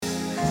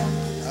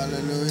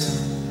Hallelujah.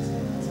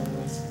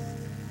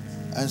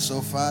 And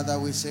so, Father,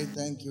 we say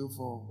thank you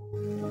for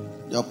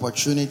the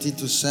opportunity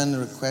to send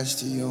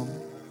requests to you.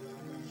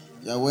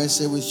 Your word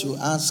says we should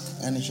ask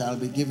and it shall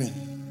be given.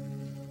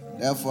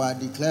 Therefore, I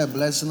declare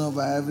blessing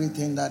over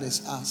everything that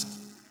is asked.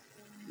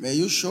 May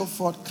you show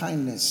forth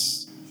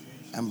kindness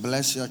and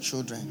bless your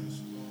children.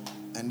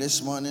 And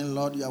this morning,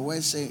 Lord, your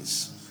word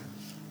says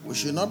we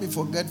should not be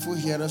forgetful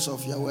hearers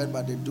of your word,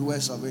 but the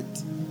doers of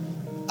it.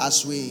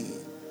 As we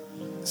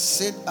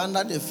sit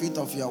under the feet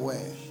of your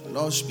word,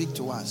 Lord, speak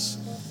to us.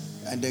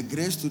 And the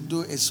grace to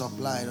do is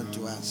supplied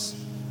unto us.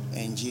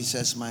 In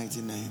Jesus'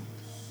 mighty name.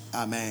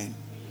 Amen.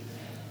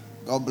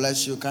 God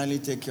bless you. Kindly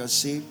take your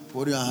seat.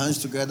 Put your hands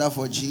together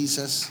for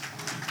Jesus.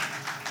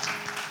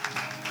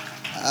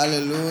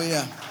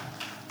 Hallelujah.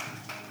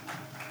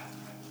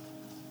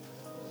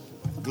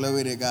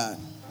 Glory to God.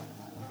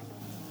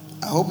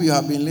 I hope you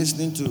have been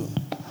listening to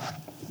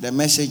the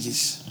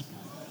messages.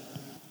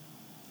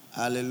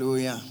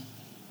 Hallelujah.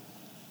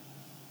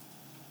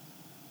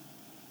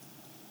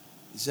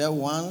 He said,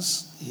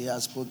 once he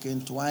has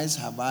spoken, twice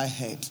have I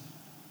heard.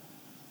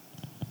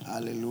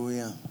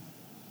 Hallelujah.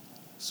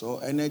 So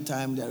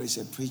anytime there is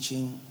a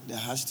preaching, there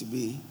has to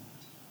be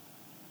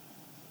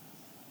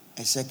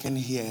a second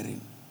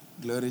hearing.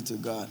 Glory to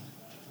God.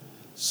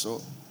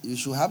 So you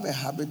should have a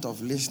habit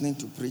of listening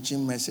to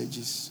preaching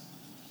messages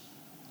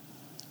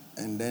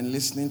and then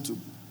listening to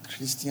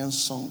Christian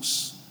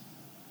songs.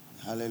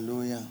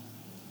 Hallelujah.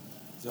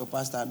 So,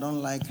 Pastor, I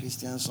don't like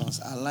Christian songs.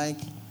 I like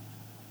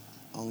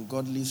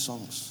ungodly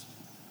songs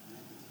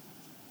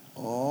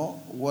or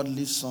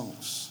worldly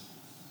songs,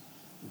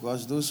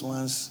 because those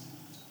ones,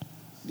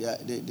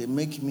 they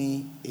make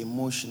me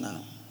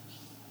emotional.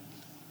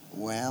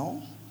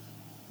 Well,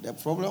 the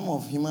problem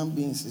of human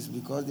beings is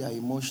because they are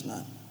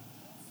emotional.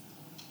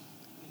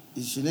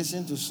 You should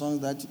listen to songs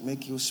that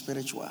make you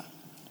spiritual,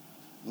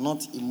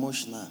 not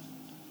emotional.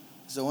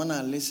 So when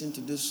I listen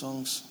to these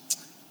songs,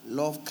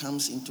 love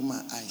comes into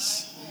my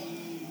eyes,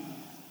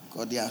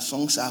 because their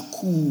songs are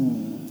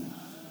cool.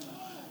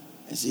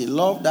 You see,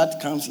 love that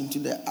comes into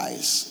the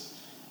eyes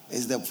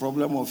is the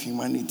problem of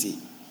humanity.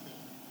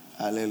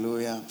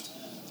 Hallelujah.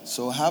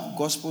 So have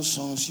gospel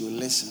songs you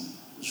listen.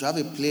 You should have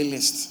a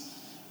playlist,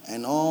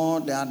 and all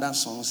the other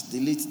songs,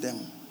 delete them.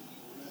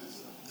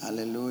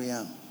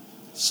 Hallelujah.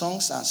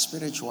 Songs are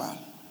spiritual.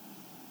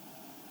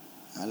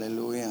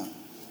 Hallelujah.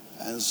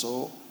 And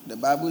so the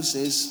Bible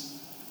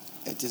says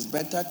it is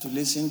better to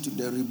listen to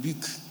the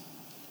rebuke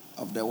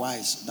of the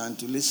wise than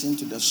to listen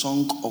to the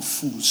song of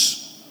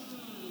fools.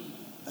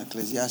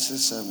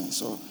 Ecclesiastes 7.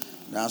 So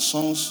there are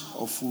songs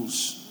of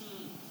fools.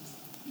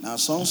 Now,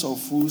 songs of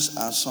fools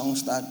are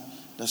songs that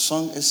the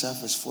song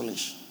itself is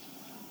foolish.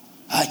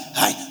 Hi,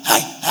 hi, hi,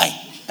 hi.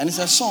 And it's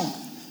a song.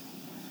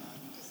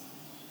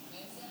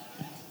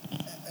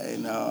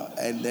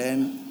 And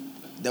then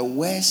the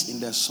words in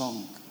the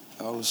song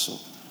also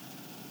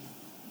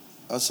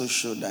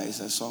show that it's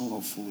a song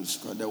of fools,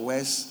 because the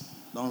words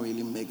don't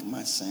really make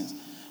much sense.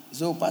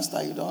 So,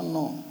 Pastor, you don't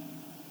know.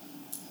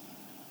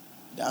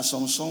 There are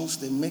some songs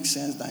that make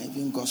sense than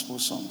even gospel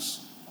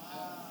songs.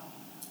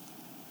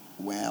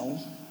 Well,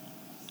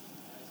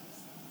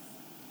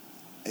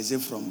 is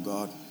it from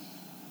God?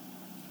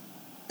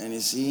 And you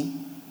see,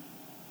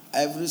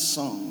 every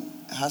song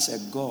has a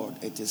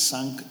God it is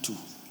sung to.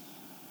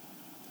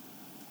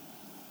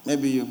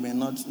 Maybe you may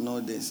not know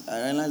this.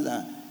 I realize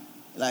that,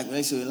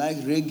 let's say you like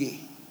reggae.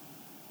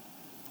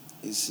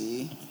 You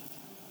see,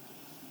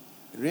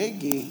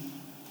 reggae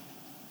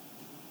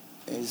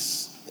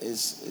is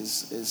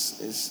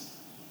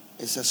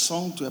a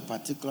song to a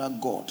particular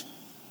God.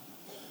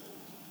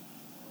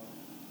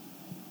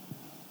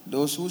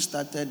 Those who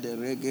started the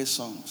reggae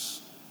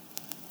songs,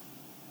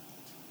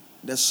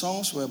 the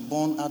songs were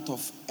born out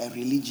of a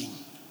religion.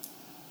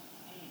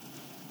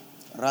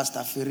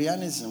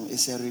 Rastafarianism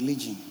is a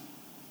religion.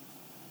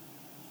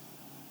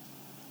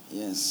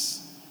 Yes.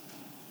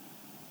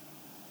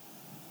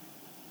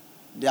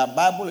 Their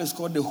Bible is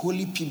called the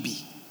Holy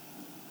PB.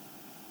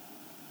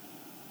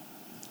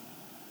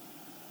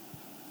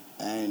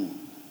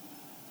 And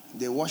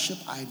they worship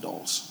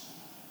idols.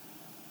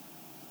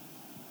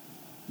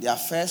 Their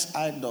first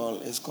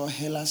idol is called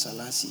Haile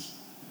Selassie.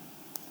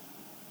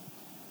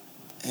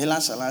 Haile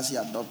Selassie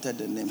adopted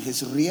the name.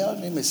 His real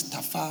name is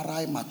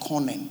Tafari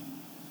Makonnen.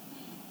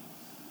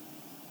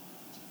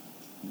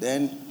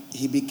 Then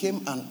he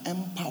became an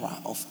emperor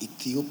of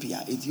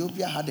Ethiopia.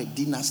 Ethiopia had a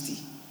dynasty.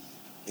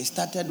 It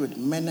started with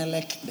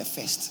Menelik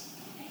I.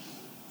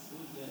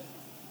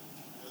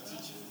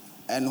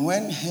 And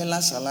when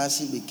Haile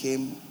Selassie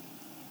became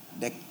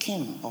the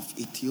king of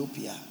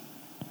Ethiopia,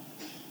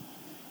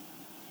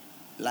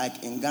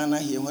 like in Ghana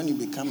here, when you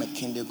become a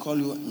king, they call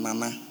you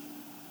Nana.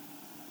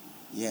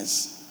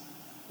 Yes.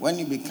 When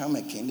you become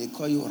a king, they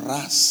call you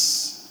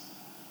Ras.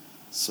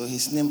 So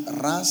his name,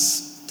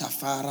 Ras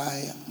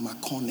Tafari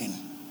Makonnen.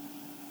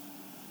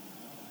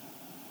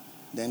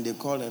 Then they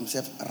call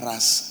themselves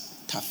Ras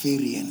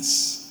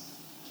Tafarians.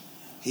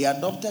 He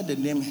adopted the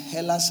name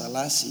Haile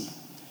Selassie,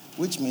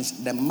 which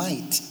means the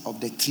might of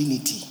the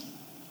Trinity.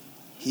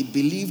 He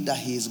believed that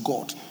he is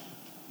God.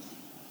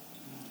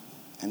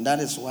 And that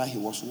is why he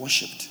was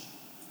worshipped.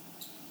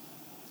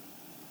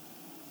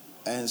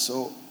 And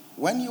so,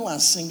 when you are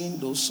singing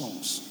those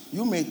songs,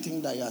 you may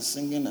think that you are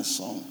singing a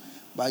song,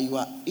 but you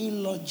are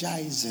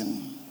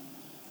eulogizing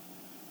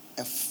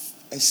a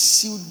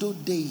pseudo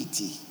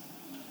deity.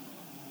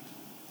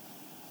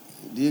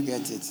 Do you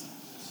get it?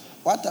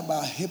 What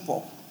about hip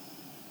hop?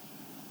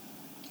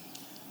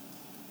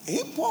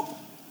 Hip hop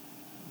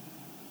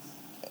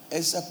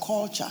is a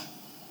culture.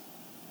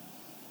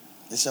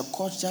 It's a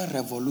cultural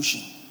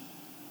revolution.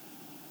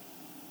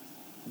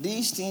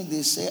 These things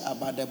they say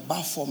about the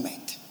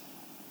Baphomet.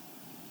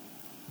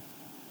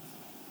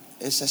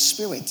 It's a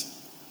spirit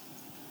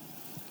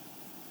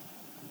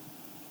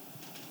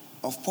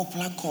of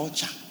popular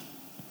culture.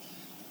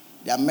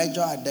 Their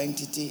major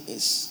identity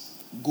is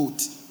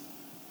goat.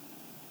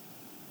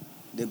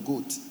 The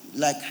goat.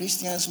 Like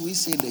Christians, we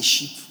say the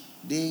sheep.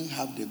 They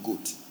have the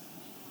goat.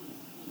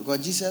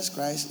 Because Jesus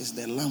Christ is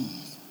the lamb.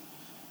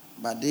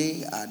 But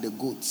they are the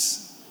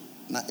goats.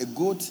 Now, a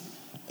goat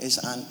is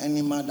an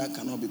animal that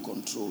cannot be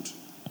controlled.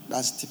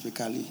 That's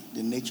typically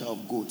the nature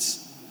of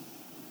goats.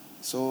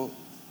 So,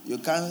 you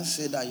can't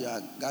say that you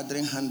are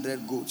gathering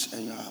 100 goats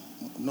and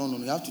no,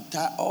 you have to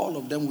tie all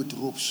of them with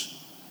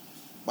ropes.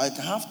 But you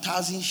can have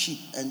 1,000 sheep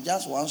and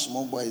just one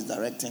small boy is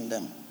directing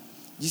them.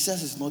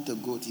 Jesus is not a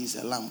goat, he's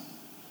a lamb.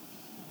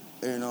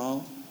 You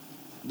know,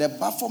 the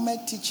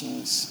Baphomet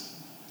teachings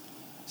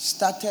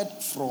started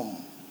from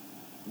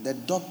the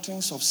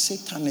doctrines of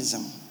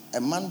Satanism.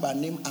 A man by the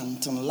name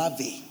Anton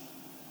LaVey,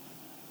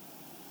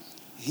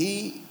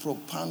 he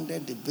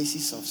propounded the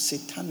basis of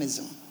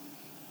Satanism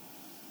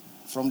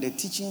from the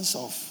teachings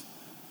of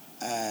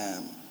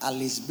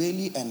Alice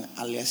Bailey and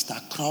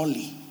Aleister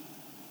Crowley.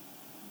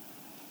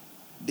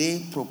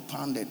 They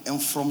propounded,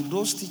 and from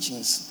those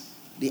teachings,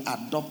 they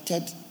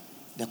adopted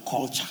the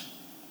culture.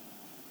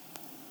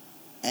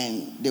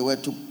 And they were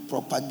to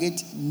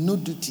propagate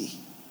nudity,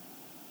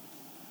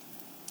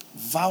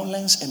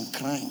 violence, and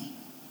crime.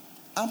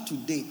 Up to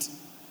date,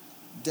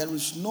 there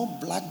is no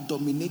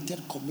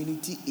black-dominated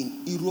community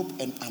in Europe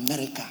and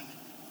America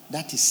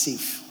that is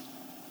safe.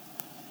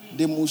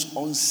 The most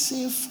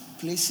unsafe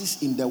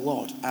places in the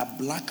world are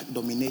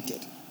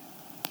black-dominated.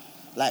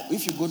 Like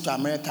if you go to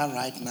America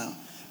right now,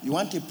 you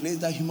want a place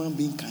that human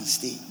being can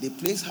stay. The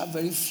place have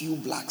very few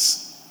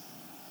blacks.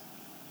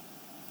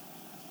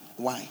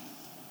 Why?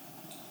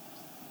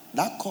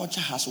 That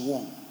culture has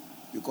won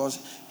because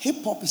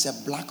hip-hop is a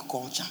black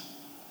culture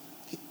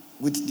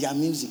with their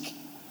music.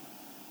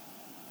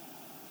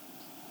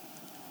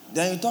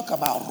 Then you talk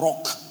about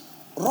rock.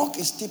 Rock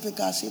is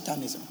typical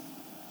Satanism.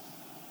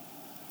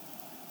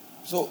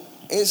 So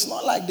it's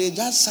not like they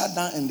just sat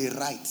down and they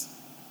write.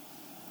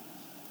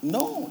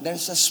 No,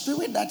 there's a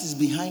spirit that is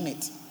behind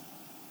it.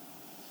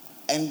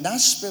 And that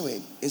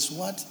spirit is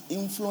what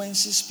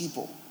influences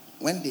people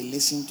when they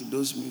listen to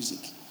those music.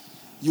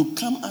 You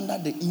come under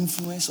the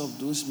influence of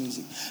those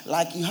music.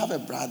 Like you have a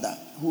brother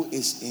who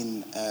is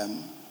in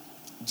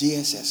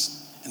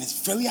JSS and is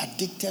very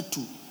addicted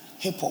to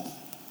hip-hop.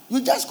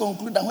 You just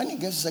conclude that when he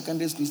gets to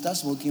secondary school, he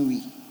starts smoking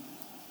weed.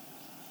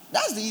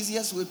 That's the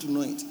easiest way to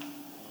know it.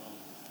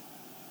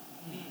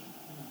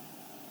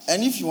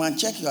 And if you want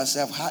to check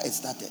yourself how it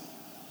started.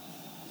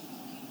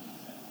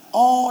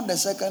 All the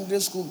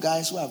secondary school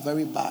guys who are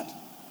very bad,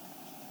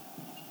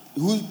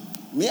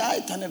 may I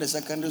attend the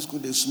secondary school,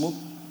 they smoke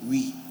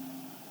weed.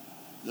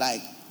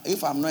 Like,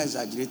 if I'm not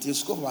exaggerating,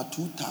 school about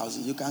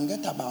 2,000, you can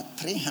get about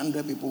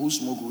 300 people who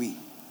smoke weed.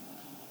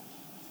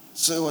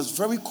 So it was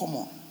very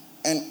common.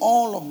 And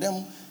all of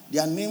them,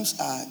 their names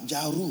are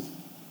Jaru,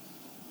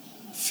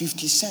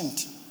 50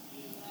 Cent,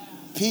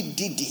 P.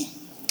 Diddy,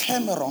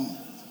 Cameron,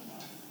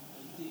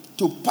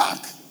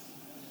 Tupac.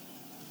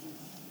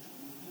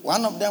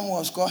 One of them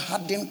was called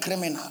Hardened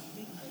Criminal,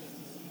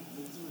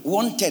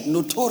 Wanted,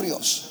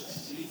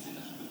 Notorious,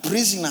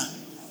 Prisoner,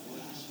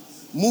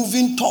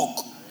 Moving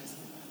Talk,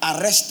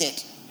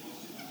 Arrested,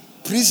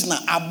 Prisoner,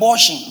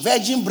 Abortion,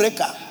 Virgin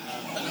Breaker.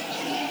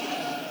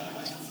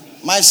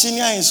 My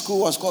senior in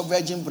school was called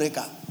Virgin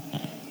Breaker.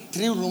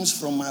 3 rooms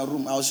from my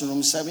room. I was in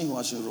room 7, he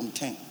was in room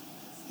 10.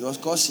 He was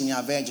called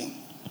Senior Virgin.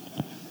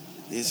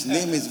 His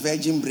name is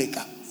Virgin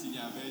Breaker.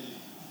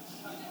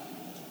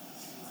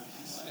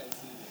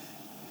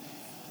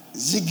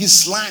 Ziggy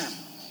Slime.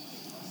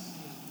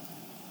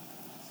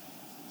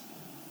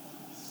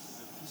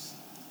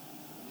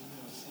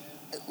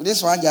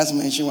 This one just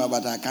mentioned,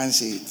 but I can't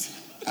say it.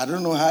 I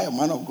don't know how a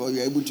man of God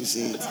you're able to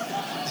say it.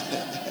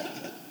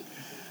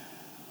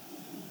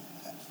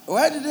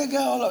 Where did they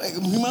get all of it?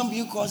 A human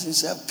being calls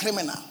himself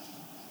criminal.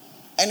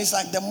 And it's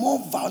like the more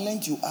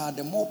violent you are,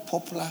 the more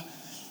popular.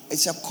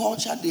 It's a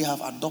culture they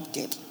have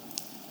adopted.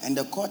 And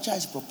the culture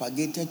is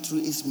propagated through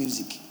its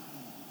music.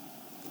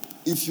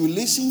 If you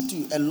listen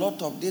to a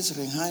lot of this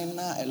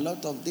Rihanna, a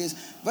lot of this,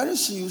 very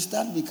soon you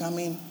start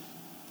becoming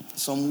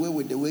some way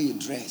with the way you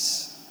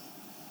dress.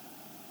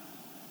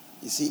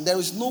 You see, there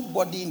is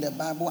nobody in the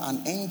Bible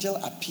an angel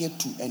appeared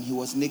to and he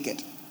was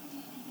naked.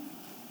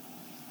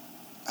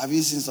 Have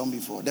you seen some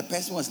before? The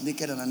person was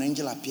naked and an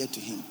angel appeared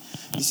to him.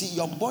 You see,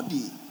 your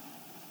body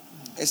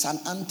is an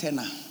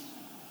antenna.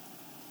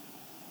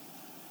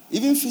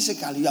 Even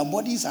physically, your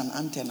body is an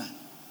antenna.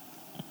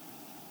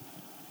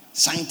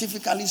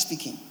 Scientifically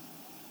speaking,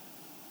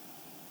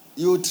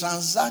 you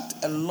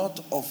transact a lot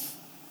of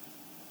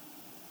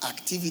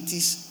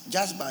activities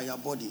just by your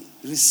body,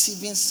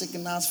 receiving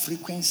signals,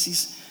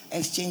 frequencies,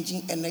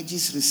 exchanging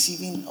energies,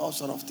 receiving all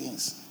sort of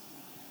things.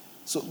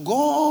 So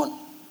God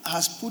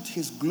has put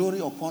his glory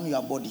upon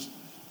your body.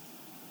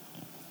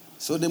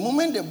 So the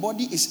moment the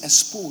body is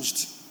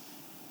exposed,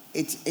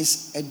 it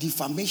is a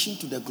defamation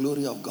to the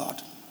glory of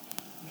God.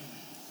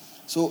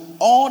 So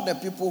all the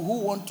people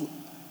who want to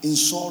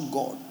insult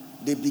God,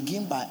 they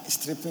begin by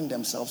stripping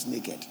themselves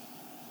naked.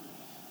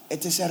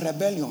 It is a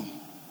rebellion.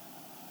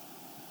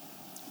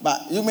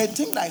 But you may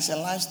think that it's a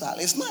lifestyle.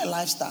 It's not a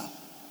lifestyle.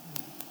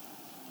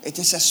 It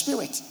is a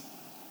spirit.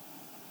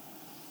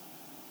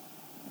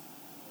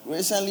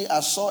 Recently,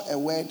 I saw a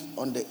word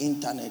on the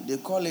internet. They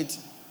call it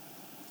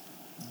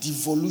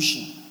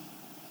devolution.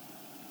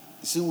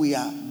 You see, we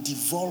are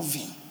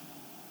devolving.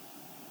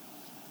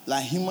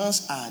 Like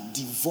humans are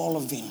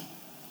devolving.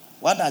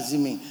 What does it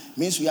mean? It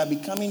means we are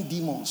becoming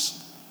demons.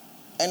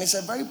 And it's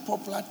a very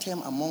popular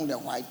term among the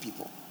white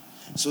people.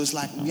 So it's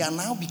like we are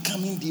now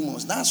becoming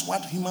demons. That's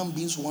what human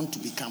beings want to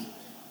become.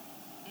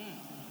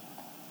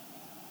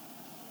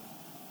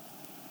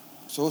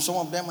 So some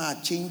of them are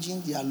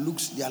changing their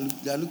looks. They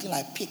are looking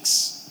like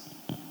pigs.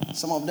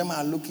 Some of them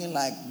are looking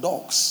like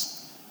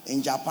dogs.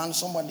 In Japan,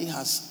 somebody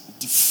has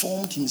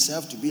deformed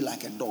himself to be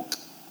like a dog.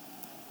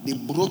 They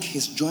broke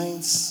his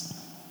joints,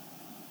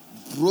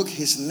 broke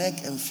his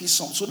neck and feet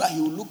so that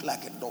he would look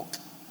like a dog.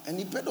 And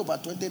he paid over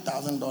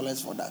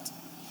 $20,000 for that.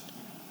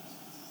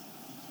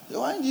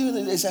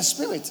 It's a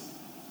spirit.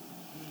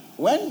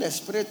 When the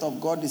Spirit of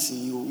God is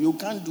in you, you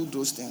can't do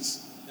those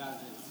things.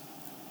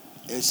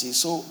 You see,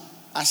 so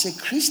as a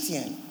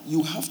Christian,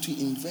 you have to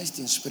invest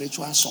in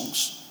spiritual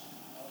songs.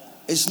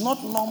 It's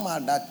not normal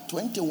that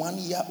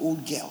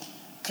 21-year-old girl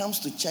comes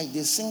to church,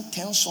 they sing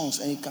 10 songs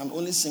and you can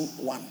only sing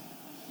one.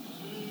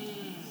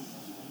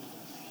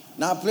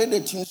 Now play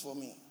the tunes for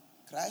me.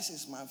 Christ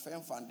is my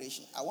firm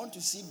foundation. I want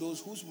to see those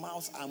whose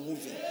mouths are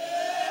moving.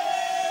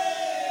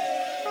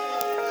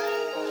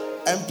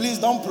 And please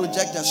don't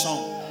project the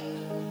song.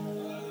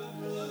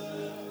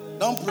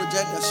 Don't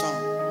project the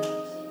song.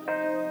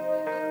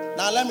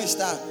 Now let me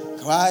start.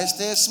 Christ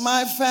is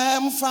my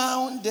firm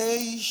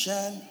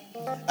foundation.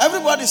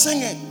 Everybody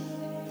sing it.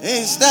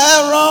 Is the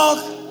rock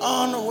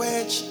on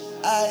which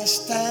I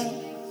stand.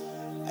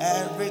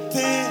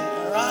 Everything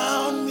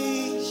around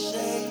me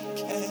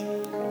shaking.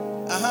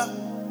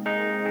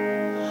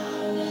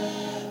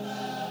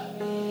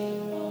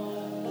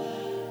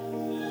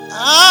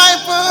 I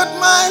put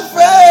my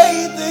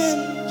faith in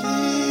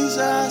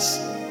Jesus.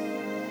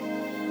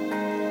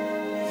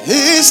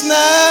 He's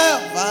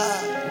never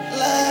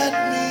let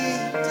me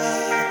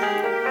down.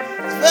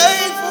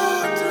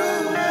 Faithful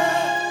through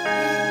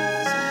every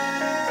season.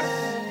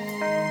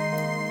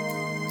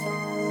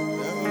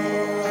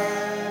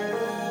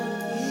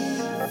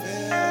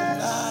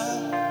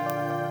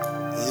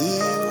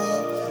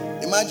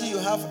 Imagine you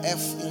have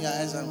F in your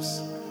exams.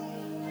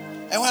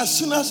 And as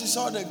soon as you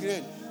saw the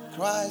grade,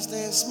 Christ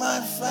is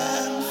my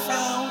firm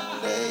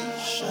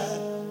foundation.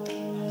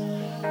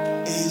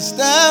 Is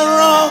the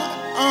rock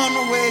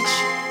on which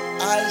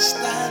I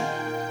stand.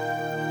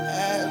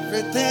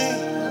 Everything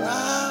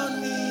around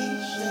me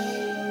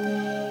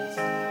shakes.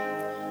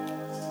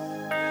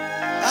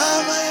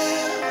 Have I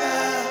ever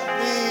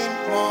been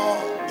more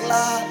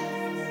glad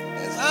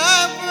as I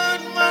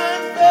put my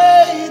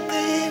faith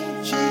in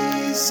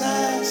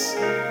Jesus?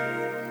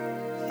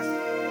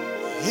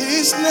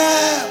 He's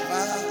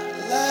never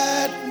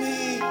let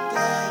me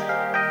down.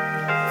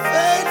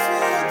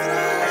 Faithful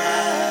through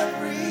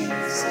every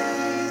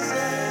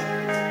season.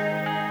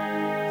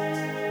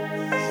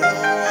 So I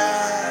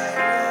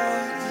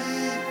won't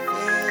give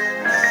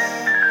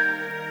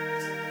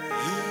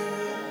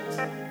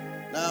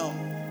in now.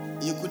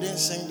 You couldn't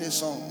sing this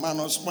song,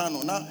 Manos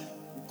Mano. Now,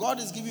 God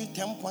is giving you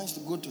 10 points to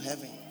go to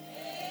heaven.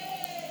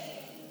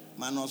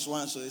 Manos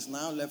 1, so it's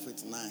now left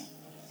with 9.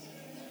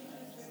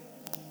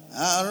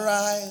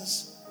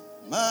 Arise,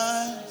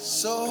 my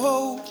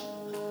soul,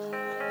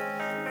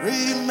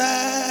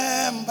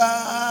 remember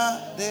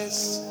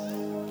this.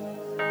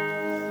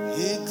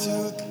 He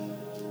took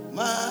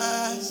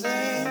my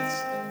sins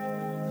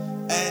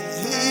and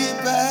he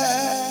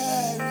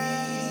buried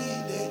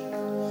it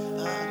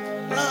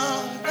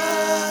along the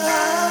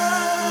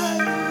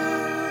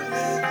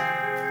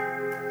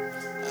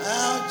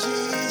how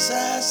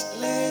Jesus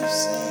lives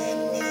in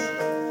me.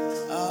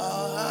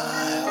 Oh, I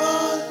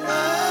was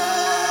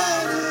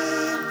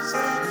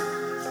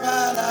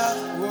but I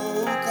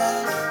woke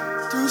up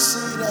to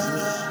see the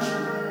light.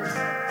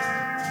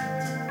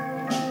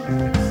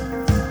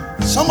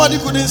 Somebody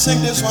couldn't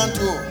sing this one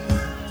too.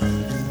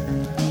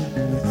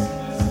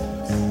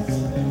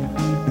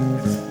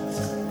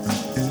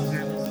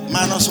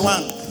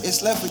 -1.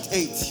 It's left with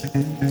 8.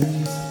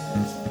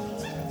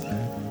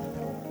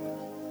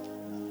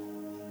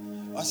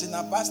 say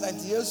na pastor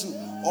nti Yesu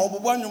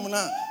obobo nwum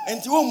na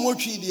nti wo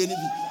mmotwi die ni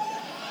bi.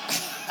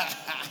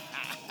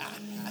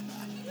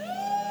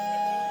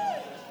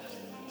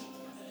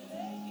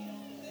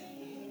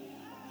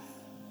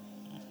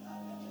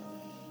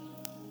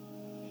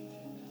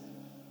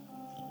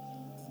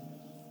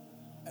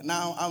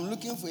 Now I'm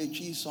looking for a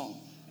tree song.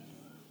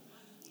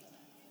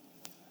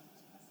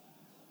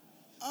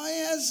 Oh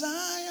yes,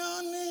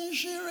 Zion is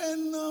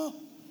Shireno.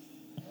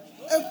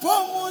 A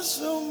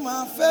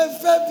pomusuma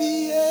fefe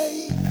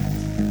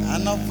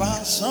and a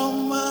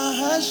pansoma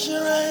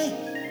hashire.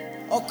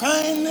 O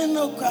kind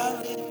no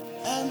carry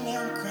and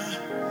no cry.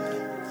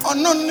 O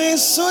no ne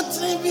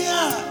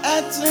sotribia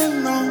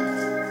etrino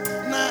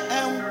na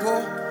empo.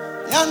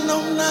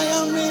 Yanom na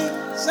yami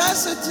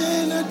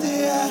sasitino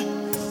dear.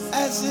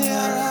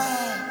 Asiara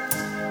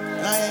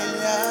Naya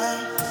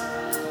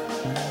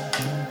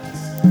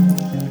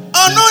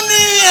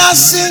Ononi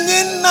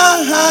asingin na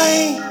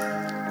hai.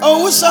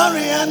 Oh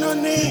sorry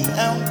anoni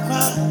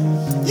amkwa.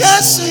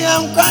 Yes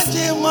amkwa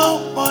jimo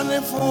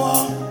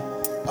bonefo.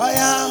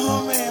 Oya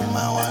home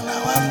mawana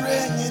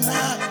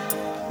wabrenyina.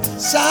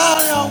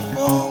 Sayo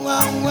fonga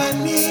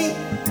mwani.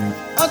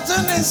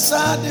 Otune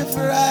sadi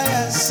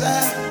fraya sa.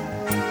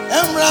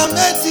 Emra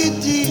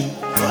medidi.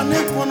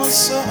 Kono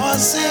so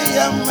ose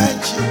ya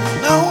mechi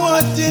na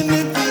what in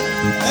it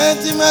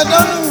enti me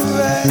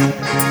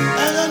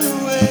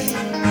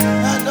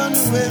don't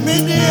way me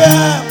dear.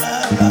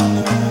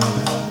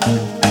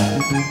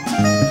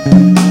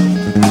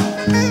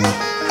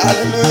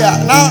 Hallelujah.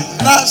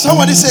 Now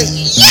somebody say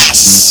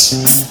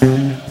yes.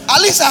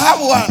 At least I have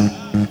one.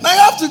 Now you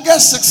have to get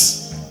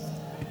 6.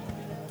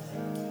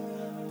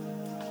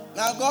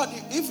 Now God,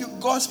 if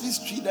God speaks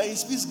 3, then he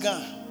speaks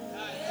Ghana.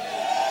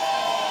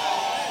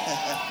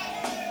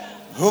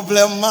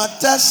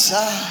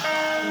 Problematasa.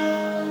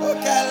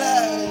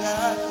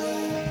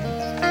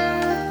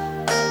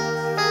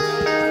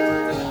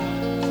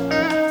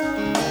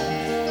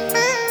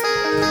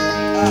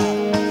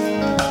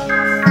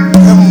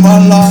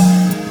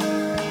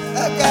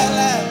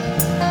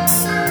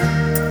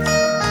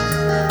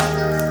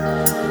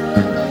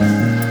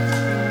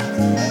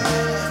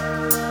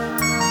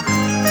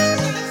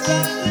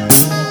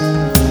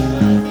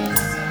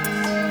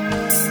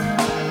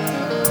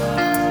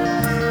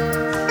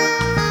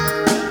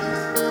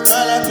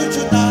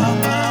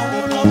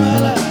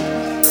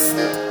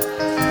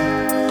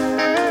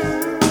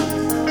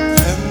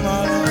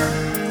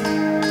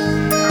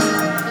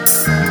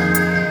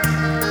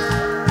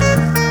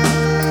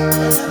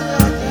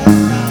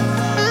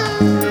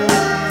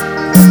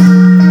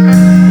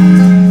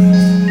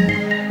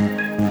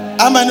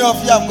 How many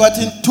of you have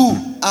gotten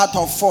 2 out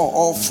of 4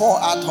 or 4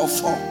 out of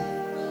 4?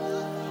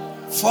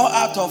 4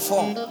 out of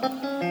 4.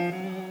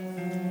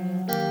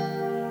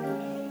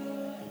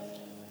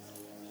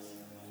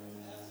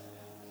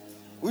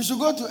 We should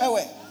go to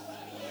Ewe.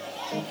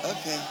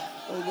 Okay,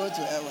 we'll go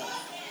to Ewe.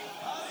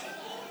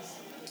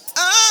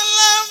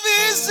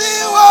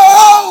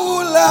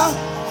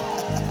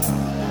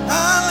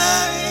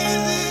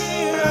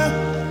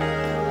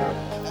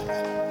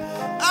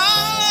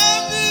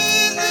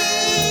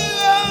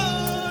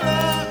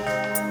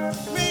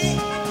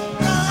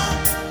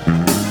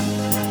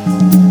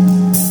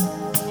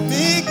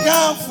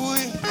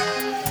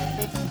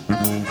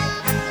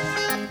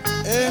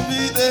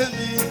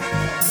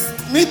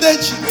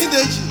 Mideji.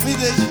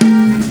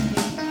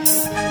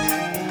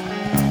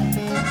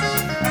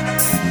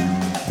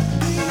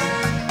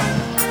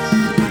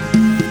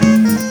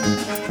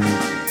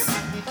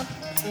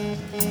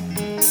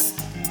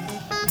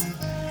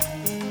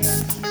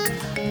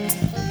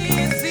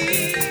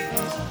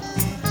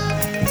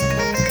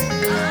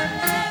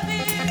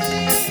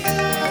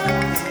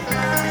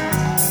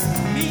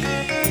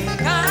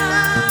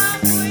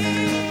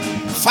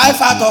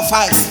 Five out of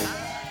 5.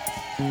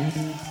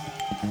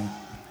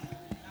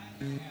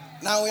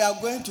 Now we are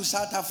going to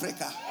South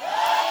Africa.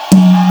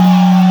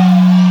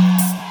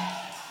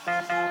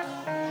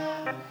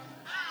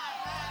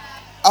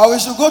 Or we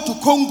should go to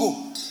Congo.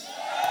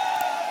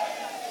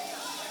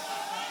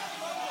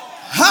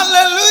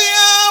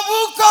 Hallelujah,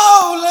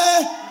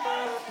 Bukole.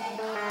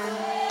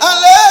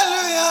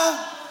 Hallelujah.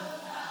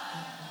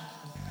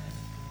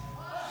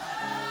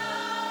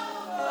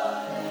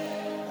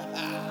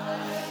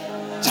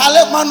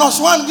 Chale manos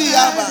one be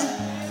aba.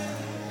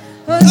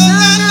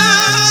 Hosanna,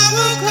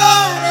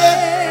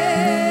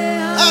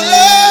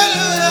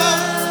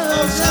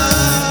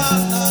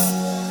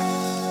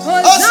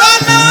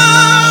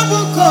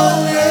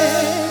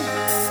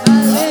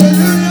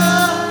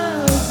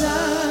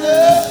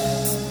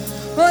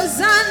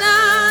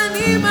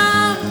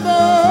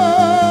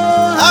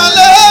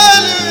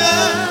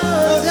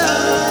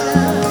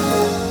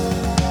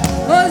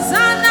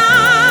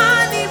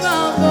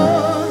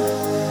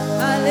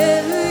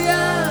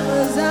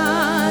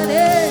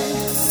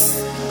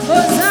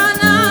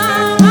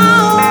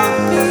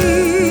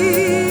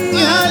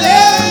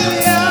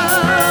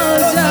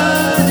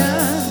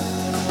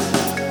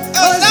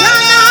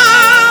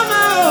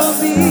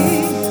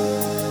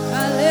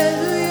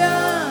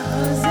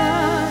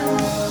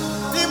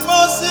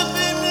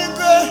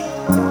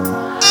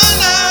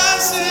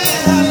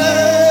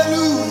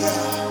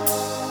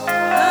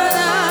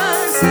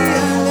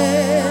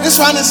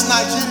 is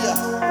Nigeria.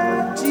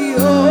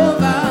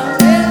 Jehovah.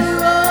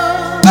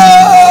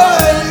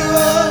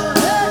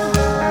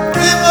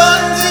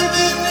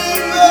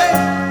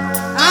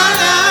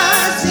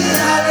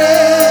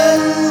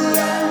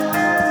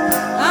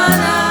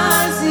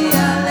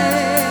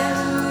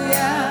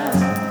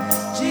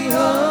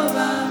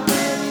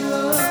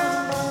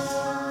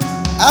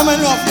 How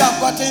many of you have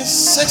gotten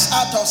 6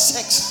 out of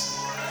 6?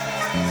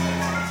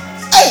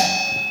 Hey!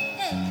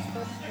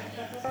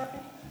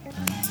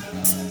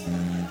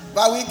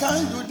 But we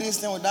can't do this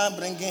thing without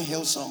bringing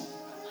Hillsong.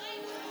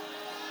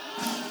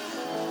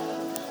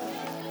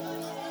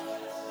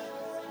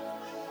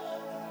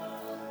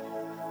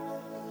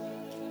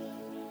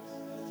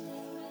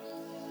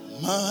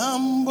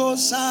 Mambo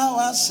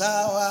sawa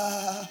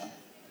sawa.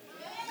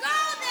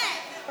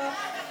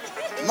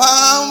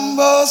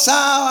 Mambo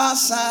sawa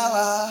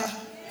sawa.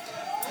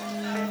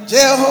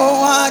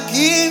 Jehovah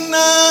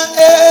kina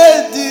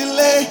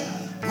edile.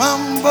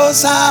 Mambo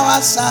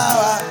sawa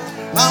sawa.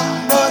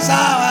 Mambo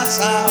sawa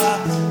sawa.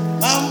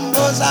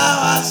 Mambo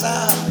sawa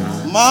sawa.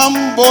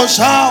 Mambo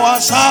sawa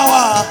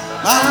sawa.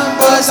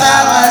 Mambo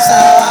sawa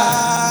sawa.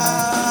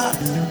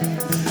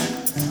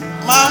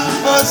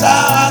 Mambo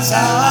sawa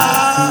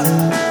sawa.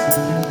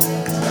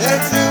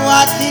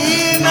 Jehovah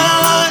kina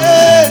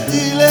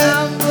edile.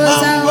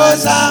 Mambo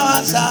sawa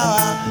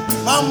sawa.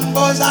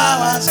 Mambo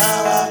sawa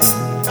sawa.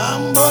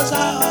 Mambo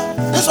sawa.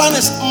 This one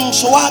is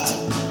Swati.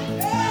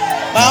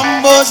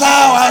 Mambo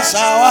sawa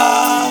sawa.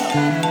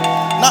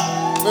 Now,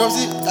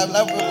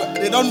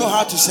 they don't know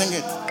how to sing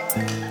it.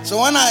 So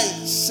when I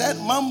said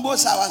Mambo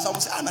sawa sawa,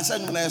 I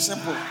said no, it's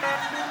simple.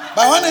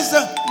 But when it's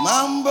the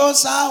Mambo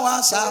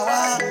sawa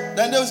sawa,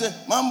 then they will say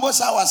Mambo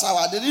sawa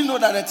sawa. They didn't know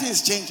that the thing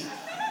is changing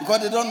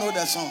because they don't know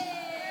the song.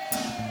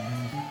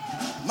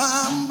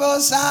 Mambo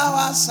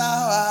sawa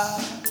sawa.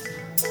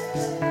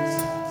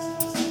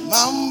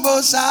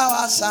 Mambo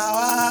sawa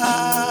sawa.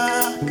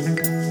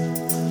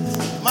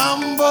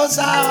 Mambo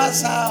sawa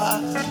sawa.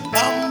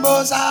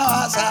 Mambo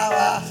sawa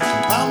sawa.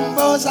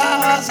 Mambo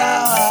sawa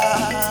sawa.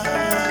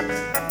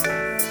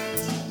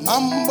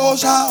 Mambo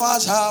sawa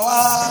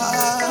sawa.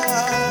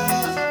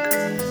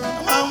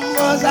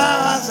 Mambo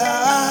sawa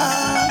sawa.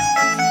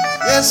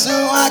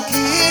 Yesu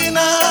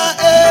akina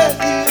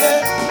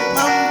edile.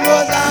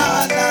 Mambo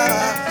sawa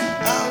sawa.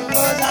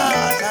 Mambo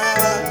sawa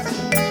sawa.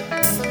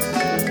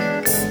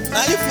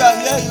 Now if you are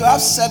here, you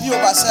have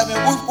 7/7.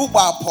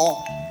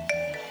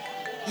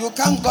 You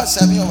can't go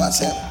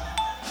 7/7.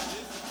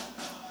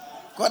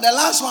 Because the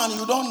last one,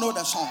 you don't know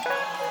the song.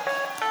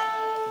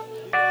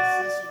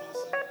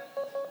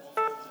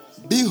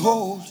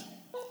 Behold,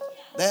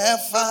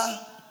 therefore,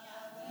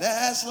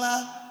 there's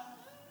love.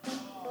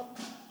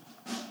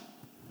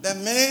 The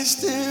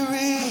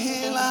mystery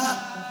healer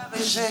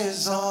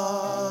is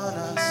on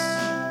us.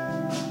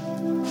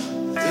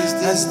 Is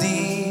this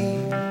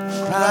deep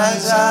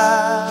cries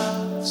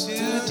out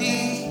to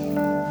thee?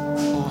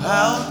 Oh,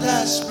 how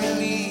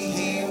desperately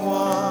he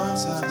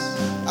wants us.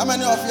 How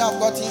many of you have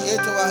gotten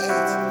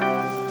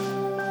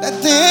 8/8? The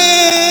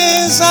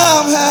things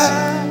I've heard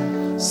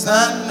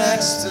stand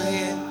next to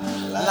him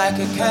like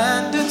a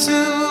candle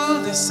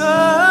to the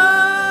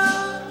sun.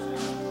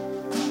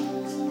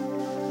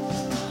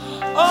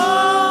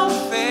 Oh,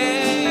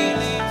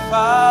 failing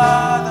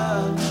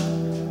Father,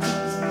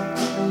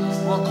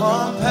 what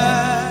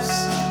compares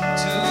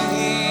to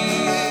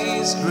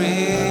his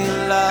great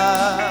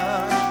love?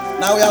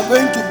 Now we are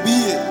going to be.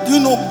 Do you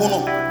know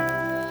Bono?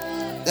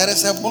 There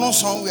is a Bono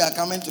song we are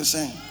coming to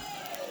sing.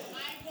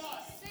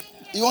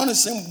 You want to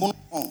sing Bono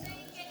song?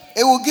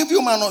 It will give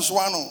you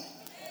 -1.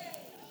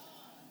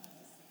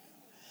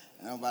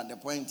 No, but the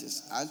point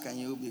is, how can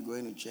you be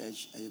going to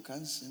church and you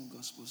can't sing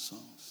gospel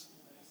songs?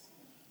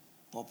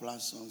 Popular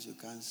songs you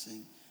can't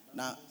sing.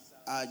 Now,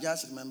 I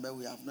just remember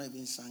we have not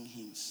even sung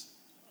hymns.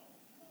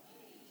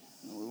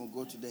 No, we will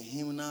go to the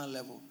hymnal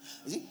level.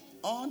 You see,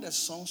 all the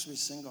songs we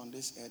sing on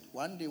this earth,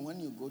 one day when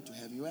you go to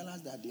heaven, you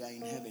realize that they are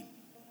in heaven.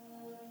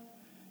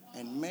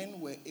 And men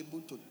were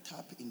able to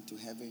tap into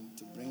heaven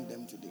to bring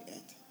them to the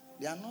earth.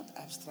 They are not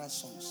abstract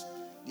songs.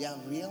 They are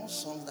real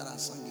songs that are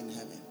sung in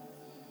heaven.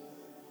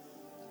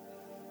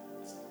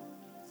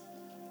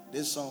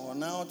 This song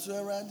now to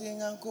a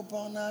rading and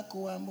coupona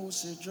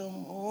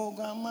kuamusijum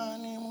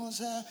ogamani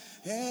musa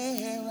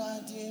hey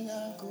rading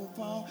and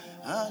coupon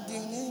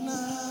adding in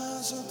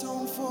a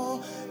soton for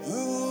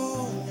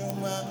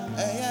yuma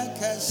a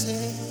case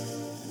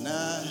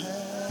na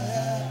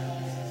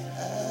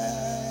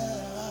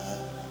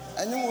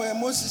and you were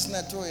Moses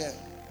Natoya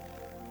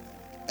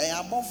and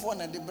above for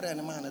the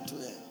brand man to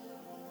it.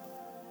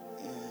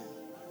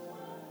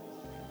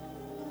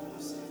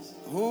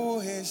 Who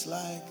is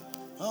like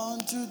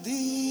unto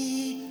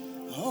thee,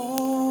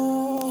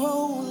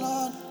 oh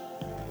Lord,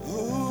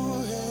 who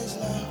is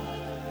like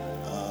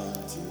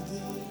unto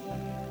thee?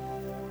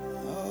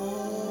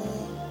 Oh,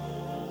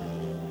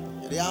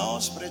 they are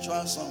all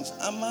spiritual songs.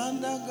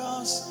 Amanda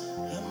goes,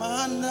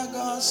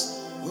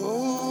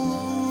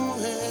 who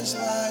is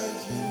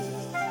like you?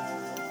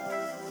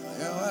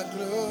 You are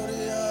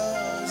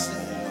glorious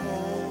in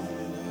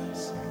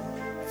holiness.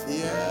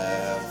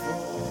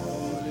 fearfully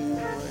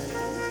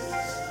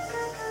praise.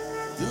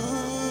 Do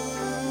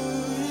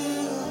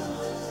you?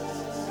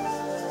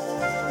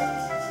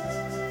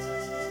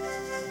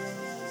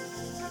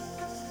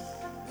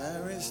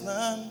 There is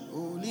none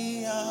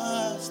holy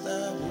as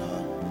the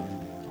Lord.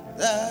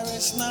 There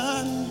is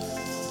none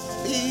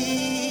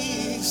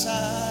beside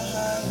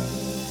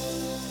me.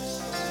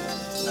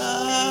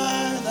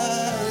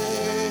 Neither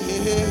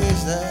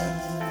is there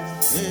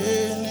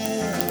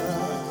any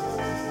rock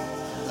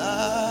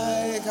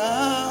like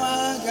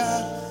our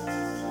God.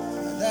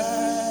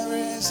 There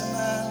is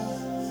none.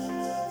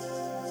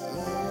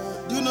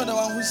 Oh, do you know the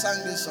one who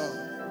sang this song?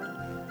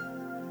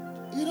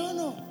 You don't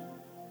know.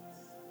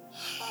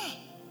 Huh.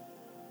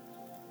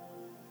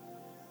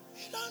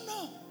 You don't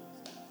know.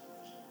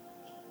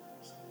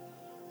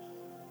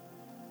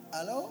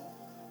 Hello?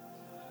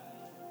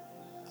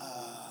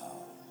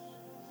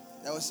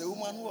 There was a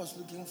woman who was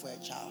looking for a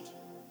child.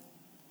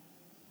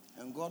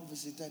 And God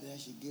visited her.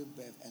 She gave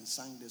birth and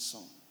sang this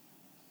song.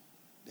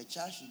 The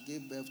child she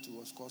gave birth to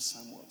was called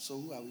Samuel. So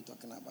who are we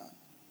talking about?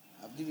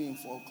 I've given you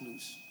 4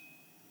 clues.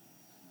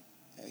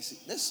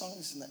 This song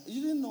is not,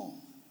 you didn't know.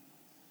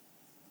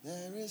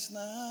 There is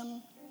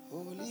none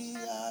holy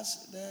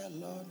as the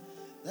Lord.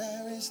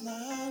 There is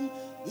none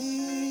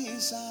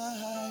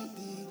beside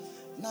thee.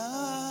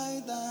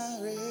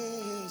 Neither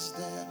is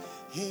there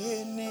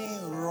any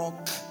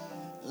rock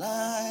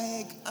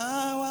like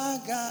our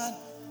God.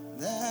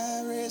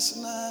 There is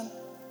none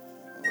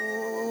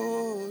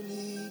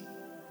holy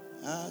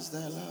as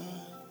the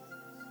Lord.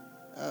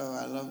 Oh,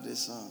 I love this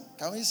song.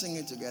 Can we sing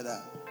it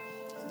together?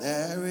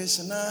 There is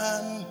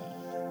none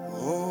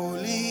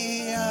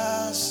holy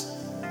as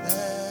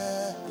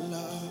the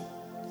Lord.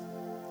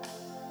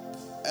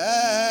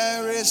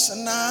 There is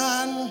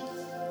none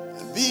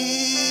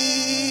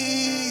beside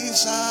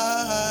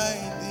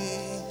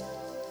thee.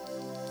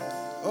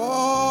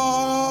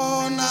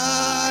 Oh,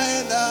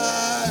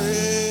 neither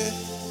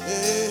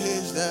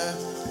is there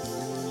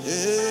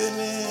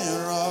any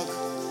rock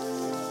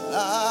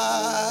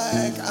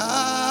like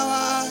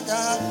our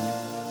God.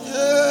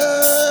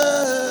 Yeah.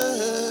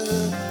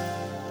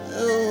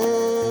 Oh.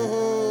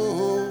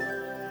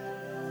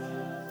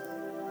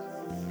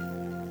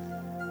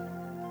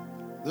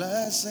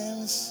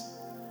 Blessings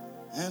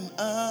and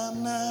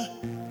honor,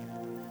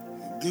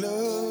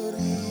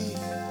 glory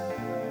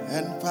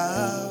and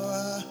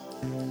power,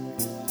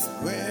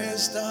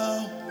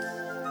 wisdom,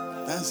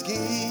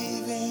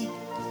 thanksgiving,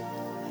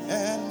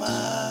 and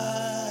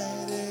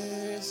might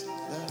is the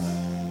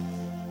Lord.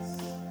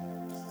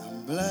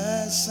 And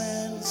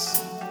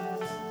blessings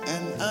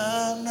and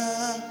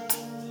honor,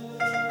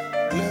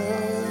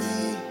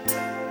 glory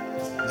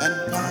and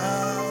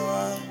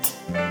power,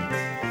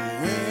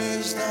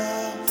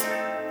 wisdom,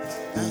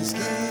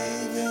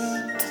 thanksgiving,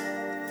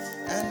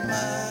 and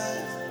might.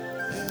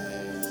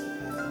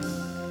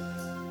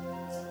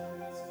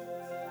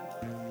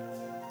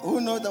 Who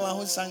knows the one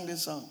who sang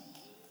this song?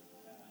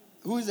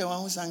 Who is the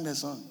one who sang the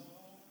song?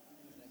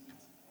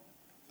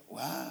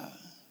 Wow.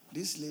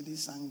 This lady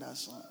sang that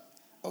song.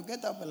 Oh,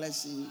 get up and let's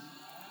see.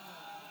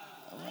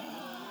 Wow.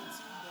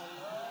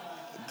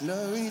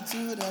 Glory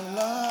to the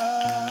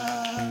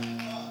Lord.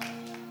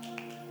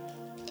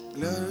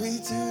 Glory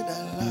to the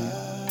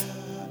Lord.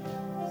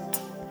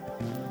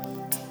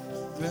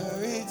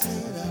 Glory to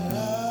the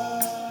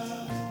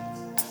Lord.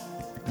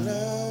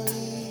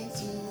 Glory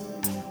to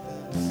the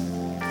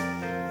Lord.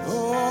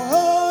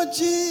 Oh,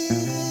 Jesus,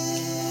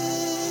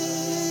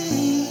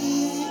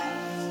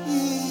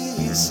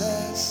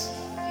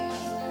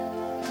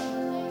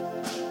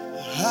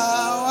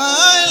 how I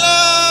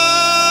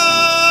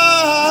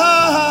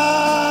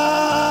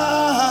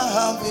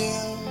love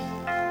Him,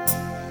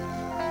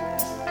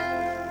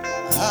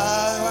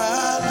 how I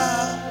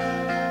love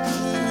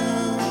to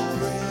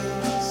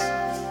praise.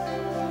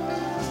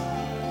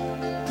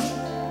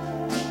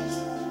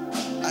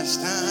 I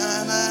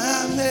stand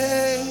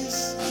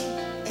amazed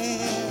in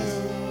you.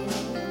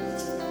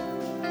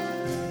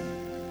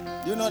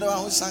 You know the one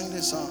who sang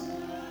this song?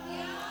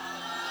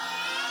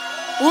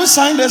 Who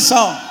sang this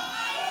song?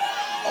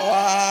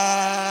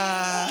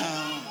 Wow.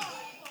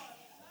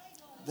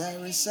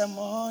 There is a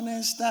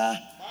morning star.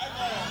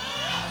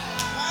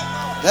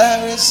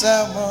 There is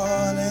a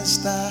morning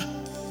star.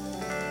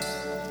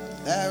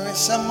 There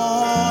is a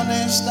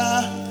morning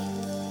star.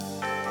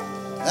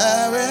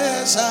 There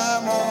is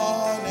a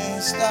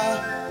morning star.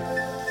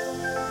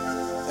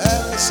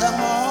 There is a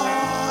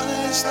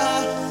morning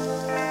star.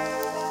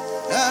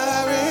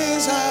 There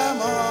is a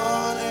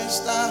morning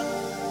star.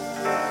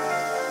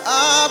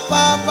 Up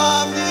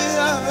above the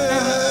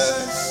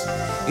heavens,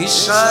 He's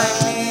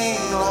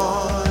shining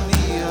on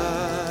the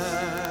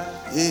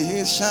earth. He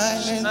is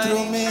shining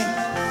through me.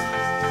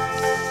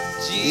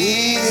 He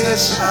Jesus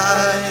is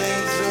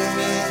shining through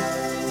me.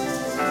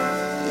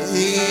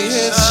 He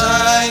is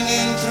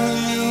shining through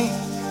you.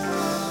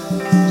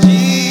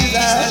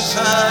 Jesus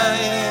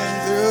shining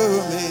through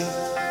me.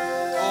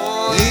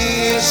 He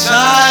is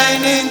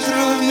shining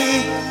through me.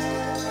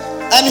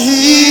 And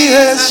He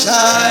is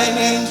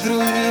shining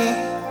through you.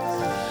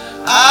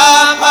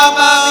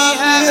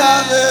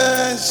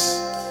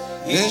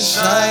 is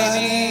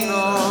shining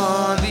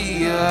on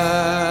the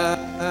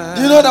earth.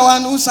 Do you know the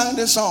one who sang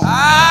the song?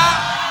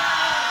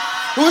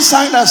 Who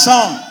sang the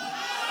song?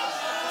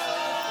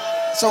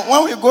 So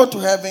when we go to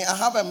heaven, I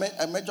have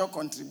a major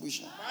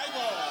contribution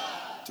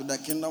to the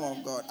kingdom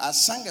of God. I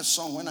sang a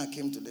song when I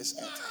came to this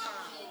earth.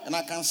 And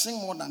I can sing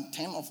more than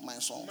 10 of my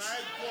songs.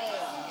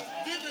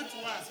 Give it to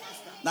us.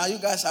 Now you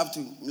guys have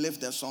to lift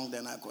the song,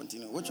 then I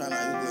continue. Which one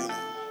are you going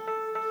now?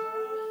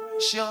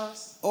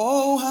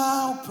 Oh,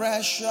 how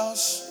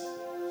precious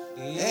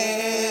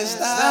is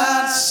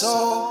that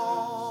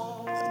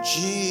soul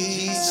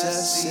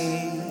Jesus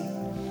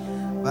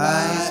saved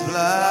by his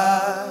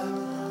blood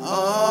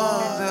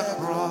on the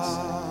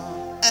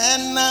cross.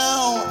 And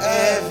now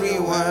Every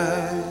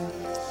word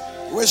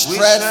we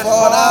spread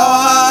forth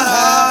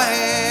our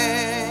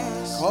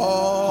hands,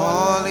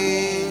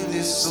 calling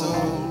the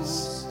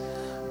souls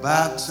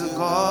back to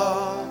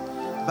God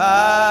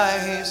by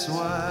his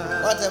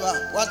word.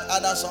 What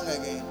other song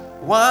again?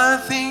 One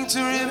thing to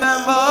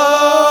remember,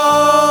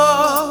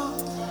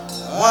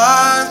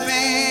 one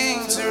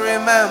thing to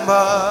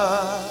remember,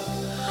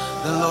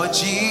 the Lord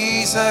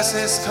Jesus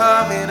is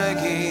coming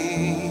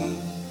again.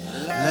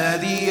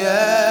 Let the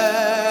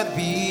earth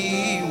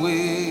be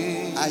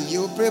with. Are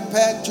you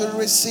prepared to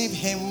receive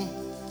him?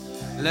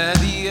 Let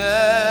the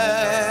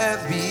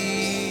earth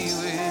be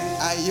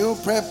with. Are you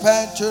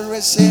prepared to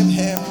receive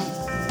him?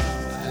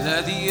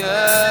 Let the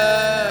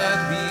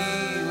earth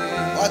be with.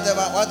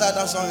 What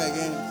other song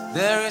again?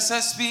 There is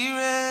a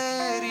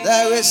spirit in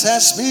There is a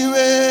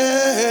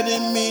spirit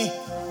in me,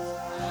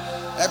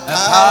 a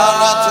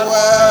power at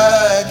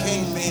work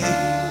in me.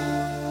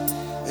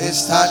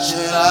 It's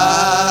touching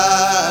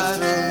life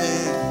through me.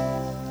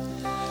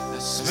 the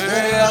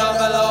spirit of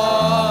the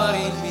Lord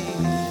in me.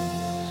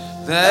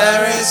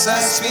 There is a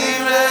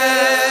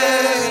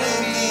spirit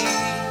in me,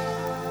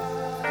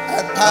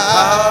 A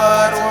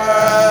power at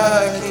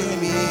work in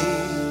me,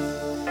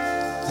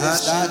 is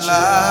touching touching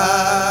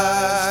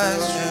life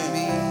life through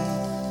me.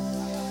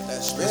 The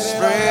The spirit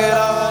spirit of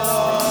of the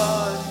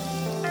Lord,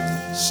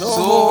 so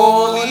so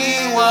holy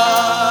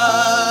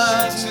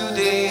one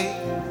today.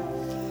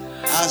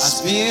 as As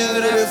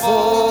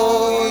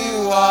beautiful you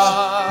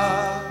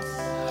are,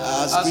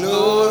 as as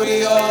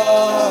glorious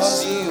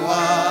glorious you you are. are,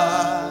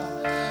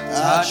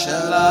 touch a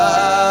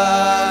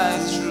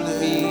light through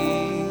me,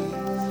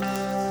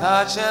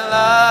 touch a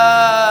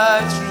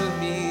light through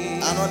me.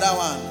 Another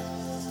one.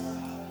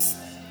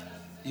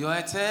 You're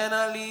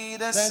eternally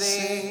the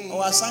same,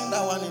 Oh, I sang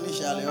that one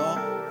initially. Oh,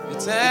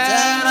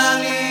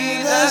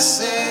 eternally the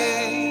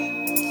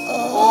same,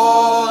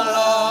 oh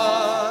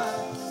Lord,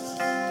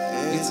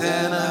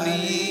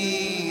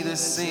 eternally the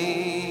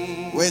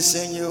same. we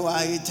sing you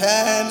are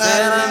eternally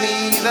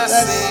Eternally the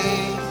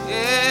same,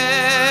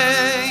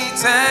 yeah,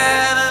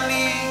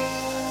 eternally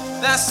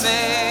the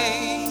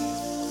same,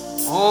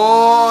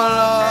 oh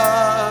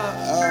Lord,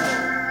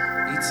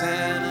 Oh,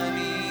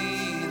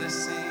 eternally the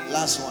same.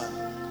 last one.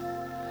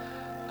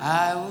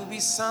 I will be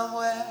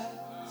somewhere,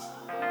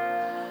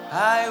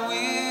 I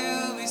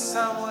will be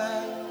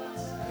somewhere,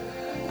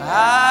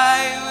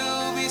 I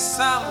will be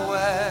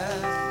somewhere,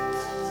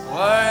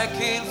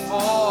 working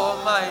for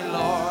my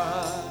Lord.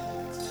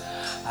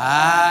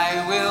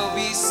 I will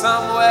be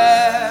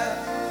somewhere,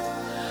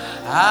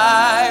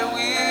 I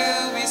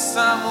will be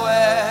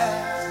somewhere,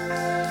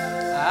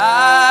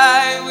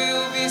 I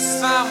will be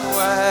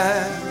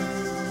somewhere,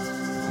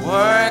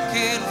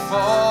 working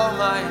for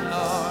my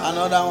Lord.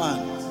 Another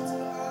one.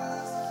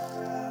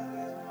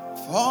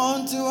 For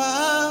unto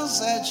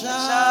us a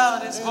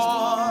Child is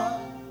born,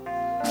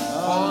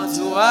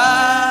 unto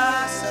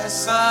us a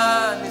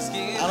son is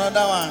given.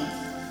 Another one.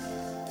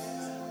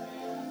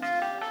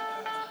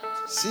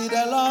 See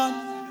the Lord,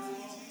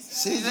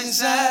 see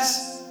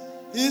Jesus,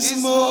 He's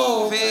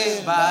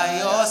moving by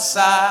your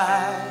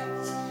side.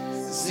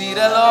 See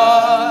the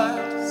Lord,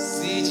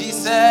 see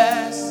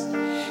Jesus,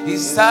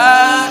 He's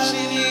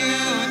touching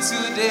you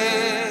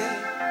today.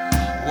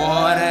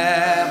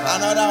 Whatever.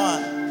 Another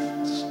one.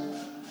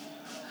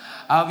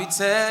 I'll be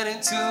turning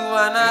to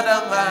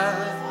another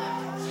man.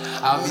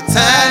 I'll be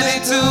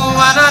turning to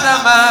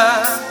another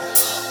man.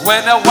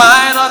 When the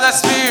wine of the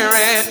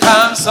Spirit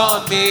comes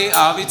on me,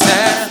 I'll be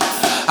turning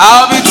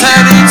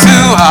to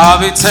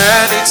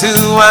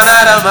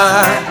another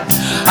man.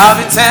 I'll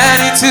be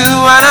turning to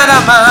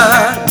another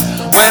man.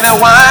 When the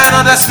wine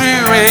of the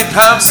Spirit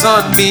comes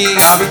on me,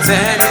 I'll be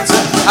turning to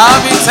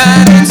another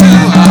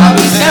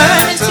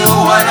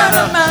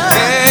man.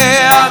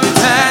 Yeah, I'll be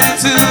turning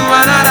to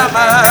another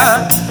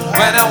man.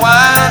 When the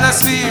wine of the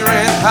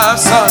Spirit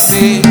comes on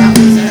me,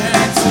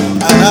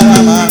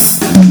 Another man.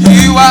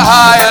 you are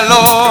higher,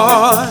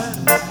 Lord.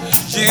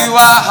 You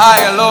are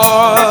higher,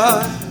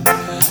 Lord.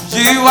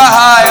 You are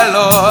higher,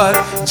 Lord.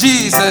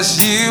 Jesus,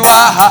 you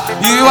are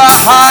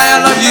higher,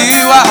 Lord.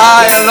 You are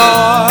higher,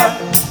 Lord.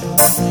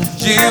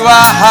 You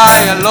are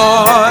higher,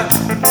 Lord.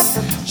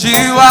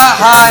 You are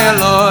higher,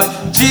 Lord.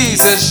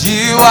 Jesus,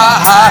 you are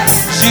high.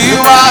 You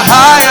are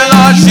higher,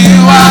 Lord.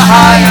 You are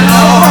higher,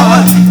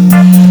 Lord.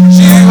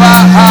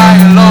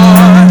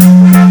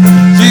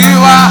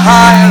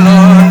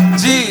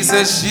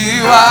 Jesus,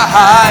 you are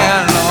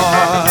higher,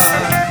 Lord.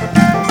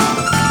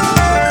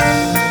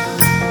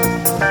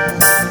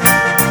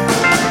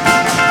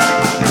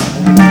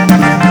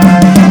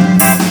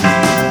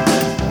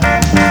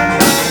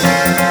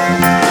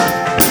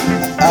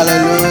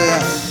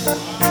 Hallelujah.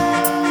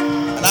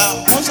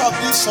 Now, most of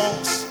these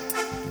songs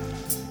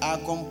are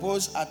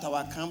composed at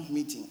our camp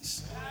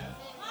meetings.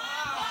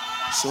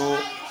 So,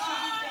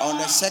 on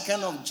the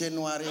 2nd of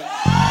January,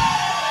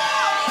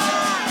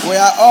 we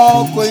are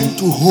all going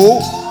to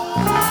hold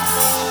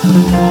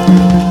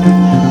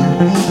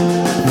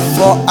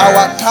for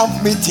our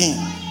camp meeting.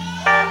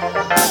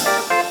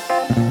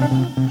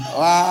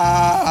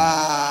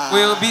 Wow.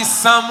 We'll be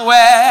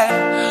somewhere.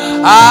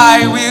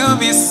 I will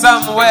be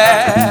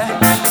somewhere.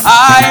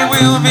 I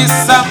will be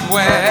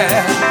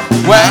somewhere.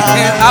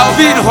 I'll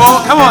be in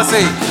home. Come on,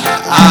 say.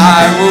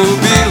 I will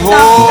be in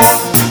home.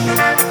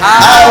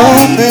 I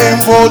will be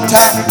in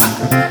Volta.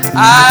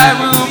 I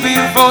will be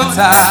in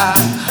Volta.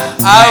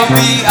 I'll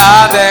be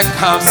out there.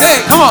 Come,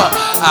 say, come on.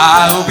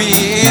 I'll be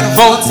in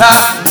Volta.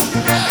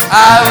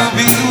 I will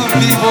be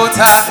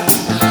Volta.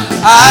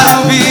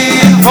 I'll be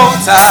in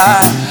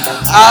Volta.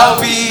 I'll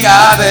be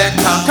out there.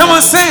 Come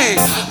on, sing.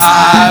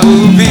 I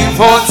will be in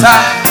Volta.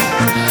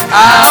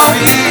 I'll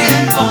be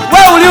in Volta.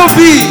 Where will you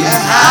be?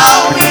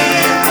 I'll be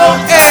in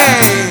Volta.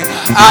 Hey,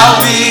 I'll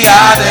be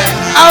out there.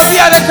 I'll be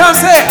out there. Come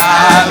say.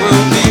 I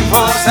will be in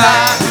Volta.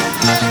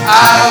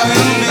 I will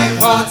be in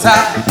Volta.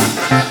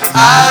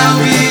 I'll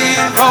be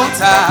in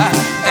Volta.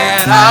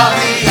 And I'll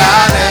be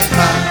out there.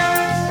 Come.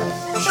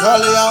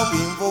 Surely I'll be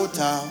in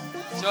Volta.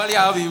 Surely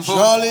I'll be in Volta.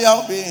 Surely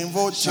I'll be in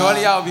Volta.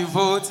 Surely I'll be in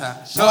Volta.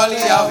 Surely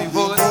I'll be in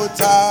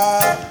Volta.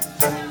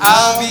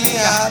 I'll be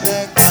at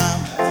the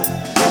camp.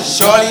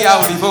 Surely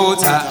I'll be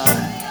Volta.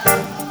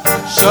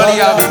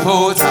 Surely I'll be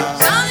Volta.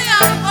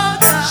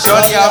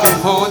 Surely I'll be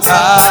Volta.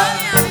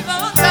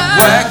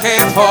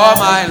 Working for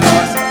my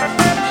Lord.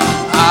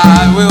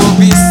 I will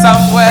be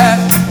somewhere.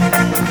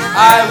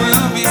 I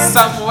will be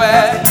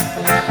somewhere.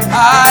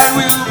 I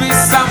will be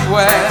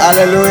somewhere.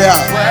 Hallelujah.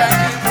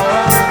 Working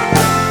for.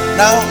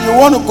 Now you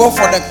want to go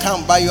for the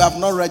camp, but you have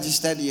not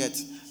registered yet.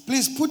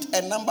 Please put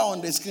a number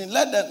on the screen.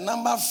 Let the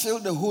number fill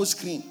the whole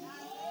screen.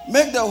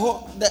 Make the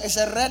whole. There is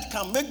a red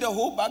camp. Make the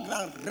whole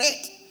background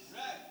red,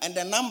 and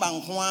the number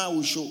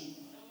will show.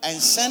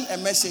 And send a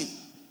message.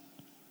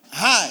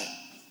 Hi,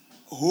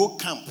 whole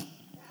camp.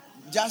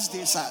 Just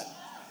inside.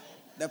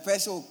 The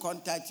person will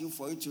contact you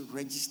for you to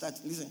register.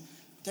 Listen,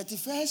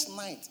 31st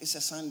night is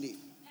a Sunday.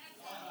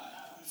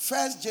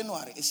 1st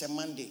January is a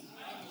Monday.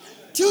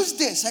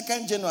 Tuesday,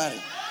 2nd January,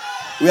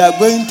 we are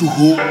going to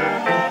home.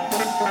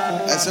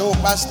 I say, oh,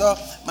 Pastor,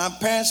 my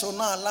parents will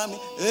not allow me.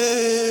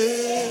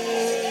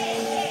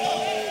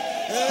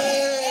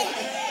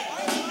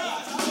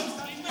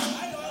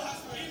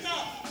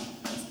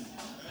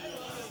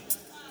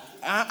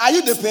 Are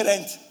you the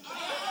parent?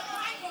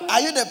 Are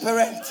you the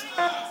parent?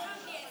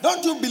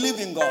 Don't you believe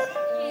in God?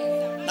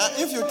 Now,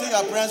 if you think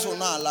your parents will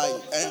not allow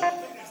you,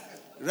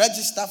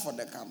 register for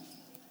the camp.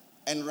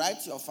 And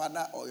write your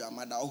father or your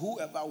mother or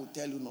whoever will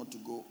tell you not to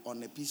go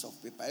on a piece of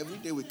paper. Every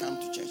day we come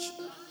to church.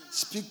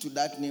 Speak to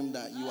that name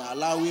that you are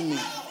allowing me.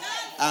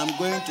 I'm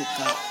going to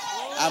camp.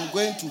 I'm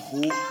going to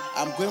who?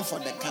 I'm going for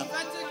the camp.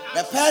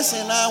 The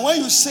person now,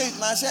 when you say it,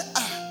 now say,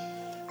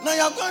 now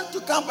you're going to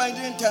camp and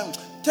you didn't tell me.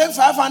 Take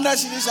 500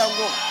 cedis and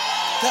go.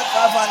 Take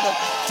 500.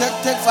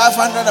 Take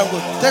 500 and go.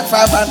 Take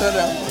 500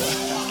 and go.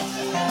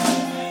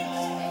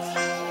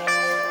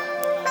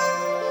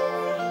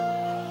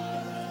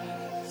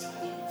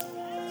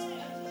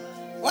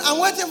 Well, I'm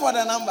waiting for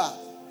the number.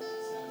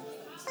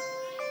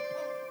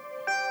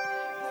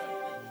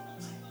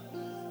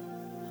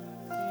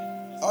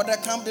 Or the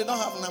camp, they don't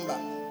have number.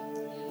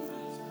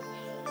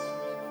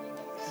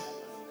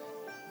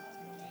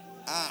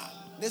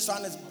 This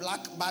one is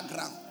black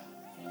background.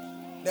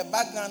 The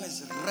background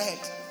is red.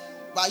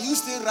 But you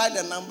still write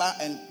the number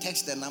and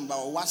text the number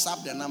or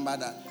WhatsApp the number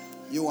that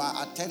you are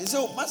attending.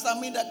 So, Pastor, I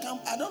mean the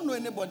camp, I don't know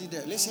anybody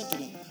there. Listen to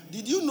me.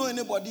 Did you know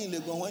anybody in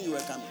Legon when you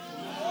were coming?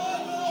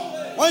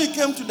 When you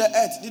came to the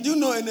earth, did you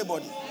know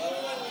anybody?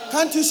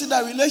 Can't you see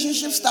that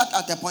relationship start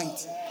at a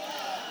point?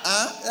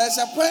 There's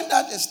a point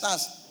that it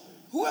starts.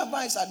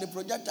 Whoever is at the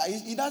projector,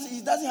 he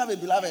doesn't have a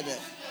beloved there.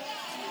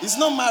 He's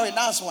not married,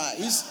 that's why.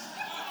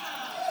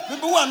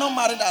 People who are not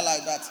married are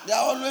like that. They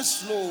are always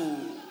slow.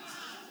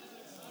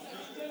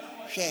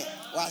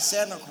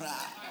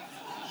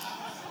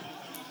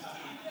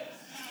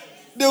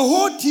 The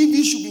whole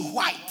TV should be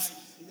white.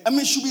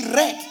 Should be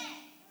red.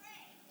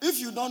 If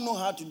you don't know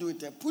how to do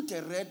it, put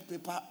a red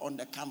paper on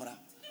the camera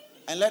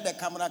and let the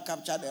camera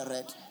capture the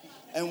red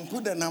and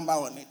put the number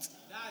on it.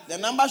 The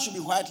number should be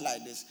white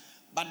like this,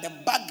 but the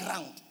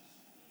background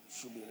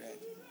should be red.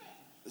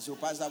 So,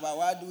 Pastor,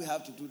 why do we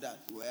have to do that?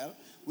 Well,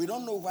 we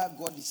don't know why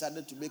God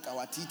decided to make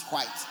our teeth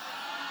white.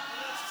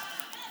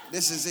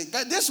 This is it.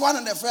 This one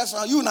and the first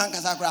one, you know,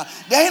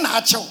 they ain't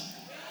actual.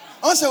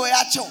 Also, we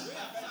actual.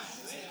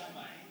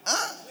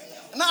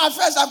 Now, at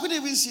first, I couldn't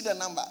even see the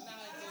number.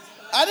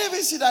 I didn't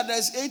even see that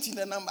there's 8 in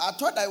the number. I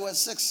thought I was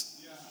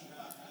 6.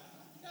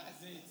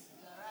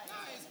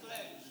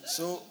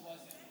 So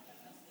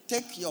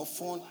take your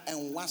phone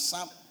and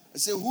WhatsApp.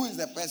 Say, who is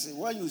the person?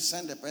 When you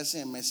send the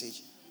person a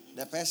message,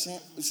 the person,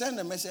 send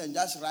the message and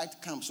just write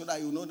come so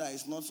that you know that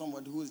it's not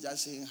somebody who is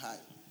just saying hi.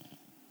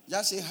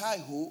 Just say, hi,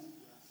 who?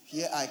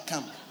 Here I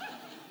come.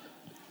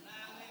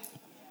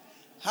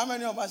 How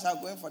many of us are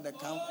going for the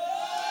camp?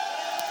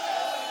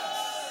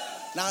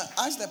 Now,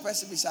 ask the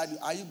person beside you,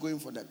 are you going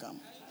for the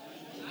camp?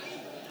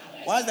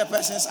 What's the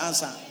person's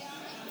answer?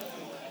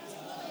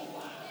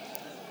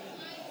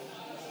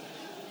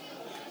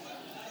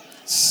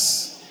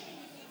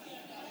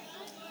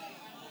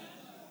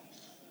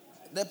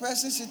 The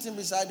person sitting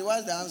beside you,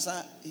 what's the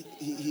answer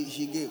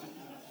he gave?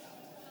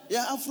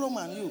 Yeah, Afro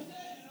man, you.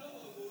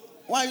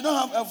 Why you don't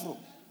have Afro?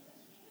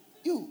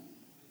 You.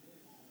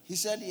 He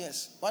said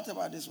yes. What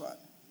about this one?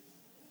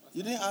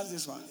 You didn't ask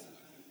this one.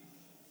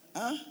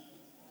 Huh?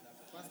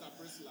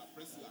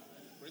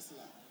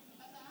 Priscilla.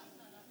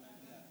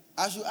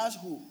 I should ask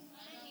who?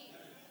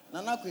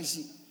 Nana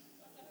Kwesi.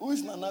 Who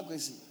is Nana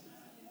Kwesi?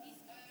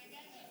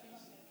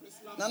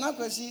 Nana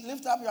Kwesi,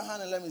 lift up your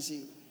hand and let me see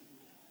you.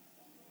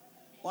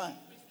 Why?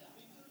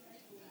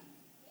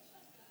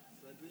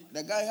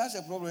 The guy has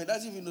a problem. He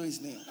doesn't even know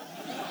his name.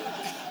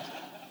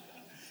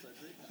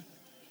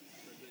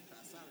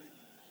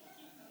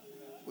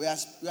 We are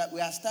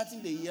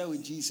starting the year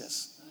with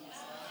Jesus.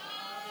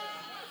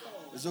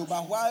 So,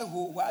 but why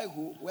who? Why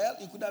who? Well,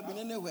 it could have been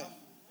anywhere.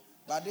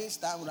 But this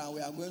time around,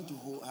 we are going to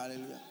who?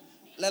 Hallelujah.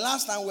 The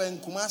last time we were in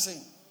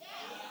Kumasi.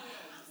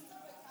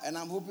 And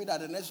I'm hoping that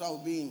the next one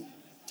will be in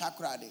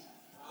Takoradi,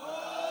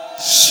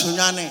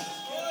 Sunyani,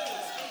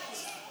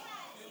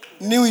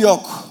 New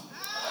York,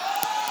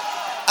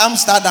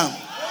 Amsterdam,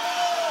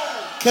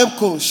 Cape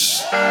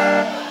Coast.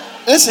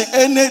 Listen,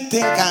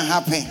 anything can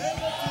happen.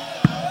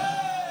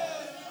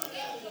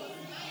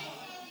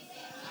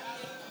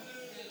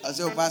 I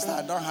said, oh, Pastor,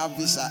 I don't have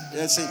visa.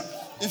 They say,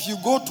 if you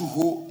go to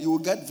Ho, you will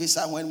get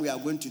visa when we are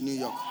going to New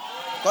York.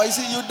 Because you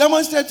see, you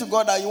demonstrate to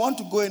God that you want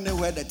to go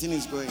anywhere the thing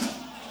is going.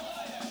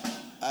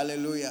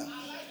 Hallelujah.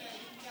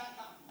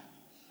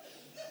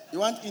 You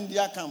want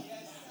India camp?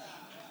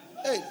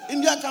 Hey,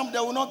 India camp, they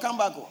will not come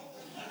back.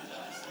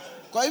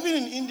 Because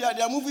even in India,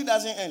 their movie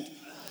doesn't end.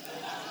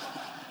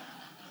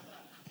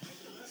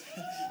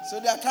 So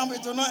their camp,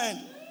 it will not end.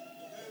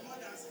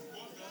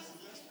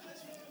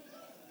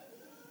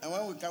 And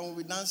when we come, we'll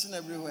be dancing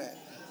everywhere.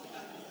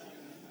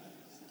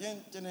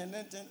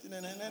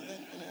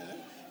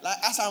 Like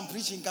as I'm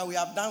preaching, we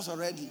have danced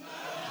already.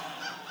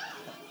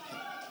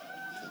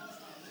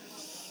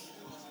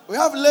 We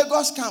have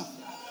Lagos camp.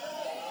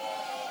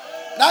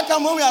 That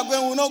camp when we are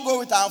going, we will not go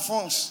with our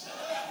phones.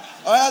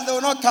 Or else they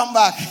will not come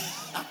back.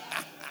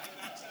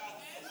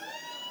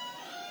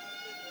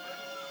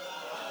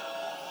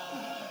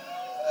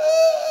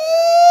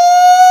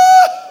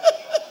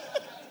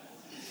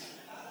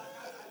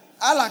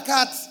 A la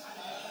carte,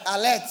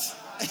 alert.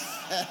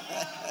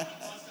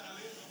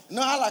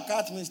 No, a la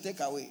carte means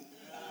take away.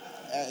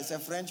 It's a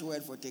French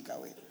word for take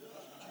away.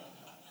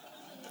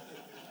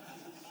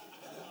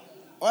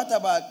 What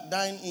about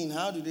dine in?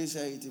 How do they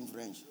say it in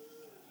French?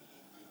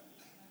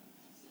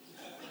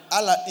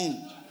 A la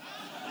in.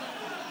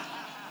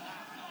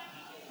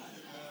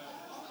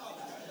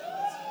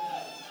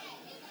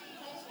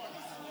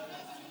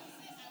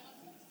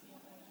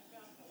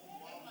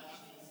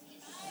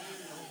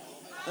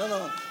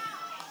 No.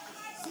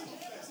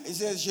 It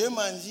says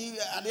Shema. I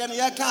didn't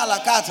hear a la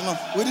carte. No,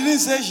 we didn't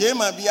say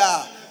Shema.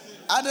 Bia.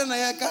 I didn't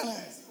hear.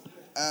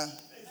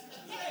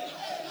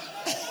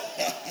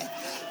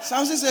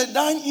 Samson said,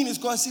 dine in is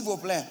called s'il vous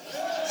plaît.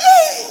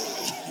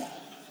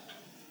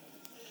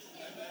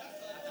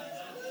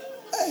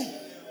 Hey.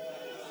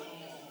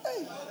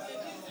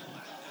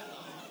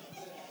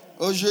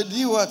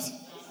 Aujourd'hui, what?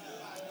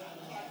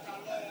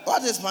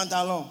 What is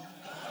pantalon?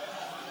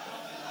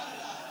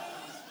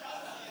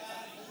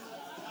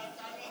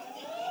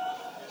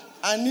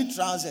 I need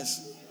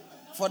trousers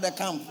for the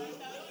camp.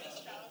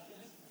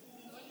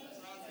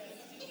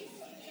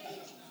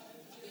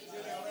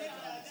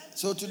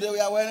 So today we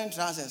are wearing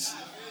trousers.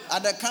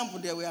 At the camp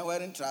today we are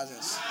wearing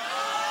trousers.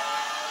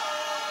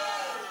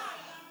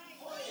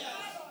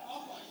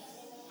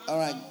 All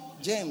right,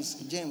 James,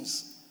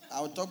 I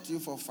will talk to you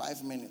for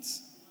 5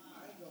 minutes.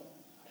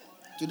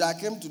 Today I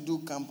came to do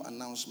camp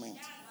announcement.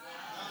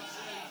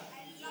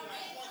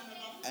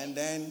 And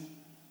then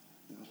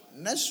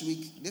next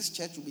week, this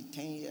church will be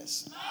 10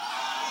 years.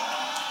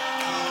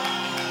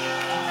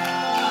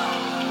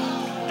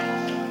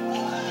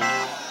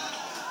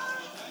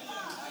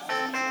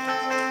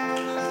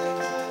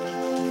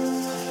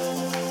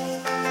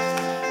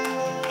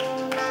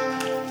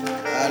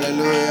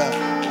 Hallelujah.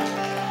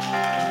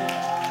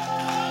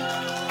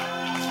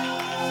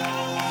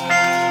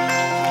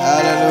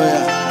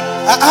 Hallelujah.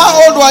 How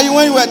old were you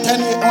when you were 10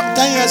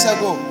 years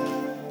ago?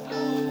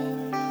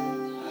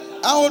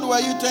 How old were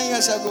you 10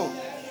 years ago?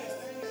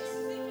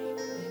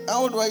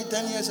 How old were you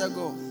 10 years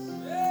ago?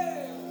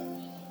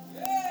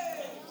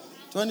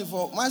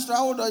 24. Master,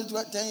 how old were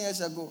you 10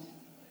 years ago?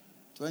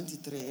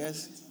 23,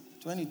 yes.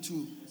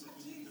 22.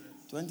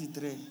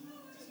 23.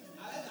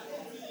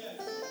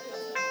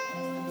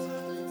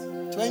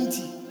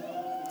 20.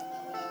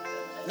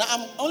 Now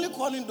I'm only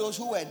calling those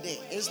who were there.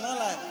 It's not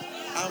like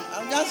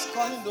I'm just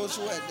calling those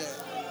who were there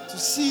to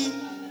see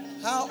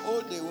how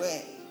old they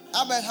were.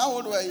 Albert, how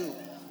old were you?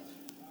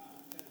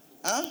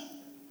 Huh?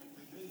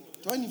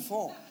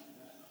 24.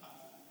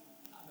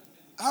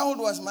 How old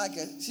was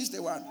Michael?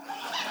 61.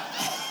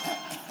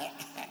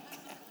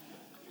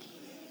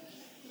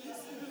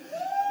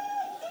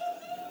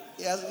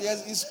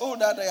 He's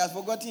older. He has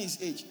forgotten his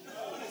age.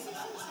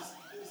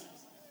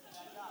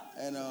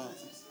 And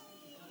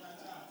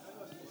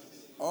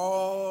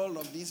all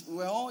of these, we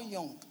were all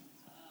young.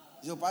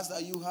 So, Pastor,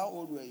 how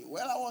old were you?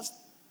 Well, I was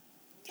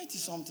 30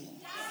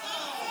 something.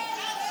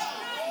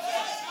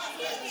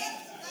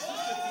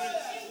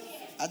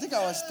 I think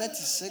I was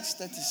 36,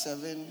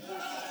 37.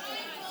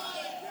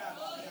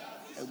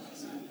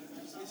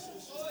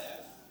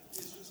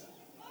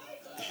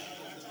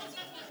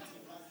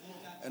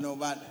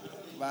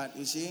 But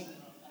you see,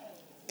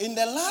 in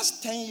the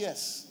last 10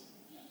 years,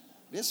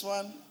 this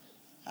one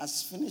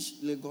has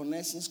finished Legon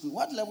nursing school.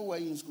 What level were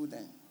you in school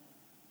then?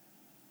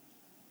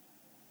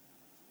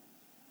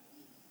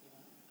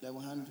 Level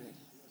 100. Wow.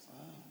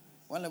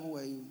 What level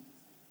were you?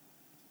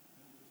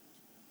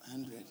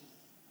 100.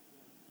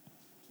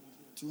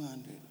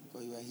 200.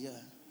 Because you were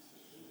here.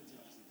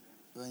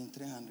 You were in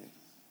 300.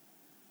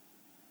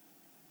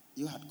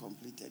 You had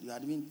completed. You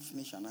had even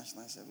finished your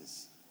national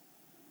service.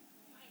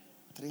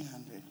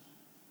 300.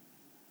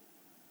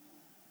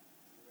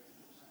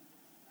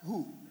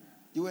 Who?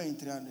 You were in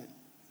 300.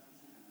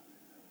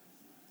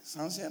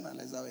 Samson and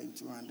Eliza were in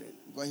 200.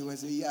 Because he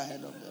was a year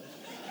ahead of them.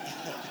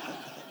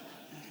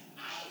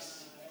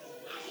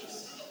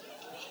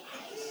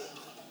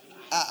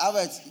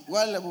 Albert,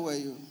 what level were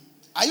you?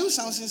 Are you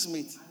Samson's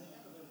mate?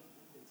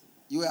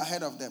 You were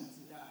ahead of them.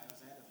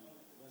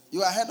 You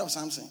were ahead of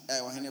Samson.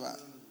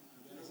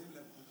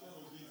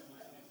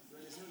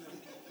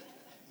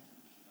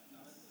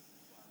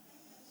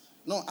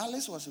 No,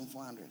 Alice was in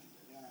 400.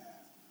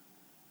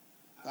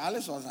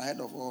 Alice was ahead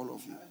of all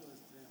of you.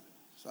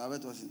 So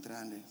Albert was in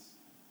 300.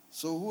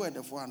 So who were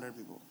the 400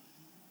 people?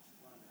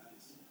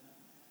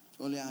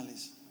 Only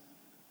Alice.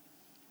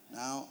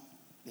 Now,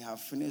 they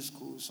have finished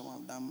school. Some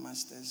have done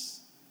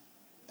masters.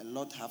 A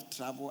lot have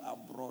traveled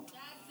abroad.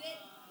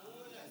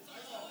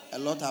 A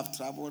lot have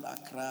traveled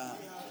Accra.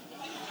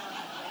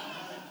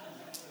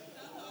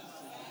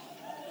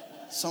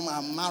 Some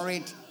are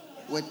married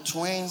with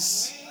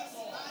twins.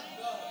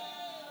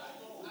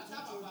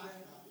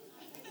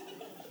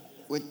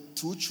 With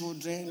 2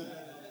 children.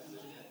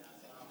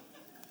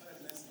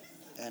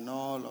 And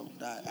all of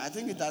that. I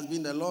think it has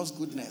been the Lord's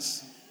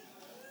goodness.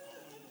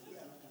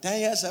 10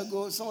 years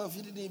ago, some of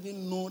you didn't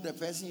even know the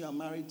person you are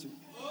married to.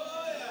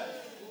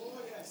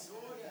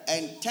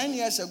 And 10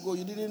 years ago,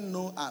 you didn't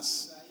know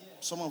us.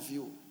 Some of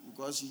you,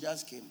 because you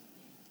just came.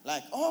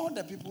 Like all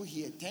the people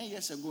here, 10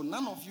 years ago,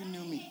 none of you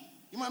knew me.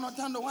 You might not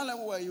know what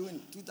level were you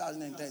in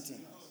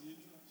 2013.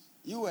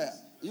 You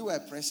were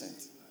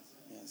present.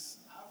 Yes.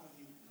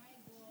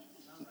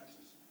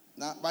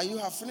 Now, but you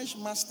have finished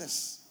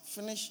masters.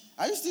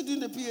 Are you still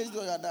doing the PhD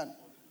or you are done?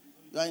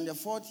 You are in the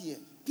 4th year.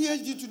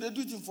 PhD today,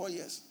 do it in 4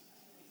 years.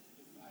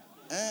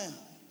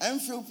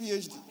 MPhil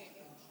PhD.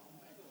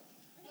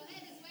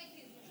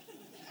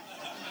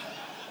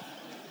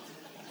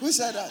 Who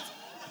said that?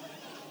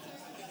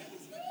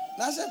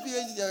 Now say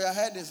PhD, your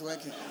head is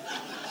working.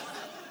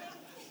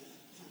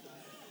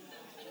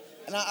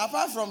 Now,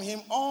 apart from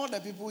him, all the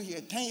people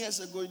here, 10 years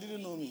ago, you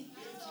didn't know me.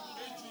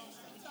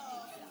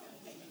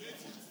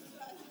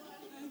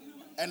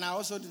 And I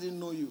also didn't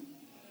know you.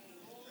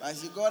 But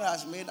see, God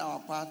has made our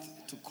path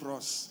to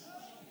cross.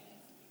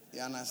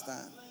 You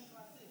understand?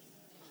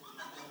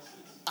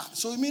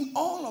 So you mean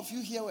all of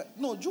you here were...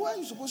 No, Joel,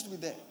 you're supposed to be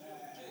there.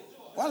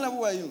 What level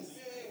were you?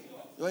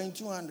 You were in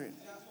 200.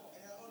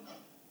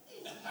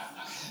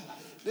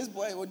 This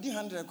boy, we did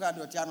 100 required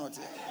your tianot.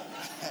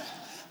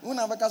 We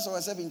never cast over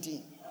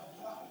 17.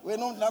 We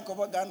don't like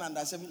over Ghana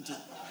under 17.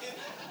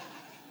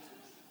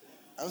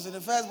 I was in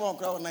the first born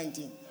crowd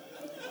 19.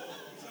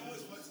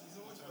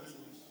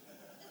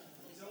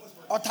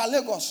 Ota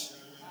Lagos.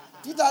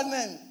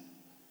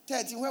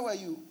 2013, where were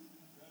you?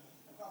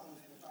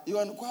 You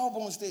were in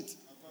Kwabon State.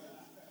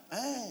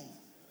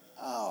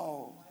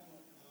 Oh.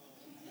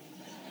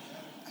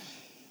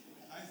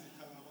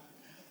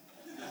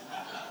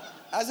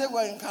 I said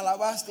we're in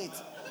Calabar State.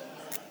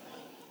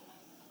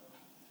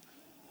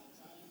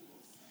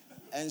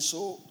 And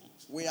so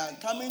we are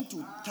coming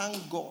to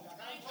thank God.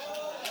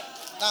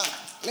 Now,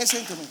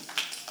 listen to me.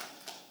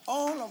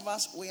 All of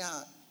us, we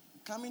are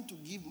coming to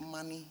give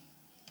money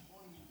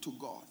to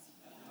God.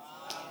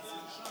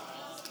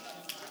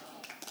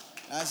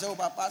 I said,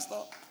 but Pastor,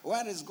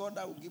 where is God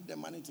that will give the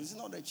money to? It's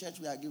not the church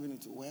we are giving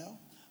it to. Well,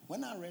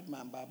 when I read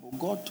my Bible,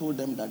 God told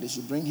them that they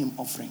should bring him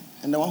offering.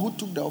 And the one who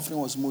took the offering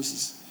was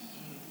Moses.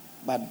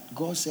 But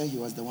God said he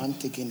was the one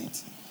taking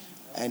it.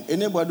 And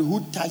anybody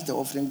who touched the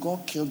offering,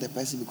 God killed the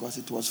person because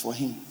it was for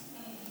him.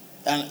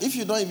 And if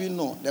you don't even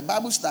know, the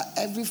Bible says that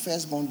every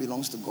firstborn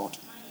belongs to God.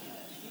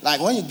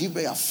 Like when you give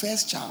birth, your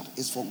first child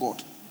is for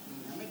God.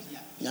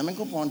 Nyame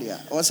ko pon dia.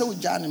 Or say we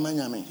jani man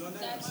nyame.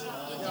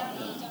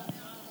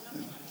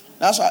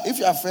 That's why if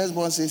your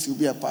firstborn says you'll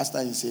be a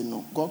pastor, you say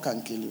no, God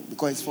can kill you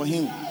because it's for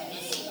him.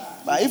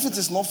 But if it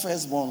is not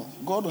firstborn,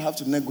 God will have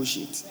to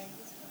negotiate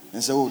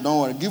and say, oh, don't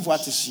worry, give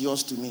what is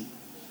yours to me.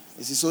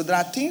 You see, so there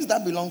are things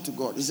that belong to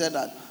God. He said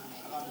that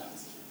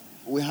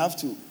we have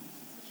to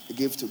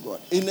give to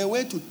God in a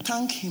way to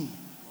thank him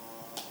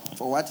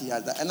for what he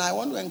has done. And I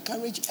want to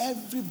encourage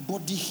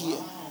everybody here.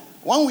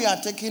 When we are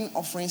taking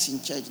offerings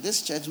in church,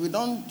 this church, we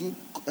don't do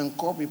and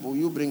call people,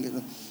 you bring it.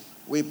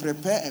 We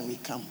prepare and we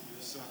come.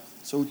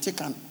 So we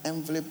take an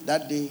envelope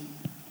that day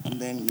and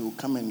then you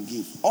come and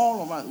give.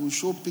 All of us, we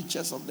show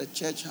pictures of the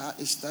church, how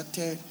it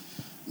started.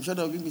 I'm sure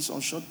there will be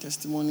some short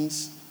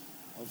testimonies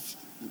of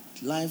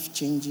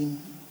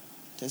life-changing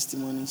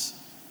testimonies.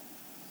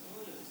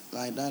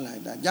 Like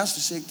that. Just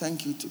to say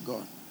thank you to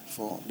God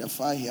for the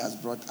fire he has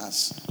brought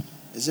us.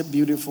 Is it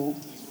beautiful?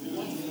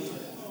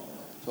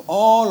 So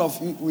all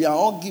of you, we are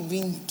all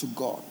giving to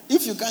God.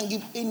 If you can't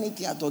give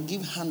anything at all,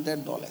 give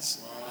 $100.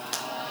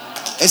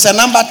 It's a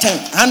number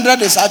 10.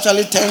 100 is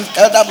actually 10,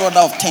 elder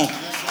brother of 10.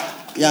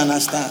 You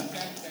understand?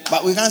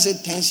 But we can't say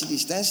 10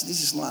 cedis. 10 cedis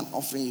is not an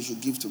offering you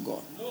should give to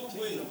God.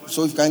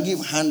 So if you can give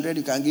 100,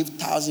 you can give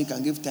 1,000, you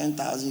can give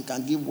 10,000, you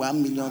can give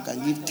 1 million, you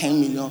can give 10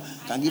 million, you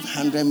can give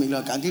 100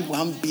 million, you can give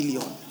 1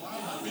 billion.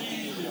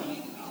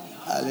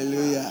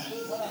 Hallelujah.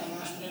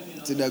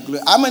 To the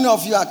glory. How many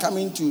of you are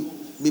coming to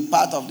be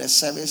part of the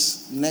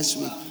service next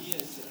week?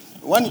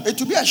 It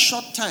will be a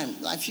short time,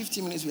 like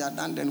 15 minutes we are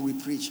done, then we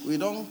preach. We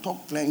don't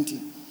talk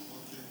plenty.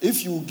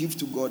 If you give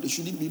to God, it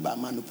shouldn't be by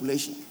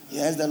manipulation.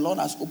 Yes, the Lord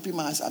has opened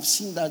my eyes. I've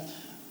seen that.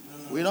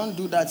 We don't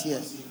do that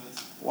here.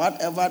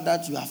 Whatever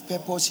that you have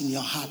purpose in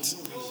your heart,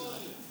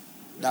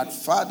 that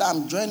Father,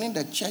 I'm joining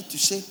the church to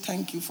say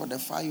thank you for the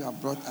fire you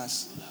have brought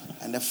us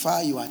and the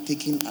fire you are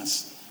taking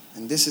us.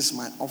 And this is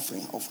my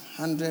offering of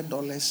 $100,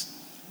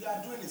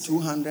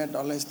 $200,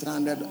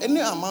 $300, any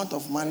amount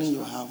of money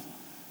you have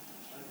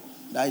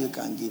that you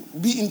can give.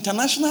 Be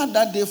international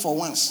that day for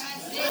once.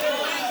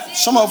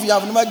 Some of you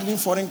have never given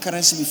foreign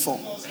currency before.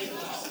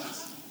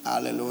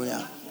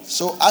 Hallelujah.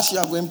 So as you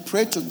are going,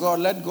 pray to God.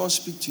 Let God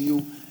speak to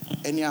you.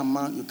 Any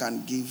amount you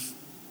can give,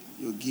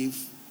 you give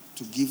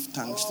to give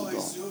thanks to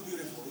God.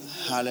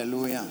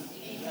 Hallelujah.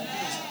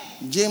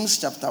 James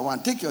chapter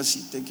 1. Take your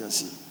seat. Take your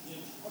seat.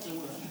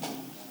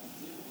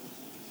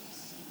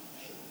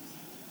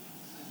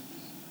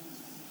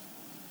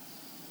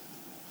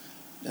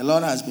 The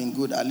Lord has been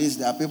good. At least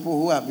there are people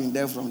who have been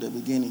there from the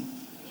beginning.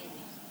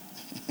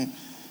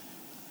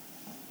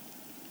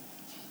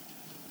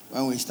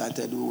 When we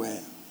started,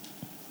 the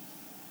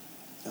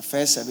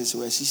first service,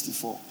 we were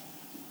 64.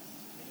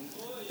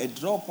 A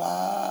drop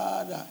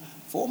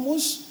for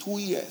almost 2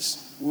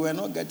 years. We were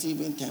not getting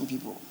even 10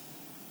 people.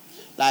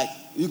 Like,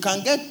 you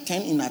can get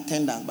 10 in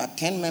attendance, but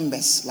 10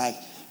 members, like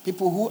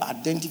people who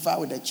identify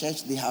with the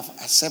church, they have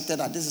accepted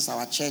that this is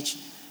our church.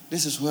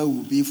 This is where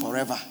we'll be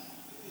forever.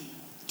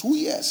 2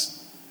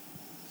 years.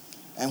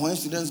 And when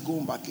students go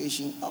on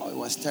vacation, it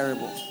was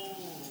terrible.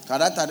 Because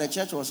that time the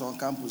church was on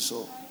campus,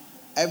 so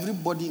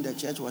everybody in the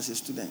church was a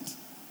student.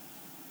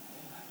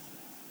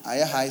 I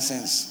have high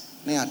sense.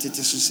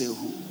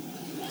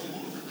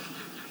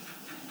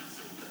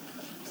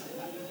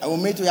 I will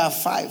meet we have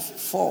 5,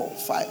 4,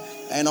 5.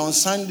 And on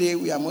Sunday,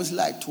 we are mostly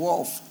like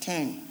 12,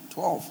 10,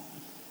 12.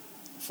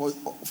 For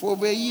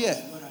over a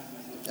year.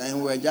 And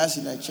we were just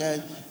in the church.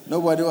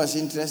 Nobody was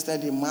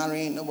interested in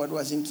marrying. Nobody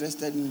was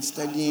interested in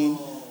studying.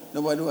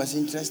 Nobody was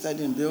interested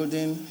in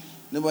building.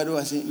 We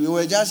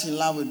were just in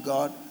love with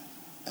God.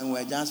 And we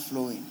were just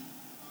flowing.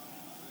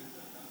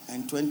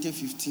 And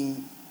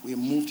 2015, we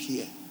moved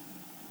here.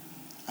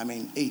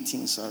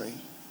 18, sorry.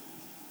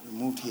 We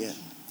moved here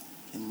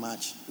in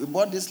March. We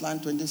bought this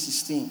land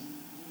 2016,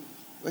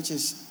 which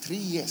is 3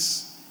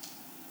 years.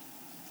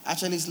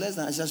 Actually, it's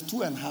just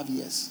 2.5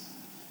 years.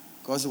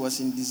 Because it was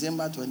in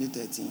December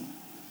 2013.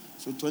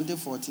 So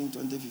 2014,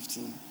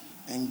 2015,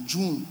 and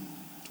June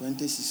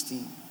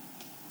 2016.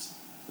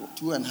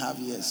 2.5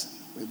 years,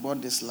 we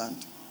bought this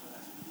land.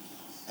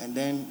 And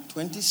then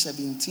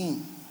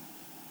 2017,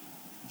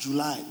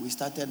 July, we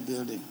started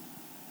building.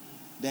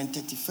 Then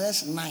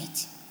 31st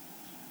night,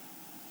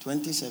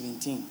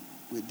 2017,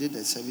 we did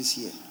a service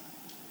here.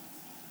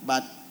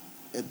 But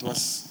it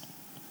was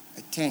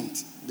a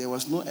tent. There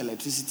was no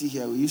electricity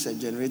here. We used a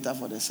generator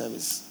for the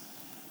service.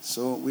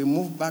 So we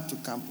moved back to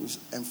campus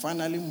and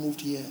finally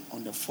moved here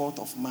on the 4th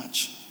of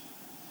March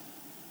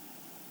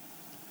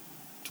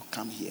to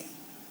come here.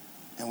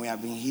 And we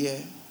have been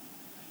here.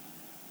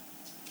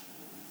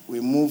 We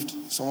moved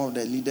some of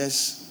the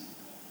leaders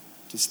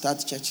to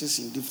start churches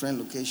in different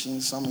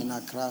locations, some in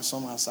Accra,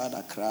 some outside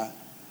Accra.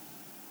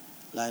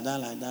 Like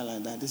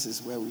that. This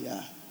is where we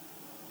are.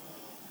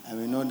 And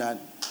we know that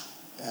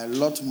a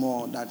lot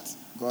more that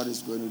God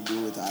is going to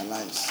do with our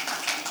lives.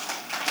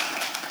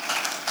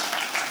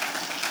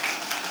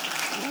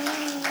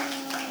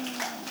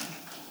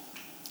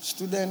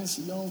 Students,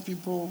 young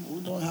people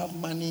who don't have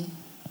money,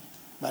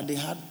 but they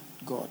had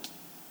God.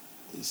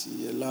 You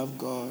see, they love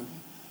God.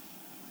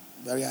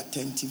 very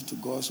attentive to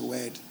God's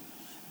word.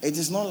 It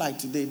is not like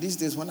today. These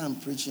days when I'm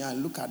preaching, I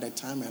look at the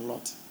time a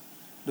lot.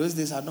 Those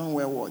days I don't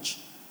wear watch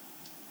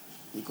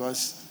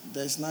because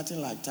there's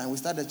nothing like time. We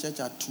start the church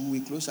at 2, we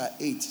close at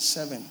 8,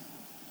 7.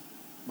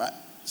 But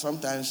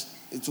sometimes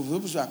it's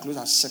supposed to close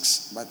at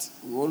 6, but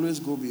we always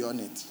go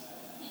beyond it.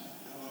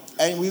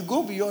 And we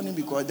go beyond it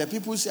because the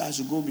people say I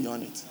should go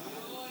beyond it.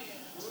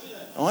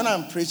 And when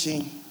I'm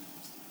preaching,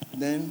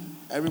 then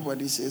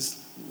everybody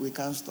says we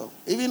can't stop.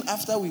 Even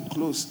after we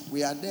close,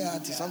 we are there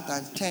at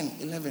sometimes 10,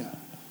 11.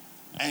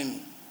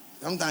 And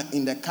sometimes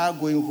in the car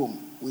going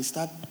home, we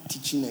start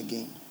teaching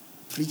again,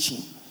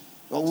 preaching.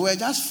 But we were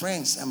just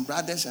friends and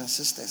brothers and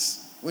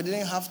sisters. We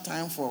didn't have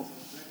time for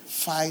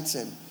fights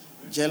and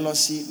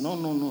jealousy. No.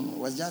 It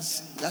was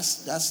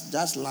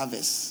just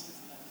lovers.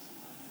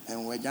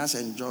 And we're just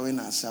enjoying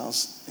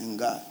ourselves in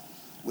God.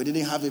 We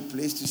didn't have a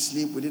place to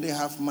sleep. We didn't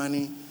have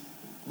money.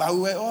 But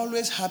we were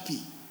always happy.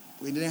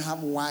 We didn't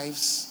have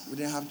wives. We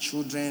didn't have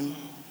children.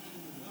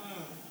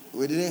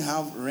 We didn't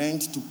have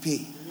rent to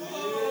pay.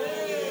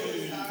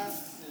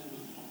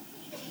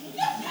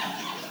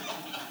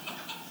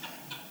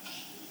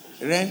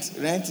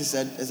 Rent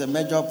is a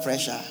major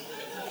pressure.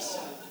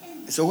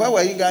 So where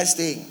were you guys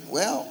staying?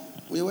 Well,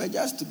 we were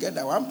just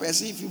together. One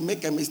person, if you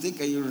make a mistake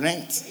and you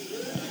rent,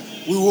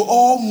 we will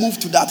all move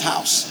to that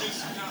house,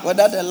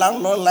 whether the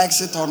landlord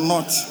likes it or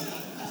not.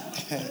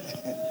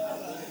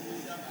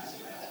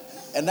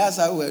 And that's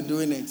how we're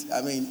doing it.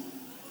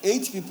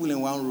 8 people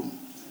in one room.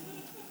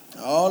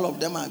 All of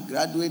them are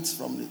graduates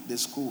from the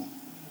school.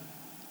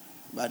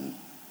 But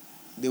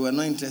they were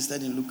not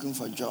interested in looking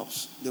for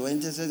jobs. They were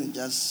interested in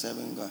just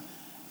serving God.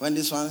 When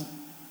this one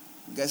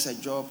gets a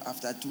job,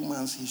 after 2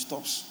 months, he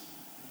stops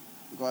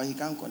because he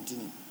can't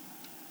continue.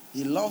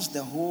 He loves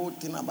the whole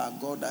thing about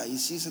God that he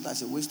sees it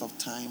as a waste of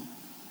time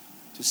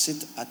to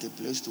sit at a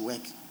place to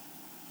work.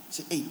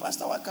 Say, hey,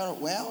 Pastor, what kind of...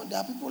 Well, there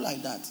are people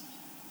like that.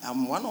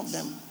 I'm one of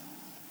them.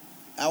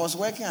 I was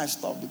working, I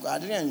stopped because I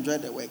didn't enjoy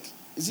the work.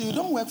 You see, you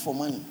don't work for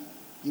money.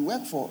 You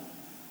work for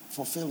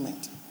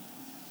fulfillment.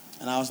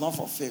 And I was not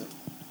fulfilled.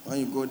 When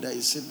you go there,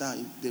 you sit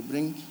down, they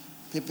bring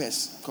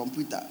papers,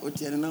 computer.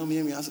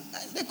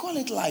 They call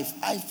it life.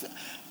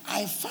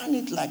 I find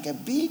it like a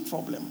big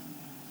problem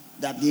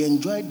that they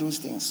enjoy those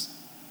things.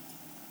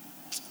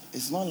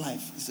 It's not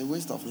life. It's a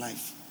waste of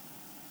life.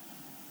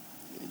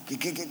 At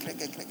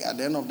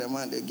the end of the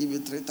month, they give you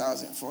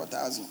 3,000,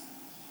 4,000.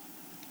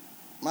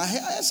 My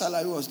highest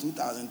salary was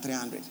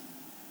 2,300.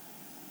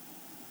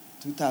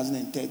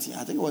 2030.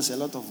 I think it was a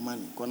lot of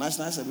money. Because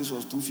national service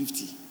was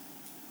 250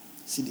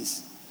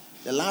 cedis.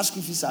 The last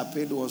school fees I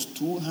paid was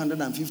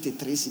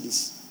 253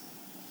 cedis.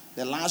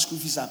 The last school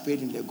fees I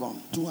paid in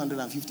Legon,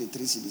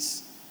 253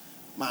 cedis.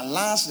 My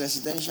last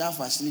residential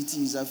facility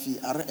user fee,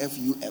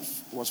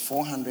 RFUF, was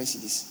 400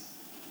 cedis.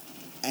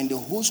 And the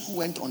whole school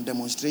went on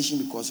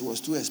demonstration because it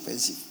was too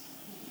expensive.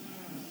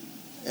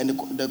 And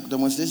the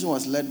demonstration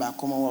was led by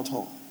Commonwealth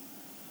Hall.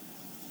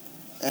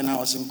 And I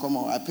was in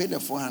Commonwealth. I paid the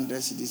 400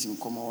 cedis in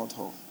Commonwealth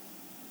Hall.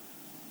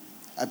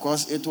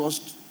 Because it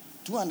was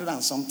 200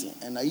 and something.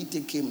 And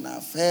Aite came now,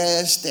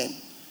 first time,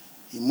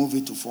 he moved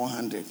it to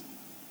 400.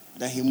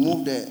 Then he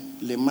moved the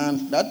Le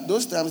Mans.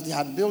 Those times they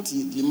had built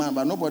Le Mans,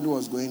 but nobody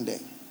was going there.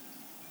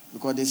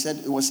 Because they said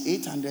it was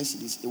 800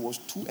 cedis. It was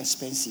too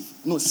expensive.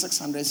 No,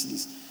 600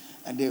 cedis.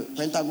 And the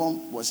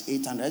Pentagon was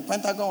 800. The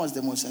Pentagon was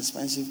the most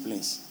expensive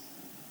place.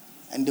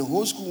 And the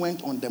whole school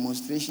went on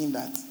demonstration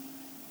that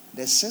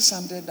the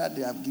 600 that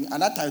they have given, at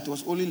that time it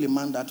was only Le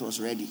Mans that was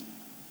ready.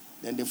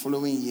 Then the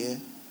following year,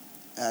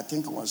 I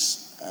think it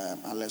was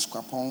Alex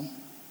Quapon,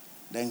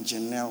 then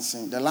Jen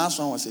Nelson. The last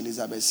one was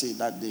Elizabeth C.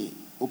 that they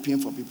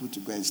opened for people to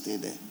go and stay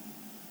there.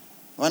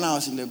 When I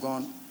was in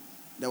Legon,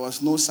 there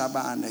was no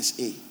Saba and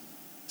SA.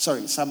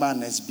 Sorry, Saba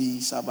and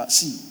SB, Saba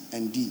C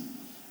and D.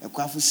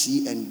 Ekwafu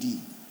C and D.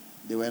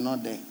 They were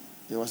not there.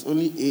 There was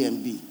only A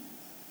and B.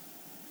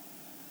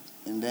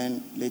 And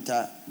then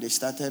later, they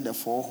started the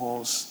 4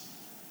 halls,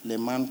 Le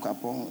Mans,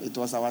 Quapon. It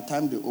was our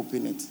time they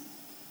opened it.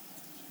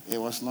 It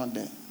was not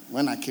there.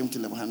 When I came to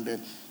 1100,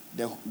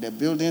 the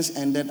buildings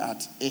ended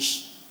at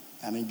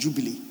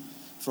Jubilee.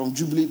 From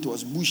Jubilee, it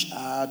was Bush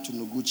to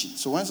Noguchi.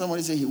 So when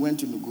somebody says he went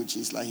to Noguchi,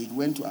 it's like he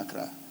went to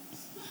Accra.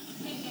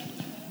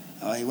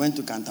 Or he went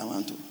to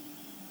Kantamanto.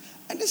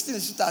 And this thing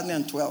is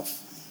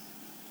 2012.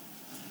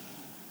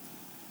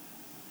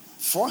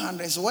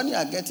 400. So when you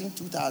are getting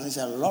 2,000, it's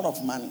a lot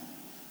of money.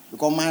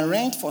 Because my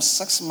rent for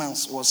 6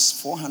 months was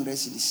 400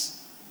 cedis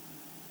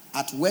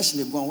at West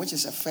Legon, which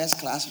is a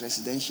first-class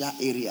residential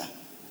area.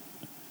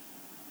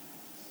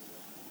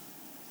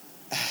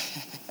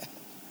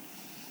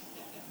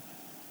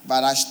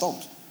 But I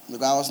stopped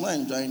because I was not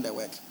enjoying the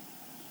work.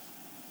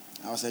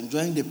 I was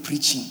enjoying the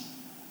preaching.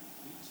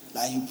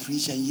 Like you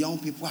preach and young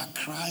people are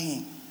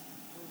crying.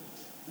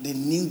 They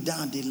kneel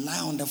down, they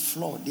lie on the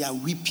floor, they are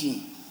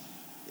weeping.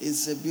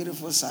 It's a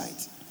beautiful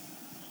sight.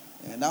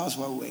 And that was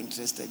what we were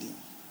interested in.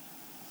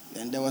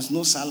 And there was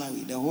no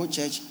salary. The whole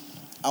church,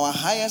 our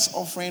highest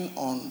offering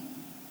on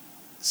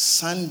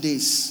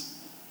Sundays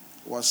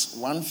was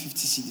 150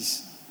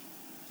 cedis.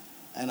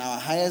 And our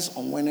highest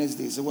on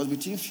Wednesdays, it was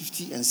between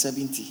 50 and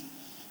 70.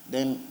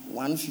 Then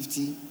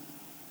 150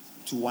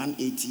 to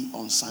 180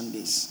 on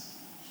Sundays.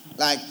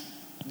 Like,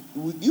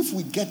 if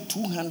we get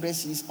 200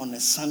 seats on a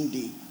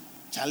Sunday,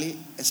 Charlie,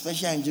 a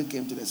special angel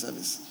came to the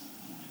service.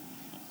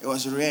 It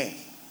was rare.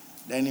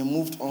 Then it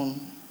moved on,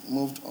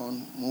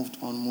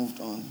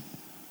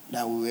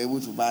 that we were able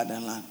to buy the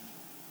land.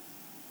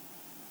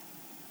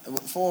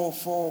 For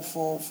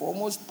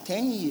almost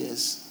 10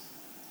 years,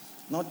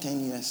 not 10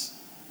 years,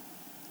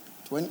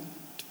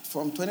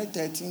 from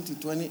 2013 to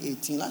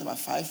 2018, that's about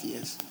 5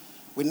 years,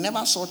 we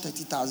never saw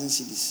 30,000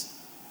 CDs.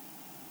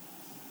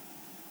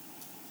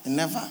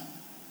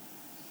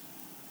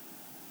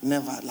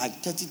 Never,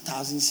 like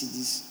 30,000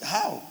 CDs.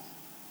 How?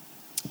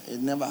 It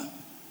never.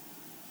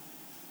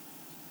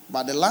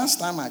 But the last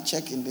time I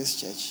checked in this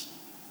church,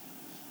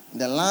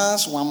 the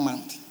last 1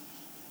 month,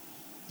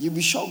 you'll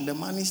be shocked the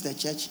monies the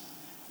church.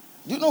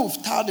 Do you know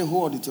we've tiled the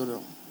whole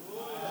auditorium?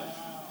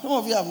 Some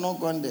of you have not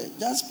gone there.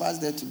 Just pass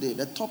there today.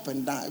 The top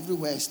and down,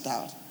 everywhere is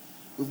tiled.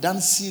 We've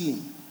done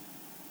ceiling.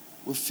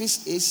 We've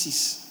fixed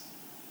ACs,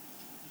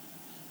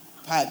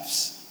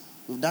 pipes.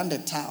 We've done the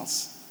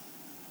tiles.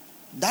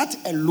 That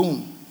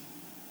alone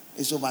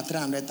is over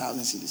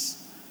 300,000 cedis.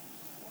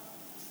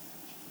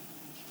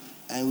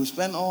 And we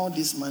spend all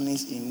these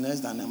monies in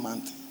less than a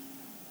month.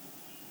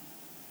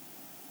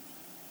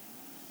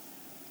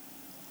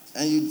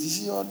 And you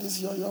see all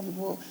these your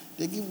people,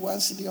 they give 1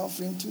 CD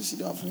offering, 2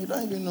 CD offering. You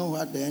don't even know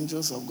what the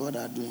angels of God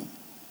are doing.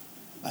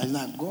 But it's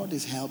like God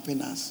is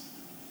helping us.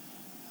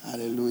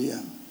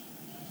 Hallelujah.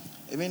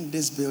 Even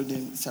this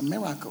building, it's a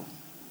miracle.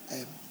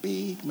 A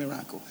big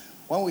miracle.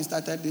 When we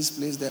started this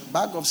place, the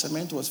bag of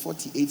cement was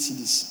 48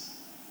 CDs.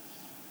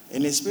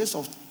 In a space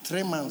of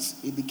 3 months,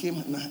 it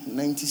became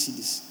 90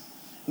 CDs.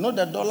 No,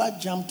 the dollar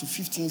jumped to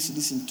 15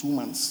 CDs in 2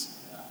 months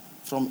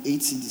from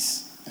 8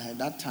 CDs at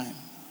that time.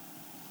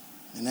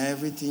 And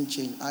everything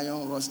changed.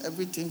 Iron rods,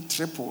 everything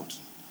tripled.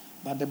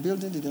 But the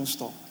building didn't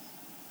stop.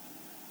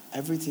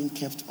 Everything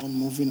kept on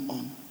moving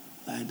on.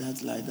 Like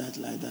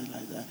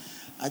that.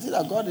 I think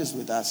that God is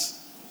with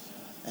us.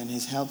 And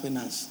He's helping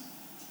us.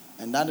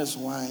 And that is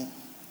why,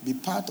 be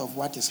part of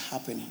what is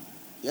happening.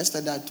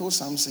 Yesterday I told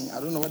something, I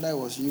don't know whether it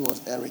was you or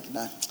Eric,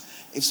 that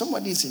if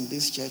somebody is in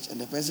this church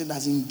and the person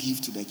doesn't give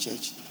to the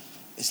church,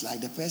 it's like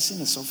the person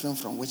is suffering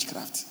from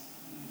witchcraft.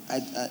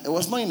 It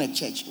was not in a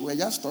church. We were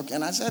just talking.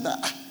 And I said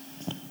that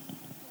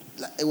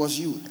it was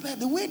you. Like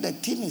the way the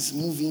thing is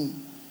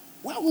moving,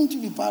 why won't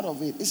you be part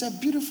of it? It's a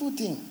beautiful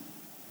thing.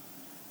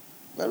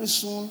 Very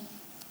soon,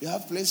 you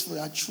have place for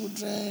your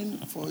children,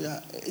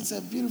 it's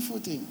a beautiful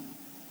thing.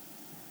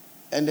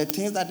 And the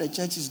things that the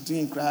church is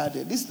doing,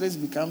 this place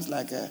becomes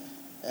like a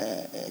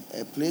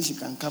place you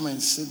can come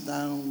and sit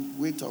down,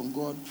 wait on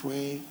God,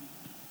 pray.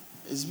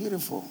 It's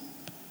beautiful.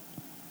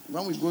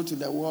 When we go to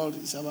the world,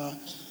 it's about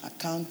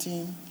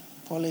accounting,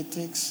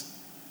 politics.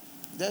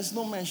 There's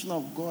no mention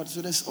of God.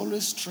 So there's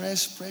always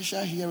stress,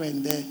 pressure here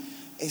and there.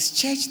 It's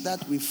church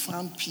that we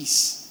found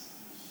peace.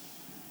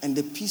 And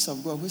the peace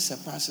of God, which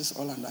surpasses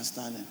all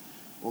understanding,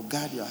 will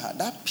guard your heart.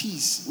 That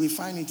peace, we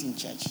find it in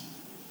church.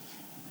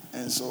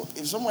 And so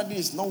if somebody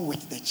is not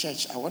with the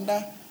church, I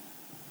wonder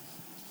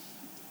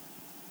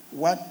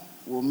what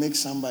will make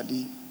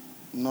somebody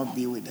not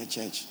be with the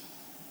church.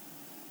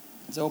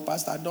 So,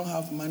 Pastor, I don't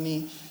have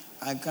money.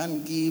 I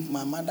can't give.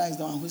 My mother is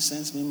the one who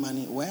sends me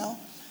money. Well,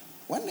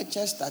 when the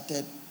church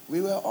started,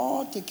 we were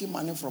all taking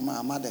money from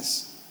our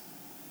mothers.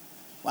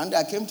 One day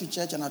I came to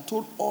church and I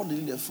told all the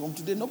leaders, from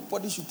today,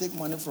 nobody should take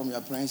money from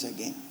your parents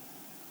again.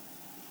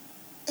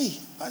 Hey,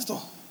 Pastor.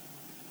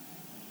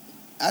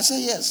 I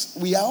said, yes.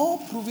 We are all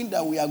proving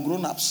that we are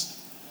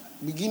grown-ups,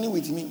 beginning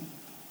with me.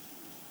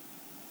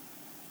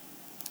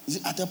 You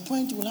see, at a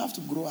point, you will have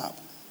to grow up.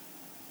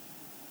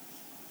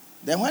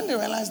 Then when they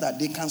realize that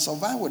they can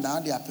survive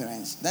without their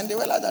parents, then they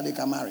realize that they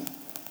can marry.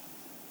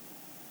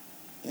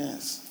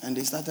 Yes, and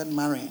they started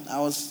marrying. I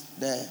was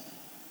the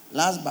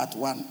last but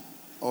 1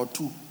 or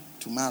 2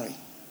 to marry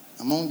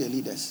among the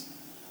leaders.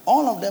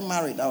 All of them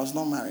married. I was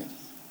not married.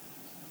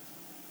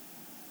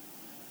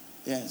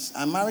 Yes,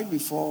 I married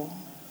before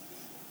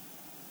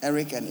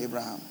Eric and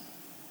Abraham.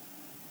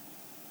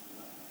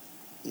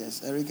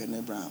 Yes, Eric and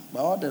Abraham. But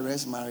all the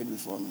rest married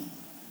before me.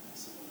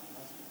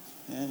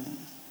 Yeah.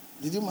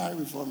 Did you marry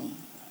before me?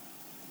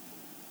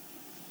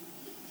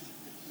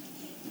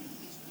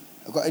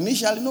 Because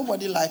initially,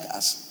 nobody liked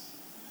us.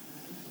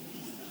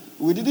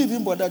 We didn't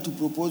even bother to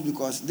propose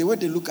because the way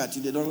they look at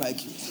you, they don't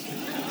like you.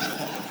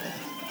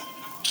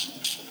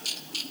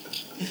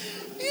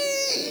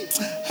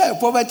 Hey,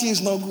 poverty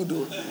is not good,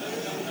 though.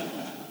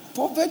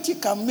 Poverty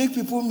can make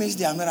people miss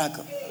their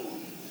miracle.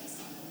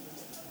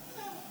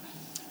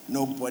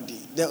 Nobody.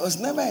 There was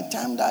never a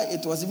time that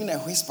it was even a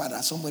whisper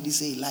that somebody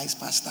say he likes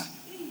pastor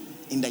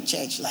in the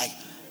church. Like,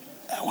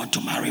 I want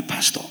to marry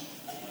pastor.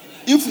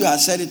 If you had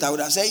said it, I would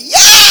have said,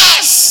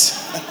 yes!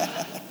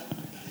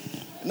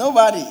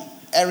 Nobody.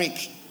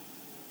 Eric,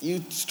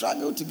 you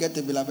struggle to get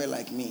a beloved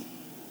like me.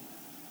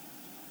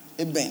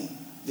 Eben,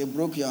 they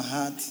broke your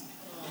heart.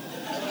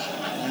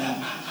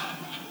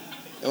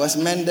 It was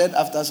mended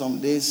after some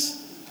days.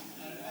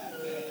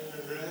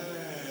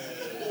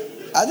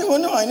 I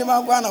don't know any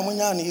bank one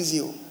amunya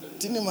easy.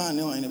 Tini man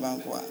no any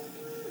bank one.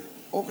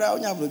 Okra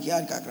onya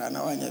blokiad kakra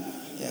na wanya bi.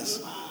 Yes.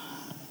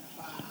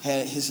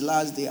 His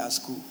last day at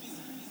school.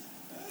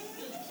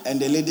 And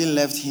the lady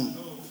left him.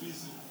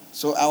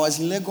 So I was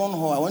in Legon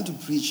Hall. I went to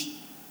preach.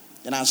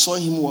 Then I saw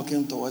him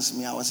walking towards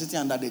me. I was sitting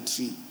under the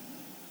tree.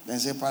 Then I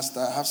said,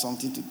 Pastor, I have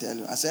something to tell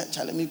you. I said,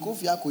 Charlie, me go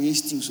for your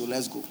stew, so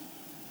let's go.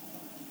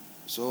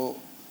 So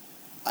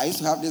I used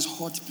to have this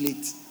hot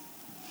plate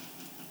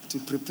to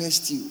prepare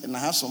stew. And I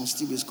have some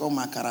stew. It's called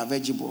makara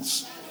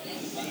vegetables.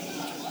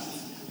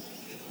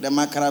 The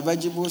makara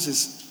vegetables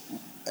is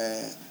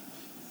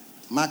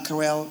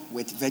mackerel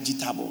with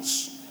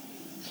vegetables.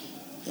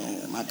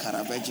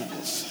 Makara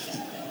vegetables.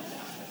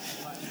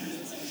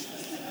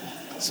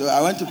 So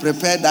I went to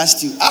prepare that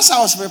stew. As I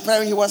was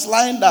preparing, he was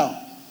lying down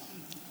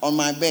on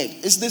my bed.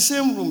 It's the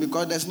same room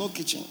because there's no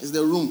kitchen. It's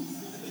the room.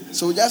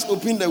 So we just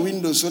open the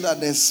window so that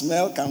the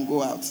smell can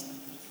go out.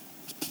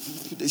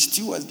 The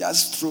stew was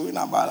just throwing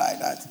about like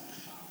that.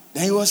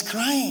 Then he was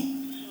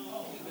crying.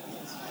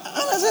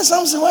 And I said,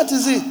 Samson, what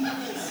is it?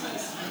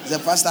 He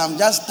said, Pastor, I'm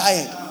just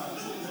tired.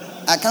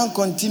 I can't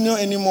continue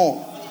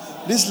anymore.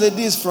 This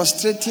lady is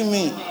frustrating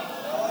me.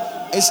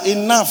 It's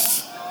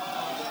enough.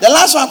 The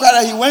last one,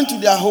 he went to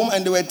their home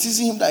and they were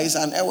teasing him that he's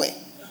an ewe.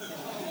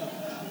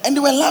 And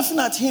they were laughing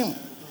at him.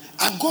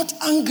 I got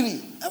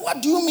angry.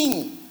 What do you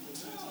mean?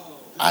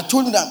 I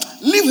told him that,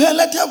 leave her,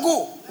 let her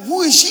go.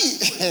 Who is she?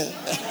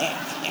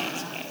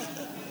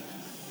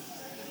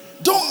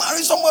 Don't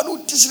marry somebody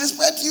who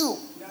disrespects you.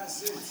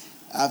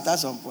 After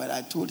some point,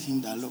 I told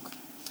him that, look,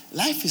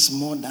 life is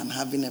more than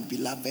having a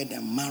beloved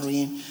and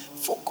marrying.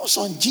 Focus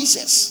on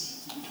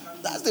Jesus.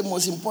 That's the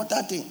most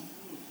important thing.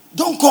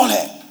 Don't call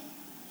her.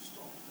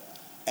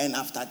 And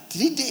after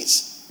 3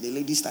 days, the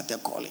lady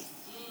started calling.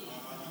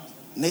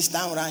 Next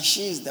time around,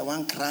 she is the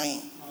one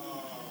crying.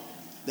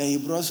 Then he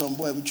brought some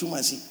boy with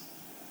Chumasi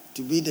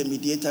to be the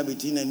mediator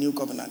between a new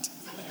covenant.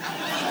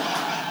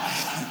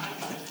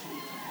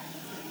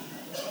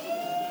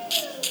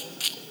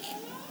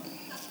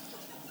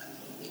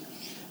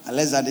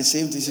 Unless at the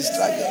same time, she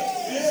struggled.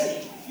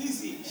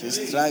 She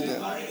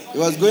struggled. He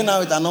was going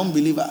out with an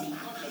unbeliever.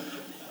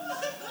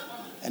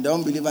 And the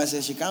unbeliever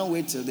said she can't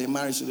wait till they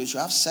marry so they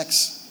should have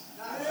sex.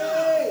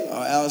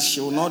 Or else she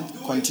will not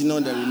continue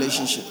the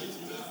relationship.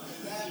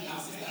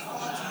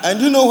 And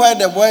do you know why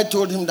the boy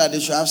told him that they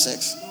should have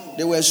sex?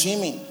 They were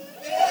swimming.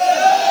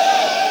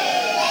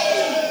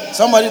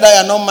 Somebody that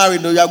you are not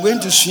married, though, you are going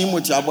to swim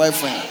with your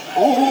boyfriend.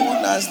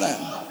 Oh, that's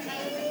that.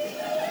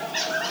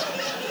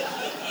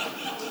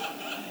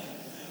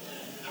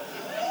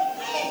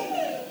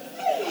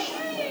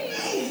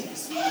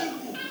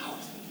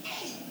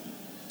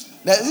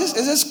 There's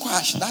this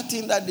squash, that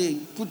thing that they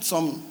put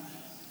some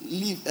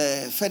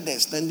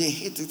feathers, then they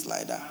hit it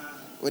like that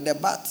with the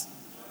bat.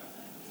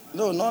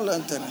 No, not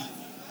lantern.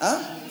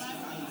 Huh?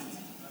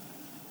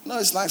 No,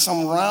 it's like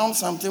some round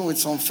something with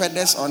some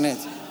feathers on it.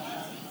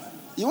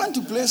 You went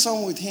to play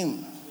some with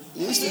him.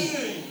 You used to.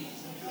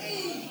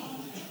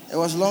 It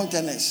was long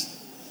tennis.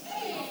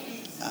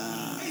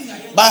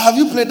 But have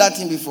you played that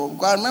thing before?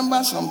 Because I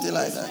remember something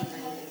like that.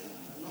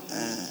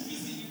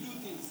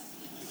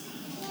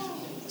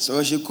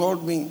 So she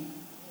called me,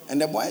 and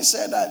the boy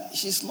said that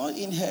she's not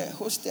in her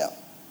hostel.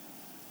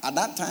 At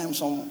that time,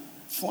 some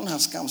phone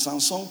has come,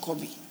 Samsung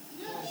Kobe.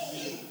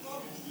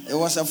 It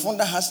was a phone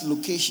that has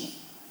location.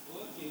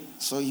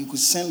 So you could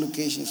send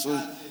location.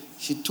 So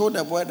she told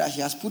the boy that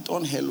she has put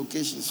on her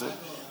location so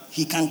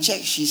he can check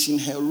she's in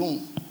her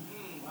room.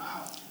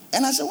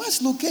 And I said,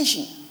 what's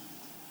location?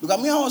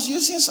 Because I was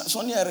using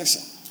Sony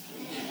Ericsson.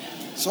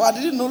 So I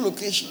didn't know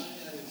location.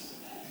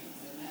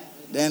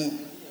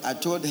 Then I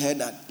told her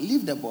that,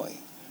 leave the boy.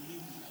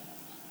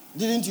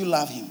 Didn't you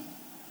love him?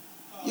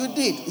 You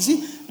did. You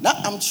see, now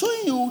I'm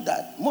showing you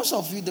that most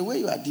of you, the way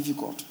you are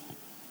difficult.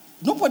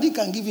 Nobody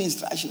can give you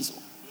instructions.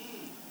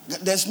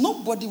 There's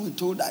nobody we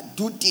told that,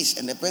 do this,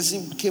 and the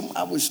person came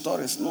up with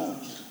stories. No.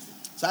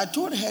 So I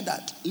told her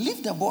that,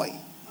 leave the boy.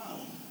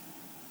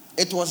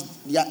 It was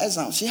their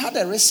exam. She had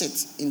a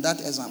receipt in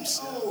that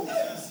exams.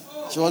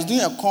 She was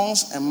doing a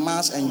cons and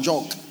mass and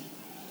jog.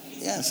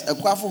 Yes, a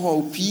kwafu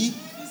ho P.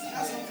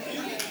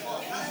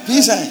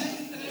 Peace.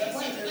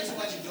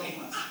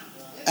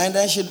 And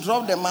then she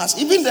dropped the mask.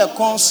 Even the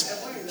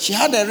cons, she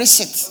had a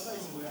receipt.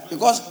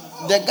 Because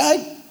the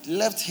guy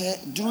left her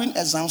during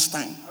exams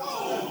time.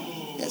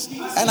 Yes.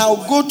 And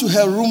I'll go to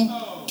her room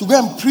to go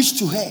and preach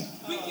to her.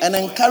 And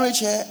encourage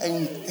her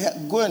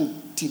and go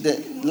to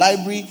the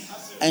library.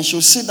 And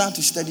she'll sit down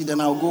to study. Then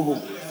I'll go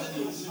home.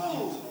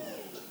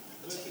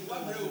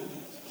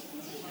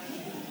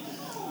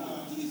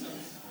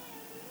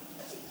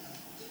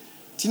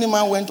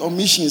 Tiniman went on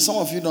missions. Some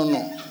of you don't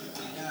know.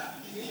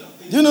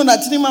 Do you know that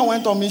Tiniman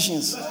went on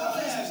missions?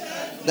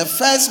 The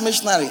first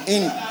missionary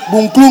in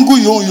Bunklungu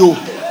Yoyo.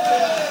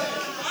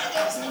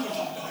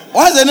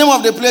 What's the name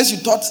of the place you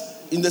taught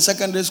in the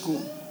secondary school?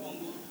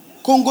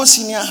 Congo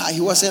Senior High.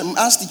 He was a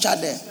maths teacher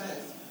there.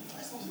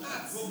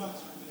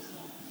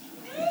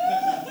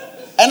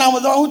 And I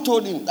was the one who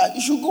told him that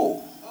you should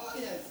go.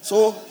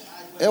 So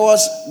it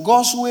was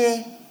God's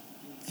way,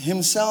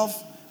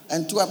 himself,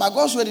 and two. But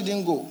God's way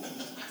didn't go.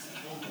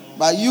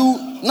 But you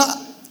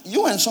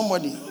and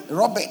somebody,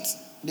 Robert,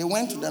 they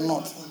went to the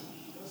north.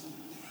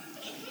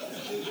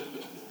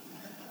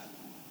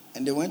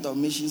 And they went on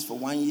missions for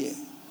 1 year.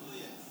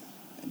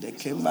 And they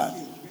came back.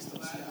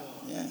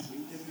 Yeah.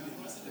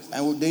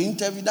 And with the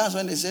interview, that's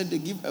when they said they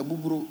give a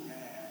bubro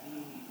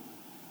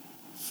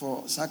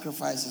for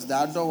sacrifices. The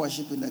outdoor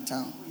worship in the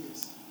town.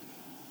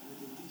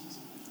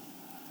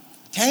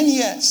 10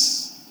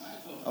 years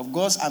of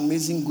God's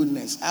amazing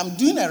goodness. I'm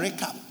doing a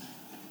recap.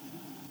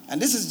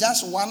 And this is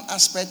just one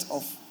aspect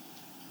of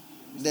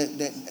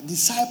the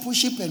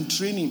discipleship and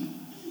training.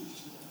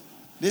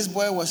 This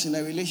boy was in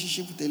a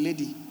relationship with a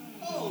lady.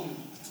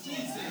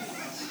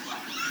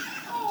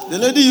 The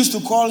lady used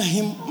to call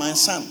him my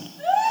son.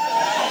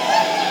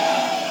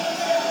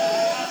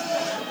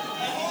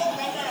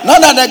 Not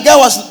that the girl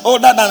was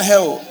older than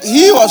her.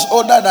 He was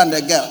older than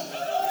the girl.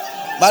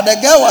 But the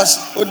girl was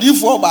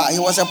Odifoba. He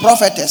was a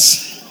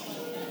prophetess.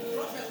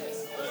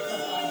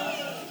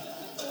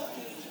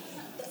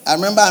 I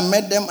remember I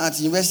met them at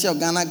University of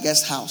Ghana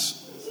guest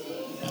house.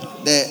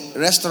 The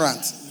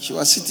restaurant. She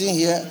was sitting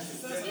here.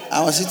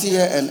 I was sitting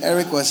here and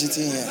Eric was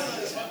sitting here.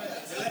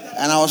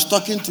 And I was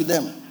talking to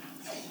them.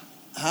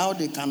 How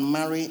they can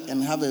marry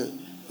and have a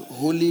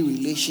holy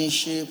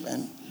relationship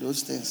and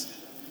those things.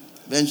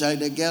 Eventually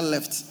the girl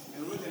left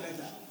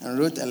and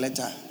wrote a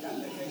letter.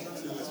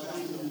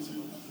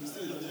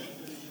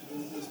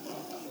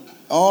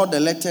 All the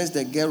letters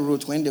the girl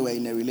wrote when they were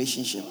in a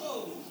relationship.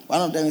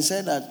 One of them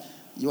said that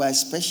you are a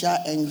special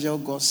angel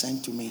God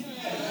sent to me.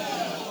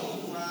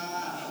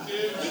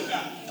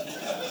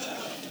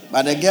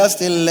 But the girl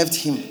still left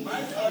him.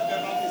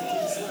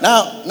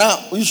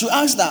 Now you should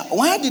ask that.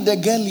 Why did the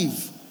girl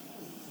leave?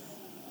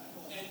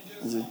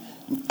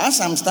 As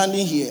I'm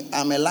standing here,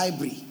 I'm a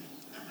library.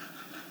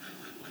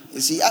 You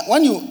see,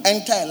 when you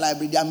enter a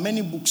library, there are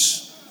many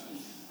books.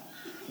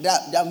 There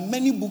are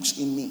many books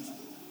in me.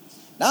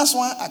 That's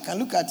why I can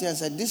look at you and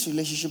say, this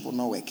relationship will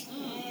not work.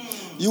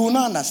 You will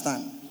not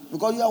understand.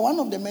 Because you are one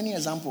of the many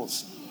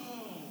examples.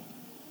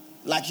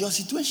 Like your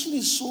situation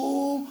is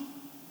so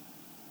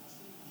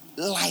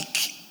like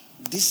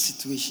this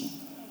situation.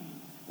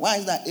 Why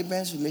is that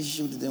Abraham's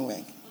relationship didn't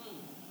work?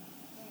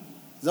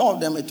 Some of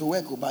them it will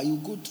work, but you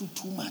go through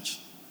too much.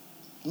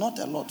 Not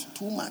a lot,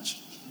 too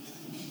much.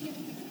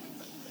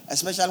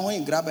 Especially when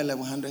you grab a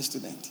 1100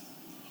 student.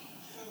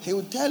 He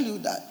will tell you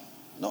that,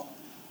 no,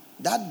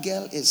 that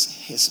girl is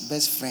his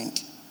best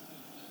friend.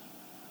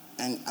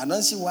 And I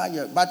don't see why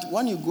but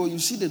when you go, you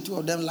see the two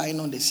of them lying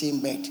on the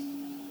same bed.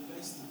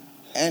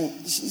 And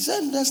she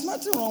said, there's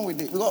nothing wrong with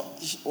it.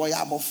 Because,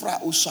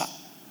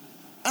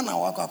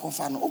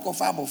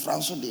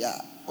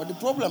 but the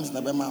problem is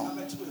never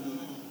mind.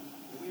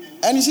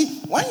 And you see,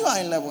 when you are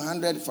in level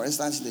 100, for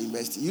instance, in the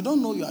university, you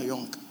don't know you are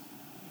young.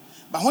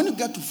 But when you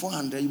get to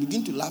 400, you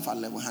begin to laugh at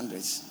level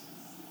 100s.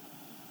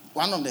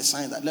 One of the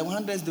signs that level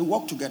 100s, they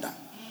work together.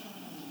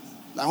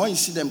 Like when you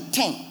see them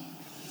 10.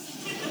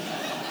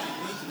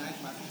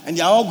 And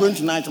they are all going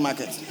to night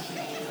market.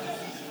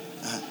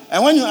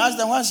 And when you ask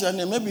them, what's your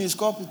name? Maybe it's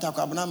called Peter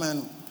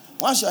Kwabnamanu.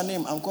 What's your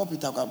name? I'm called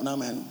Peter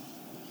Kwabnamanu.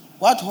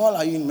 What hall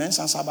are you in? Men's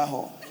and Sabbath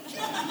Hall.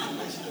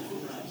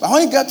 But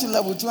when you get to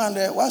level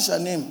 200, what's your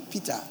name?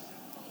 Peter.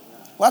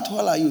 What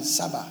hall are you?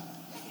 Sabbath.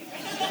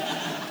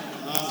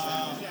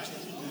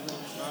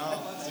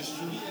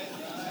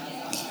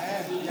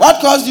 What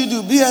course do you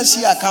do?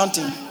 BSc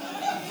accounting.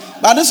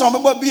 But this one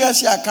about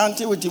BSc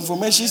accounting with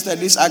information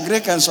studies,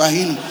 Greek and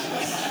Swahili.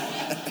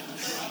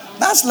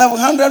 That's level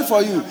 100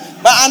 for you.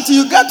 But until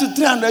you get to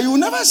 300, you will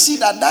never see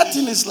that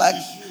thing is like,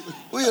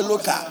 who you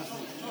look at.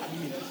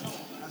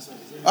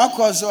 Of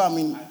course, so I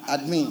mean,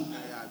 admin,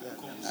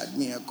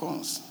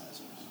 accounts,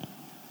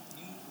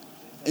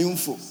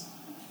 info,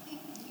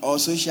 or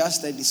social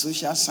studies,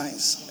 social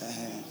science.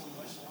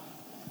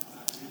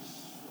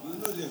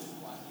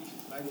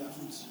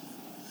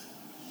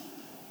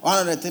 One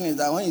of the things is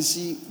that when you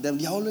see them,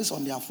 they're always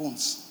on their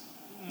phones.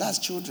 That's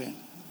children.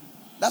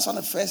 That's one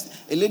of the first.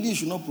 A lady you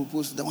should not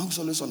propose to, the one who's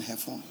always on her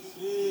phone.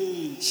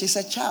 She's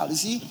a child. You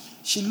see,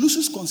 she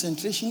loses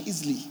concentration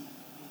easily.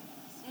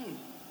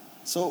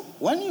 So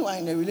when you are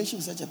in a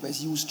relationship with such a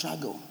person, you will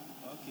struggle.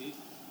 Okay.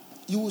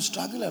 You will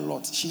struggle a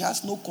lot. She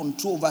has no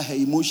control over her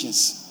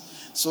emotions.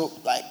 So,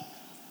 like,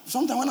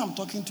 sometimes when I'm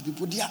talking to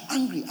people, they are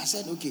angry. I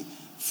said, okay,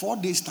 4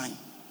 days time.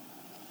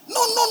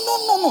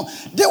 No.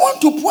 They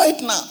want to pour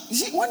it now. You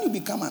see, when you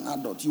become an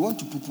adult, you want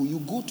to poo-poo, you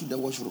go to the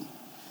washroom.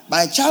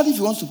 But a child, if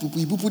he wants to poo-poo,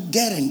 he poo-poo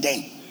there and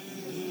then.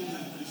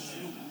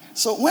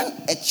 So when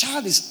a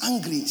child is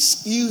angry,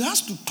 he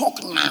has to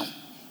talk now.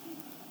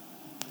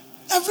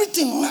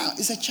 Everything now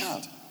is a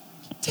child.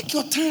 Take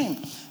your time.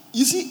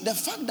 You see, the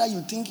fact that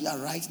you think you are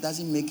right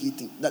doesn't make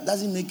it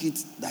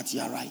that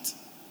you are right.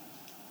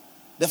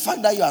 The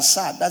fact that you are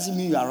sad doesn't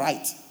mean you are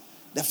right.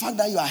 The fact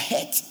that you are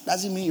hurt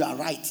doesn't mean you are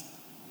right.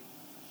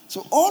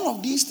 So all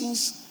of these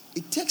things,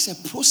 it takes a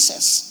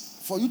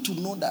process for you to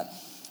know that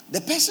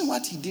The person,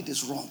 what he did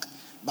is wrong,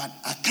 but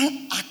I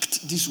can't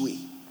act this way.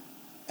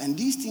 And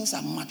these things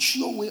are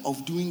mature way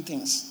of doing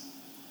things.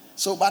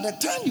 So by the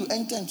time you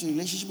enter into a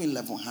relationship in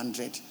level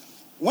 100,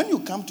 when you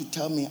come to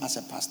tell me as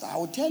a pastor, I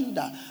will tell you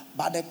that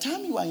by the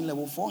time you are in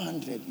level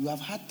 400, you have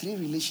had 3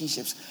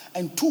 relationships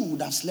and 2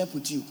 would have slept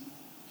with you.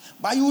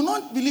 But you will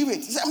not believe it.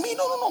 You say, me,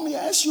 no, me,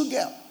 an SU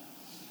girl.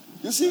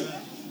 You see,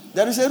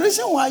 there is a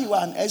reason why you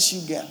are an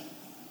SU girl.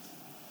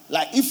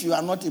 Like if you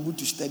are not able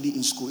to study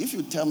in school, if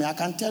you tell me, I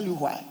can tell you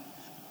why.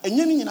 And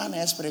you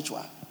are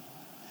spiritual.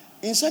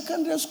 In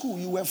secondary school,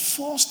 you were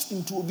forced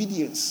into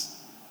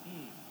obedience.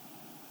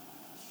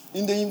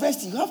 In the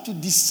university, you have to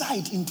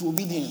decide into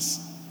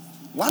obedience.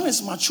 One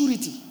is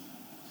maturity.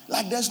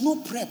 Like there's no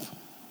prep.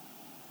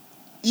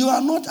 You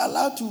are not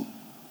allowed to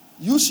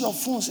use your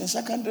phones in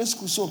secondary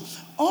school. So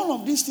all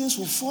of these things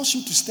will force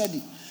you to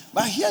study.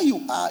 But here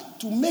you are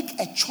to make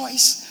a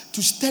choice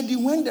to study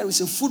when there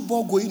is a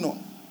football going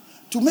on.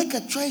 To make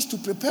a choice to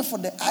prepare for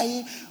the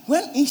IA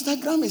when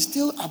Instagram is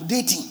still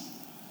updating.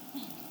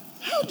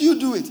 How do you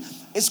do it?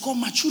 It's called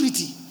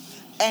maturity.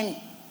 And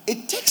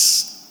it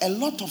takes a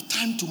lot of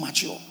time to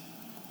mature.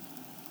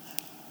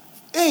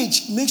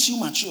 Age makes you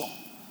mature.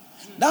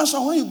 That's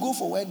why when you go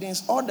for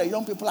weddings, all the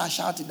young people are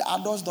shouting, the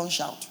adults don't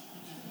shout.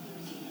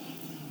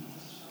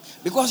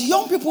 Because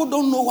young people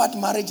don't know what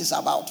marriage is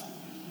about.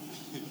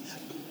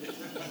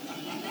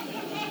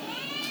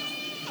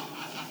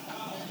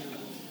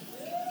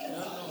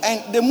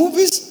 And the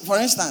movies, for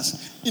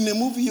instance, in a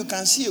movie you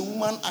can see a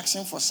woman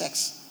asking for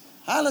sex.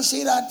 I'll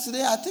say that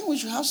today, I think we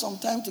should have some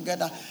time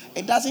together.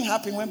 It doesn't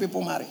happen when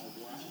people marry.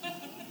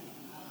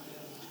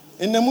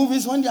 In the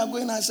movies, when they are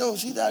going and say, oh,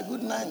 sweetheart,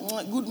 good night,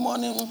 good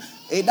morning,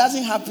 it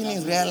doesn't happen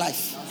in real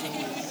life.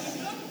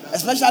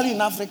 Especially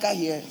in Africa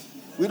here.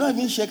 We don't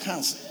even shake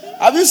hands.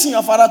 Have you seen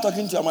your father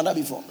talking to your mother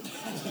before?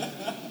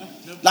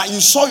 Like you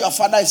saw your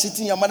father is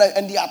sitting your mother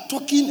and they are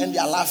talking and they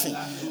are laughing.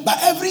 But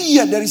every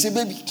year there is a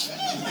baby.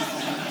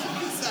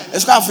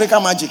 It's called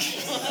African magic.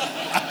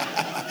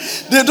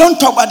 They don't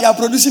talk, but they are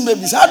producing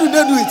babies. How do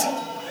they do it?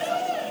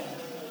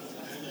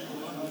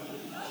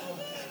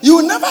 You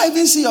will never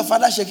even see your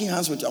father shaking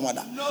hands with your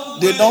mother.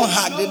 They don't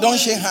hug, they don't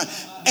shake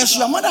hands. And so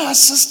your mother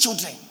has 6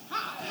 children.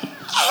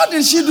 How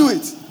did she do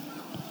it?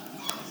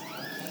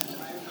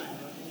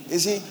 You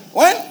see,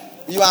 when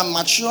you are a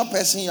mature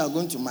person you are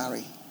going to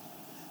marry,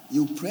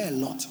 you pray a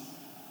lot.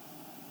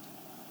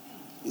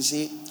 You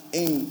see,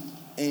 in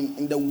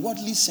the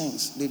worldly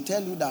sense, they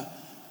tell you that,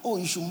 oh,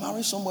 you should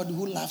marry somebody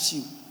who loves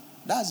you.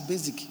 That's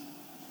basic.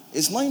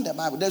 It's not in the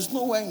Bible. There's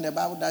nowhere in the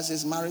Bible that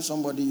says marry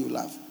somebody you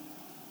love.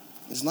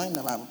 It's not in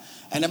the Bible.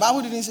 And the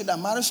Bible didn't say that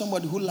marry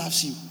somebody who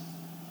loves you.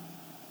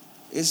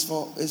 It's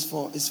for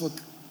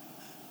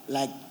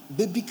like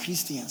baby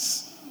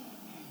Christians.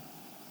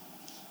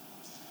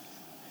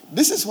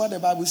 This is what the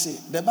Bible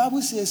says. The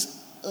Bible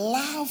says,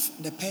 love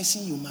the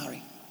person you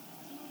marry.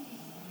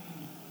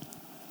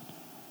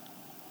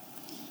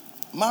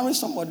 Marry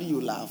somebody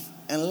you love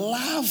and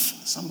love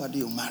somebody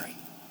you marry.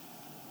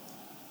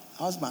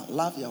 Husband,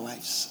 love your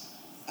wives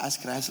as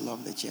Christ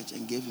loved the church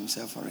and gave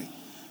himself for it.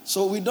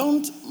 So we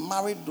don't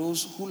marry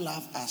those who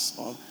love us,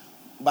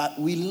 but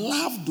we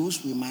love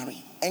those we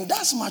marry. And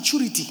that's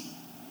maturity.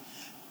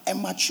 A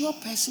mature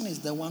person is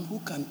the one who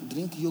can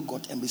drink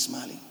yogurt and be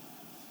smiling.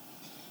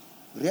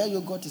 Real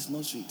yogurt is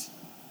not sweet.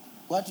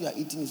 What you are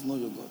eating is not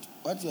yogurt.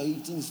 What you are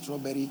eating is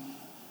strawberry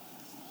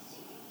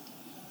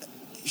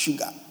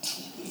sugar.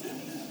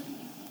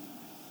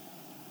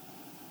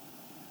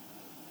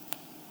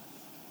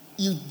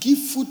 You give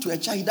food to a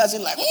child, he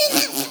doesn't like.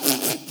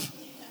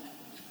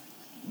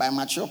 By a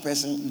mature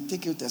person, you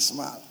take it with a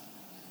smile.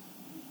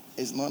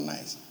 It's not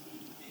nice.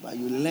 But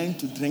you learn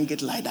to drink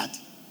it like that.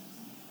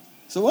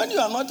 So when you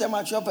are not a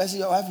mature person,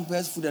 your wife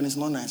prepares food and it's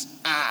not nice.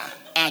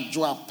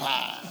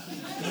 Ajwapa.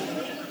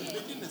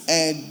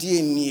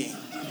 Edieni.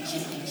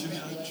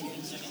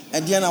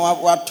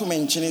 Ediena what to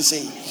mention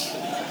say.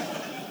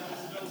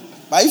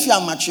 But if you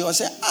are mature,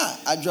 say,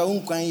 ajwa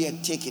unkwan ye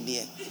take it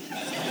there.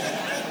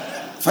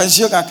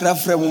 Fansio kakra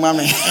fremu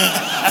mame.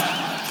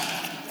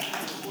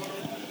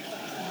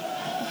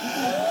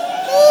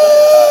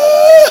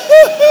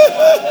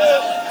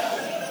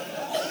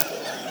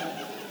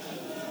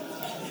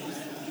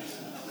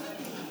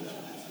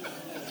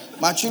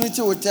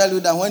 Maturity will tell you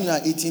that when you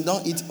are eating,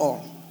 don't eat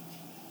all.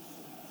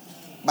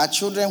 But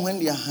children, when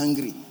they are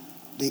hungry,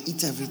 they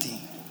eat everything.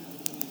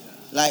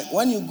 Like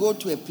when you go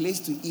to a place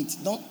to eat,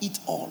 don't eat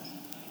all.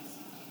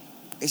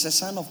 It's a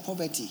sign of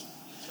poverty.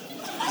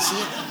 You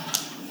see,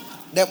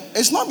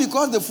 it's not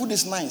because the food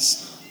is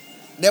nice.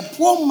 The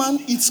poor man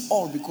eats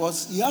all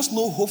because he has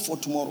no hope for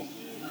tomorrow.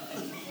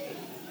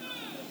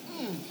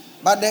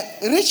 But the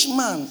rich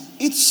man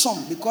eats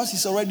some because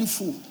he's already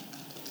full.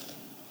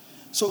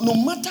 So no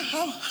matter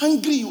how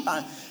hungry you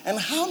are and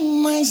how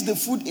nice the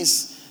food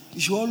is, you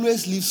should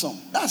always leave some.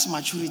 That's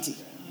maturity.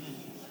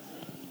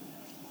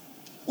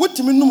 You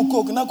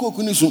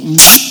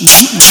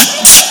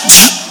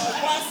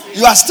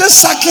are still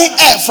sucking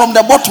air from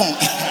the bottom.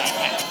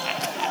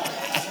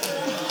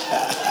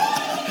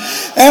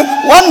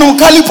 One no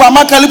calipo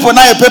na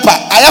paper.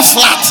 I have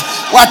flat.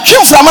 What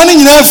came from money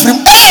in every.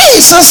 Hey,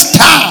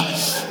 sister.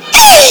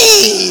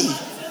 Hey.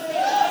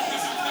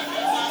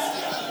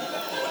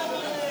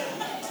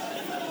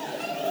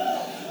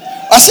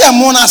 I say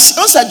I'm on. I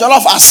say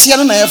jollof. I see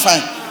no na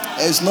fine.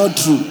 It's not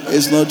true.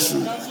 It's not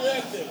true.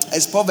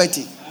 It's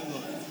poverty.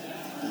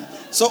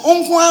 So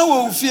unkwa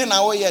will fear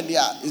now where they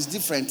are is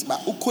different.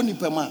 But ukoni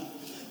pema.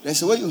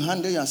 There's a way you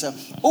handle yourself.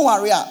 Oh,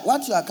 Aria,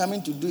 what you are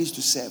coming to do is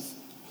to serve.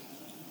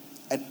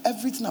 And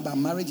everything about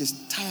marriage is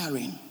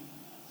tiring.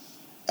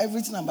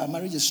 Everything about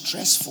marriage is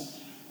stressful.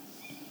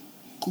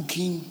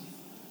 Cooking,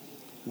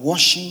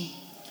 washing,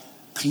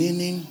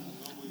 cleaning,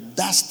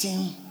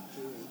 dusting.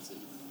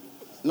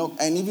 Look,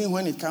 and even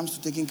when it comes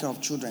to taking care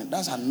of children,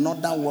 that's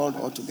another world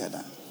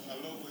altogether.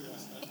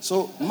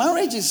 So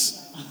marriage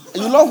is,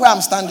 you love where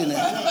I'm standing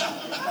there.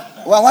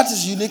 Well, what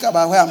is unique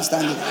about where I'm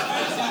standing?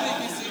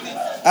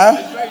 Huh?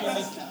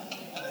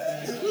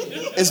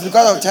 It's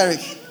because of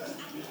Tarek.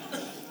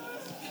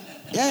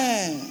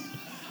 Yeah.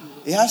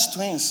 He has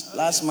twins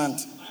last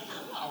month.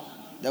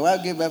 The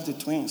wife gave birth to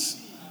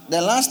twins. The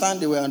last time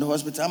they were in the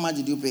hospital, how much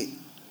did you pay?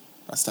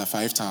 Pastor,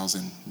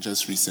 5,000,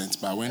 just recent.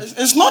 But when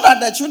it's not that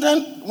the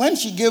children, when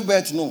she gave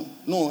birth, no.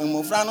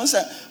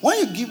 When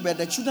you give birth,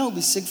 the children will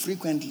be sick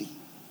frequently.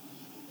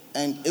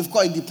 And of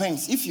course, it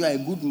depends. If you are a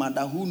good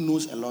mother who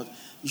knows a lot,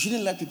 you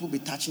shouldn't let people be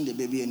touching the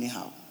baby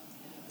anyhow.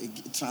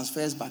 It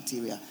transfers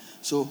bacteria.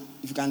 So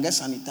if you can get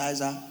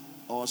sanitizer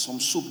or some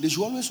soap, they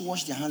should always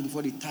wash their hands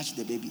before they touch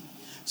the baby.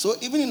 So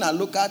even in a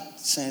local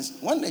sense,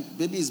 when the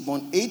baby is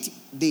born, 8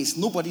 days,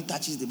 nobody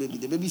touches the baby.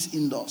 The baby is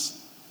indoors.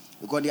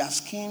 Because their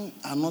skin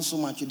are not so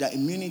much, their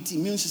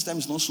immune system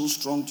is not so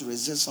strong to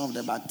resist some of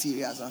the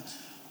bacteria.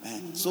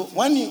 So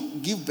when you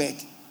give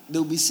birth, they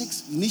will be sick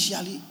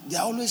initially. They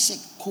are always sick,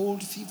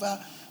 cold, fever,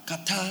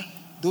 catarrh,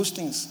 those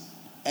things.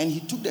 And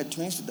he took the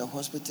twins to the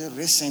hospital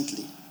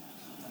recently.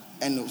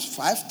 And it was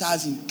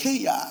 5,000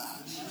 kaya.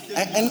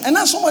 And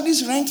now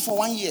somebody's rent for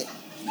 1 year.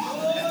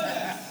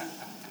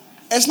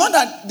 It's not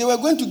that they were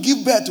going to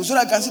give birth to, so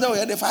that I consider we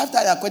had the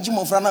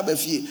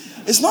 5,000.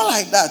 It's not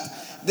like that.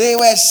 They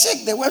were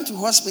sick. They went to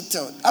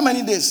hospital. How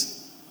many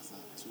days?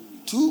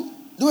 2.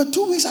 They were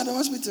 2 weeks at the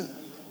hospital.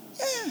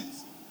 Yeah.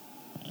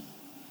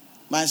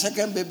 My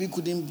second baby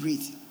couldn't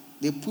breathe.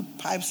 They put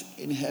pipes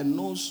in her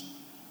nose,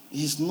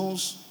 his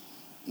nose.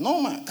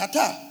 Normal,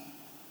 catarrh.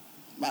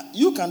 But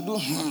you can do,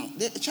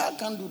 the child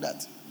can't do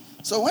that.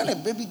 So when a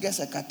baby gets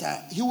a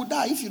catarrh, he will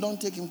die if you don't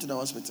take him to the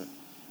hospital.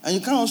 And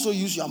you can also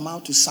use your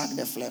mouth to suck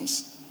the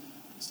phlegms.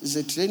 It's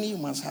a training you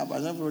must have,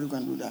 but everybody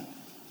can do that.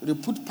 So they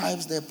put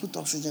pipes there, put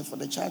oxygen for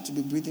the child to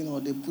be breathing,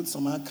 or they put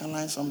some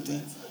alkaline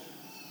something.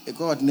 They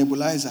call it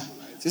nebulizer.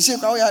 They say,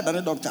 "Oh yeah, done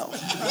a doctor."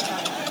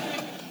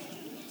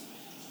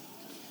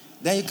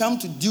 Then you come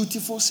to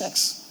dutiful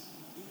sex.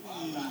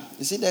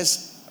 You see,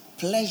 there's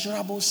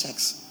pleasurable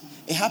sex.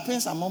 It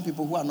happens among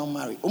people who are not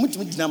married. No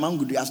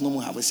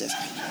more have sex.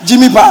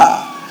 Jimmy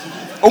Ba.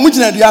 And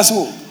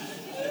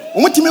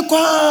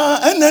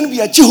then be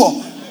a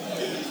chiho.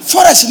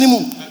 Forest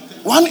nimu.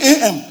 1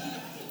 a.m.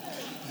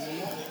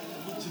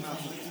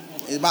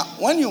 But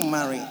when you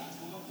marry,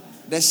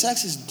 the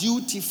sex is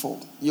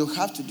dutiful. You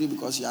have to do it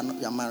because you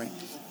are married.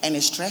 And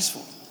it's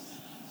stressful.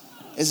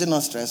 Is it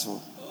not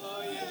stressful?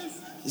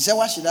 You say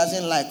what she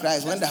doesn't like,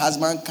 Christ, when the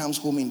husband comes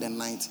home in the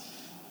night,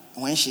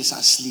 when she's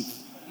asleep.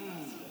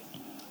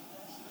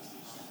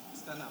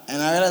 And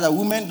I realize that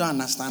women don't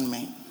understand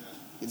men.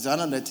 It's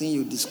one of the things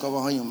you discover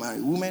when you marry.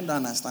 Women don't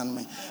understand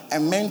men.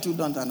 And men too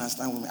don't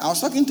understand women. I was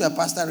talking to a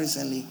pastor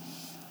recently.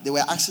 They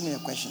were asking me a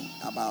question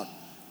about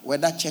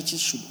whether churches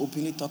should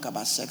openly talk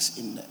about sex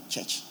in the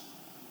church.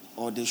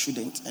 Or they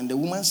shouldn't. And the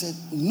woman said,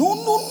 no.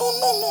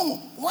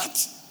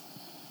 What?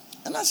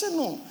 And I said,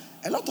 no.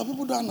 A lot of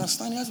people don't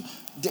understand.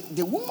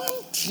 The woman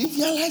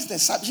trivialized the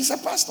subject. She's a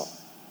pastor.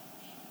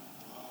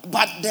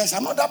 But there's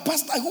another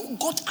pastor who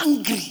got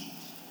angry.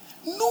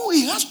 No,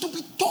 he has to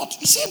be taught.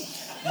 You see,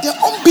 the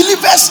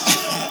unbelievers.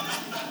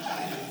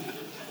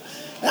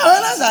 Now, I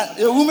realize that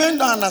the women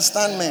don't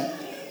understand men.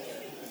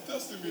 it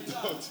has to be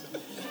taught.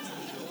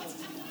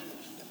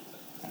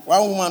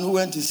 One woman who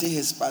went to see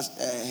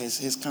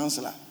his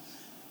counselor,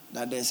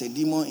 that there's a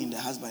demon in the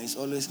husband, he's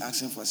always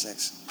asking for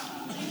sex.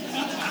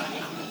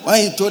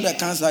 When he told the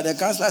counselor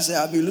said,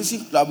 I'll be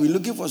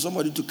looking for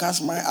somebody to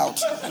cast mine out.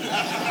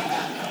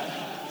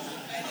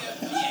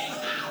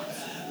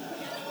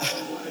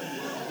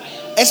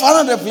 It's one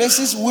of the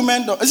places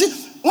women don't. You see,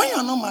 when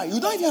you're not married,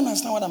 you don't even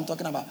understand what I'm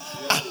talking about.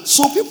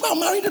 So people are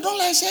married, they don't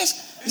like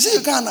sex. You see,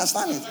 you can't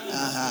understand it.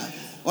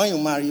 When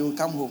you marry, you will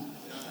come home.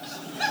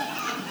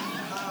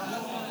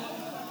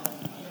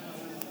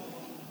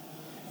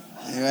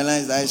 And you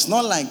realize that it's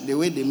not like the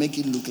way they make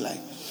it look like.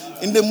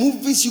 In the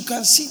movies, you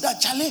can see that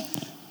Charlie,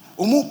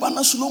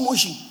 Umupana slow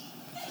motion.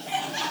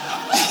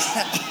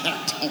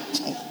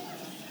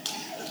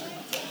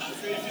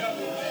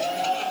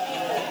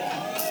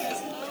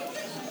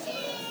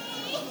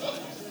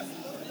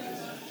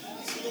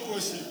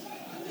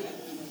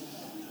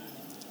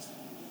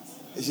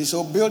 You see,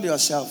 so build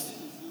yourself.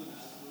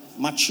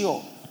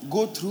 mature,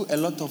 go through a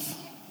lot of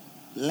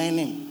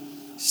learning,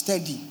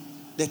 study.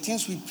 The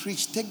things we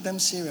preach, take them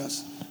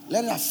serious.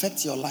 Let it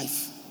affect your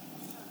life.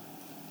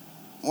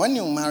 When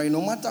you marry,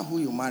 no matter who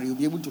you marry, you'll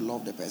be able to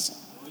love the person.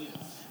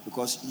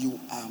 Because you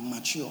are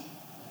mature.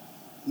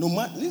 No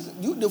matter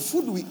the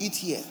food we eat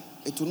here,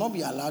 it will not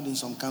be allowed in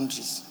some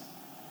countries.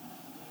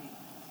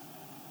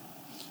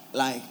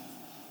 Like,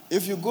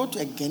 if you go to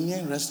a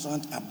Ghanaian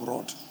restaurant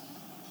abroad,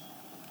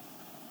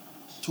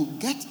 to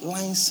get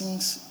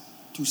license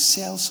to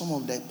sell some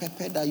of the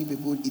pepper that you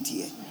people eat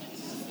here,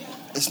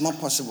 it's not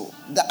possible.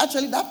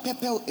 Actually, that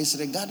pepper is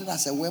regarded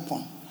as a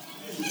weapon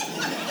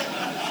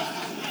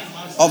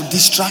of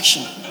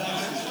distraction.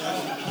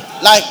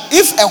 Like,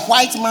 if a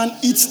white man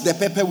eats the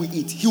pepper we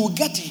eat, he will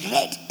get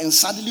red and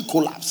suddenly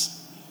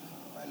collapse.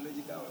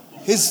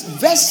 His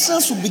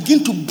vessels will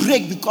begin to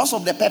break because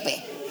of the pepper.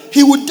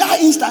 He will die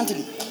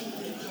instantly.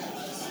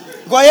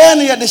 Go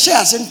ahead, the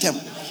share symptom.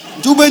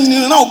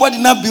 Nobody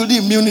not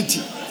building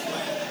immunity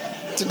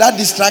to that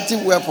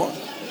destructive weapon.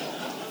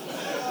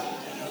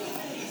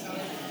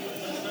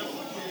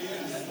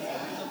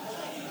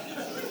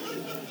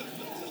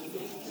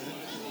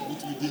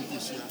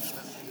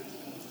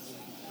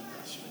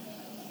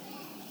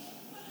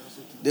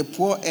 They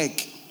pour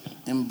egg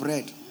and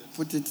bread,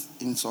 put it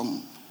in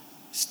some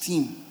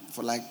steam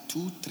for like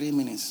 2-3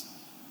 minutes.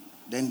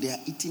 Then they are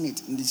eating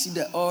it. And they see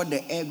that all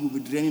the egg will be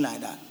draining like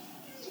that.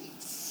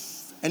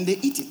 And they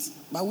eat it.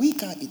 But we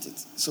can't eat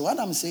it. So what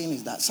I'm saying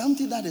is that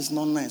something that is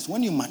not nice,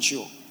 when you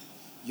mature,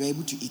 you're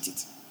able to eat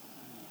it.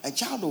 A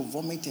child will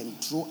vomit and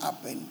throw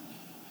up and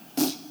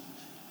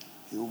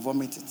he will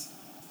vomit it.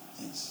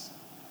 Yes.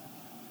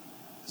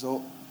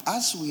 So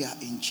as we are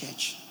in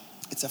church,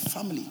 it's a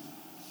family.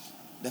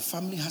 The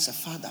family has a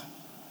father.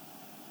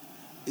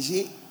 You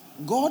see,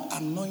 God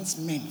anoints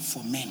men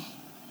for men.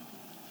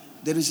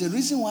 There is a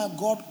reason why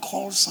God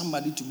calls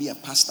somebody to be a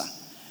pastor.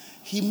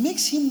 He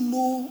makes him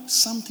know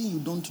something you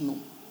don't know.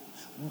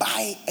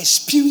 By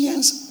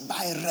experience,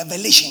 by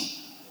revelation.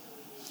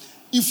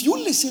 If you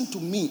listen to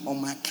me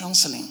on my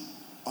counseling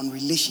on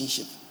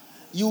relationship,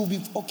 you will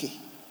be okay.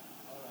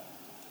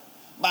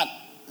 But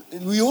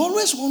we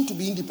always want to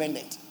be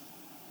independent.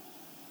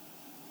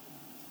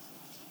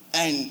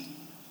 And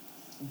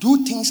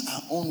do things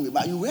our own way.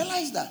 But you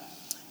realize that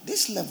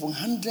this level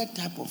 100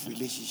 type of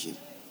relationship,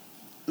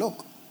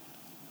 look,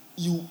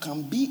 you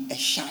can be a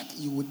shark,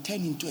 you will turn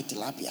into a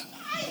tilapia.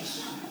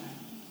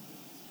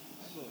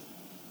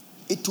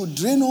 It will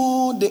drain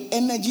all the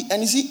energy,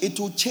 and you see, it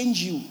will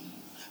change you.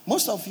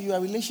 Most of your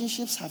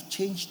relationships have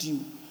changed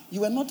you.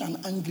 You are not an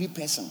angry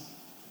person.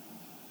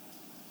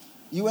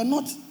 You are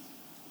not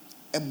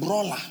a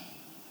brawler.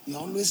 You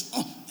always,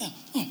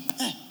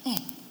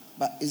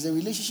 But it's a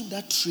relationship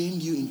that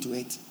trained you into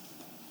it.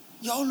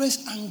 You're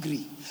always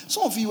angry.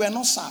 Some of you are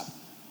not sad.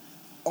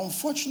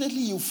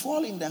 Unfortunately, you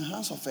fall in the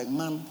hands of a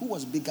man who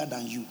was bigger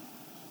than you.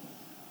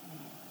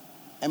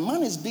 A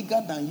man is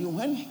bigger than you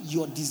when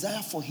your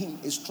desire for him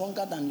is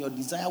stronger than your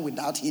desire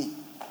without him.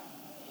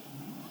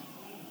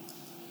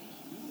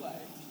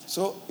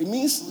 So it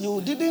means you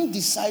didn't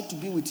decide to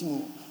be with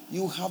him.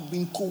 You have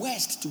been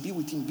coerced to be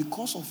with him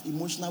because of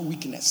emotional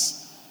weakness.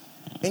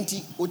 And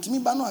you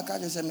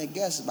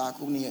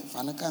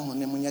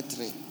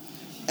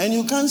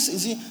can't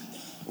see,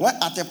 well,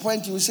 at a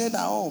point you say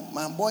that, oh,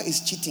 my boy is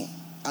cheating.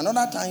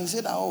 Another time you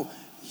say that, oh,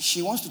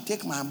 she wants to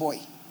take my boy.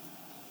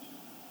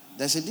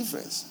 There's a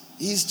difference.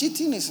 His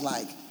cheating is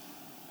like,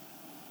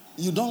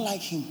 you don't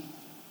like him.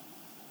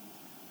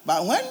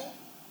 But when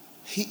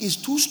he is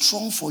too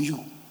strong for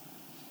you,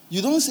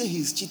 you don't say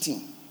he's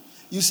cheating.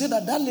 You say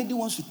that lady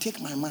wants to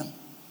take my man.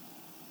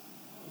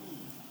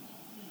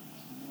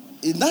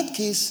 In that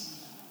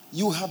case,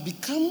 you have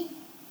become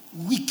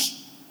weak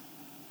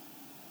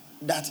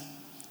that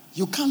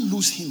you can't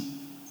lose him.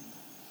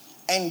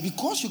 And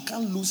because you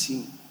can't lose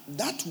him,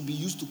 that will be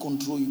used to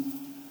control you.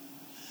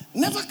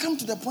 Never come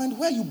to the point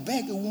where you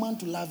beg a woman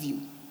to love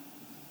you.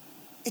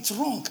 It's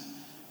wrong.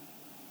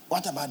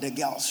 What about the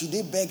girls? Should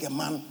they beg a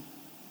man?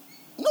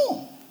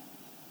 No.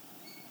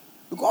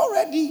 Because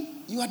already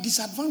you are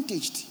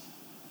disadvantaged.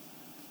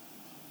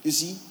 You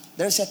see,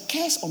 there is a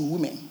curse on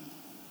women.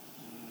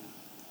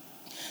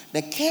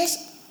 The curse,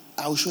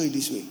 I will show you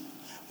this way.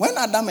 When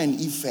Adam and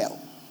Eve fell,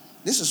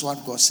 this is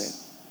what God said.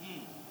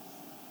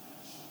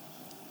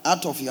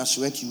 Out of your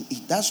sweat you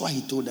eat. That's why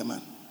he told the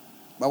man.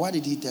 But what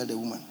did he tell the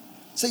woman?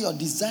 Say your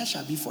desire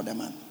shall be for the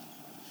man.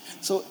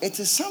 So it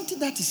is something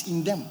that is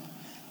in them.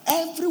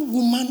 Every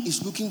woman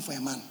is looking for a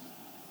man.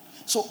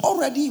 So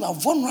already you are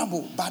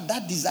vulnerable by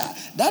that desire.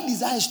 That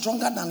desire is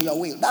stronger than your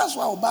will. That's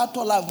why about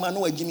to love man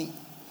with Jimmy.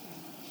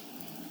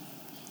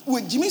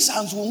 With Jimmy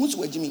sounds who's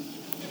with Jimmy.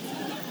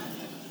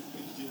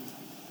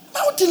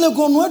 Now till you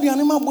go no the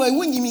animal boy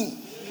when Jimmy.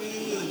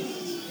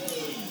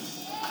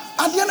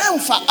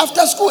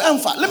 After school,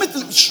 let me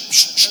tell you.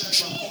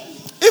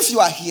 If you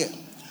are here,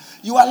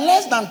 you are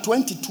less than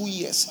 22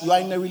 years, you are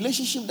in a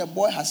relationship, the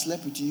boy has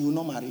slept with you, you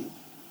will not marry you.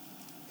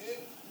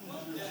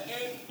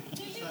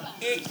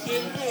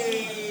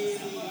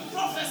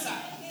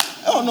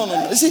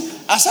 No. You see,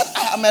 I said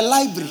I am a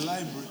library.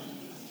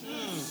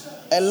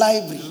 A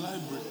library.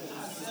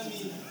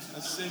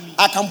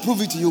 I can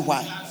prove it to you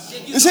why.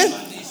 You see,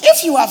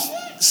 if you have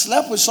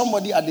slept with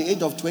somebody at the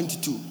age of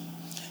 22,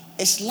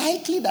 it's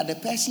likely that the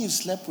person you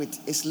slept with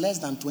is less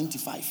than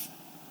 25.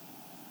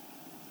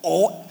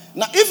 Or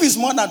now, if it's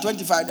more than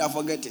 25, then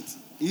forget it.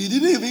 He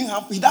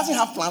doesn't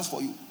have plans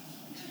for you.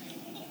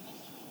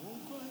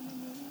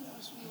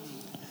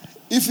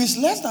 If it's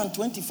less than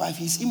 25,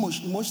 he's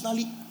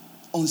emotionally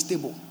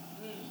unstable.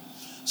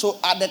 So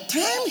at the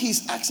time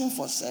he's asking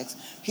for sex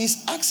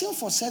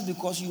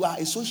because you are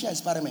a social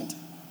experiment.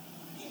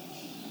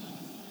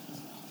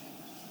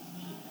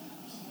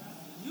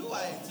 You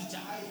are a teacher.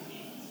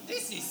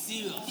 This is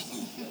serious.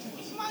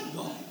 My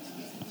God.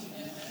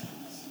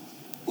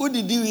 Who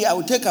did you I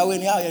will take away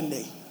in your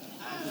day?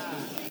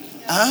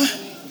 Huh?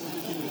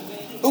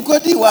 Who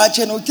could you watch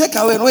and will take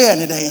away in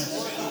your day?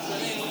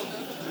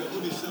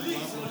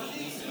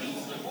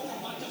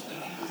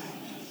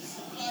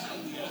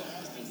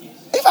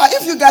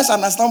 If you guys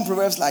understand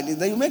proverbs like this,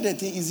 then you make the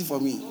thing easy for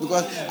me.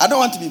 Because I don't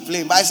want to be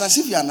plain, but it's as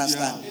if you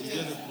understand.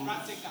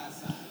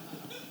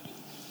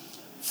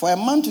 For a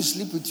man to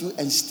sleep with you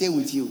and stay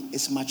with you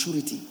is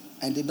maturity.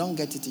 And they don't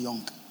get it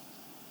young.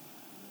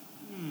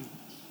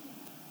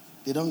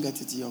 They don't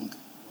get it young.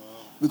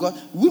 Because,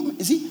 women,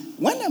 you see,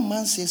 when a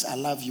man says, I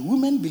love you,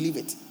 women believe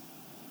it.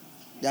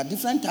 There are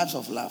different types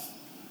of love.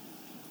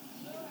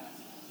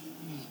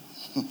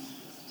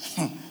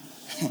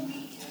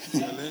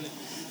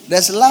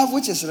 There's love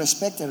which is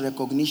respect and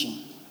recognition.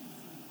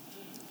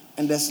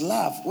 And there's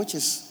love which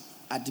is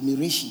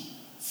admiration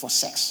for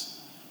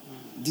sex.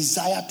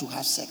 Desire to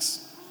have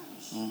sex.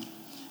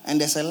 And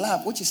there's a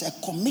love which is a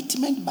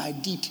commitment by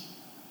deed.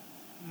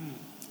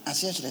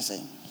 As you should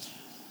say.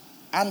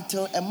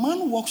 Until a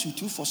man walks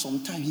with you for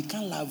some time, he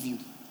can't love you.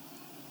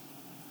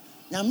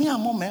 Now, me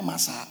and my mama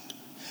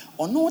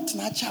or no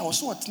tnacha or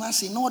so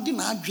tnase no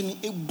ordinary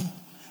ebu.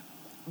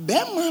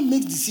 A man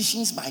makes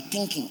decisions by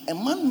thinking. A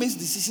man makes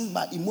decisions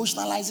by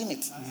emotionalizing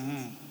it.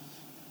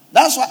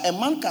 That's why a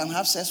man can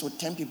have sex with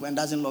 10 people and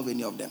doesn't love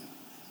any of them.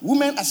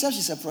 Woman, herself,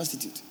 she's a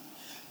prostitute.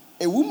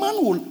 A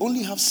woman will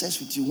only have sex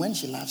with you when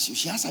she loves you.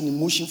 She has an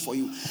emotion for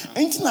you.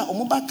 Anything that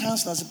Omoba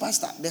counselor as a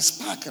pastor, the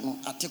spark,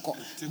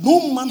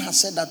 no man has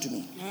said that to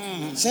me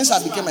since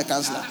I became a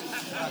counselor.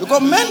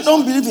 Because men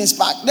don't believe in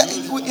spark.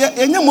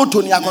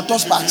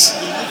 Sparks.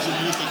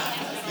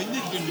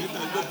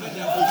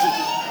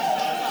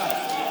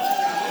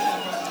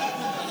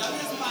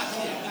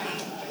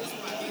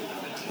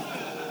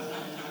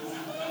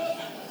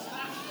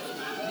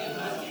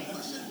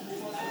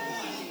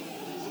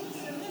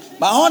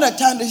 But all the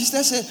time, the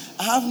sister say,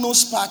 I have no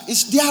spark.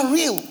 They are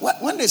real.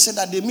 When they say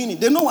that, they mean it.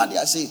 They know what they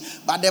are saying.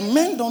 But the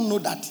men don't know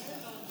that.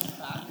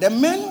 The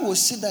men will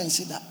sit there and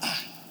say that,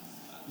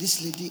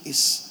 this lady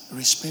is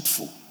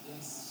respectful.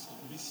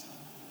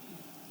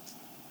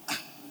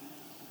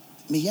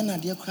 Me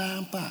yana dia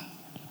krampa.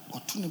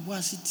 Otune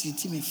boasi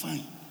titi me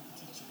fine.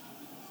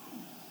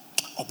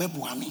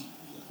 Obebua me.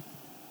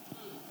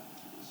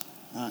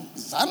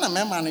 Sana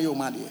me man yo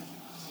made.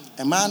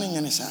 A man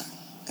nyene sa.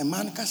 A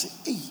man ka say,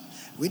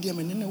 we dear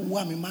men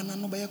wa me man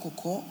no be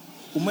kokko.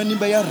 Umani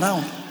be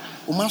round.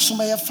 Umaso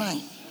be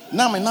fine.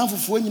 Now me nan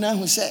fufu nyina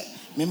hu say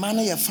me man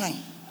ye fine.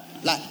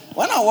 Like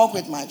when I walk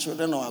with my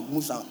children or I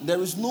move down,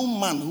 there is no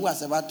man who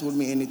has ever told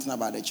me anything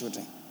about the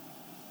children.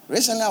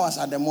 Recently I was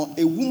at the mall.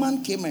 A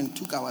woman came and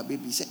took our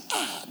baby. She said,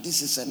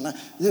 this is a...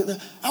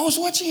 I was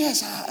watching her.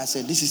 I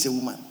said, this is a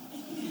woman.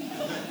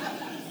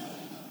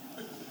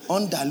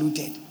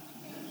 Undiluted.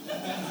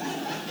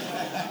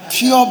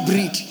 Pure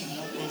breed.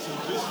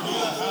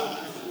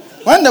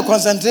 When the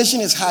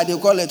concentration is high, they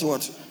call it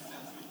what?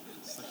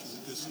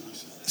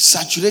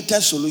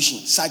 Saturated solution.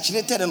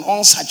 Saturated and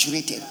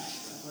unsaturated.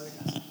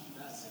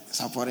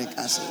 Sulfuric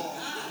acid.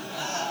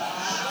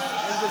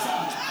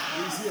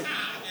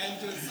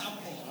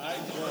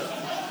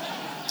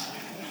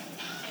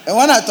 And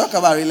when I talk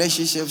about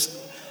relationships,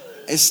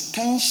 it's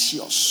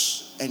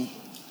tensious and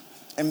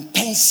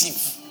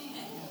pensive.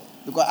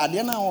 Because at the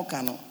end of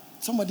the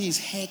somebody is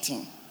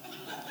hurting.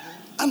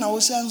 And I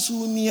was saying,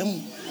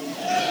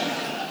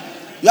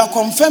 you are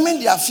confirming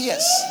their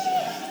fears.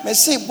 Me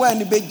say, boy,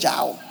 any big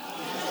jow.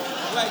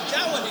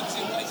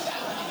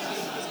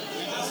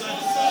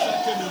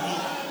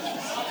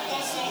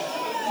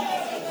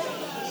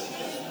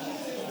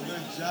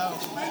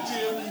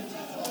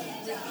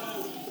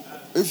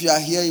 If you are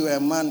here, you are a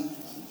man,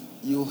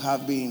 you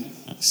have been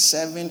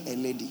serving a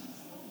lady.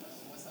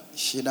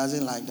 She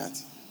doesn't like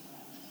that.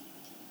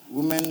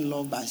 Women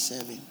love by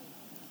serving.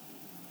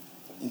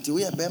 Until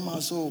we are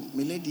Bema, so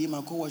my lady,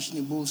 my co washing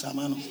the bowls,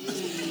 amano.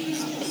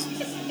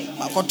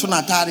 My cotton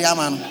atari,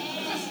 amano.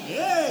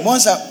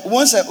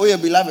 Once oh, your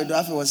beloved,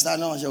 after was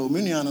standing on your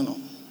minion, no.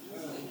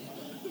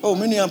 Oh,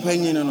 minion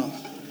penny, no.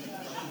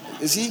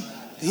 You see,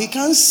 he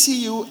can't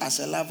see you as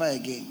a lover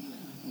again.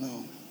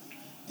 No.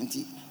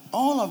 Until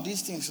all of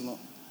these things, you know,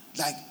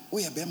 like,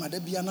 we are Bema, there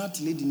be an art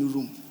lady in the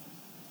room.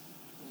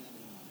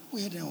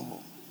 We are there.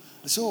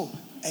 So,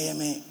 I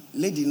am a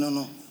lady,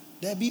 no.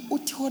 There be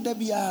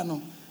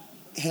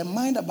her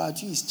mind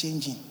about you is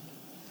changing.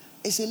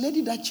 It's a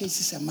lady that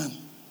chases a man.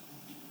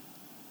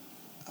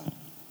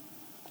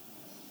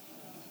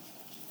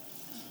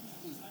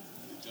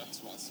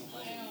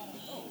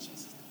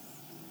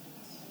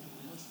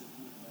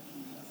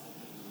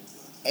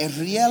 A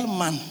real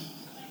man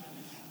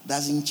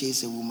doesn't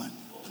chase a woman.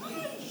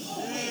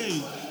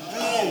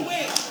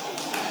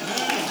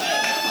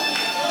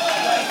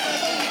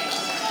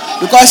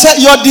 Because he said,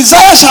 your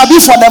desire shall be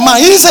for the man.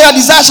 He didn't say your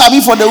desire shall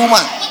be for the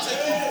woman.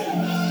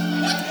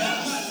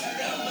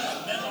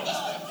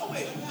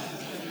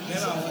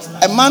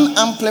 A man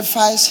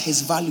amplifies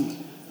his value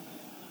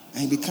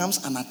and he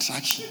becomes an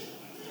attraction.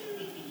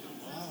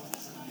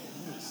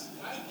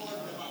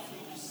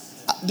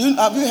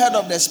 Have you heard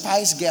of the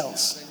Spice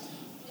Girls?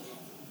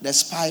 The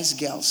Spice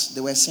Girls,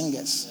 they were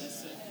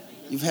singers.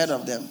 You've heard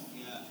of them?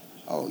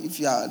 Oh, if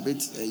you are a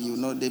bit, you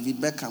know David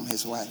Beckham,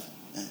 his wife.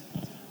 Yeah.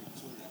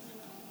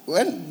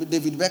 When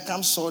David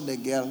Beckham saw the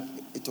girl,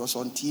 it was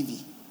on TV.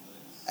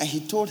 And he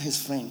told his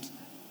friend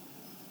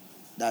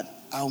that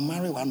I'll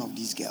marry one of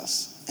these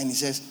girls. And he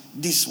says,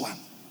 this one.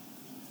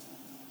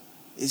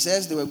 He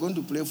says they were going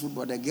to play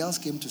football. The girls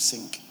came to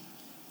sing.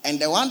 And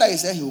the one that he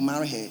said he will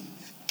marry her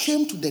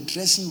came to the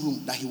dressing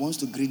room that he wants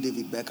to greet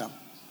David Beckham.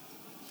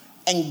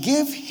 And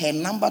gave her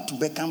number to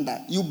Beckham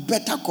that you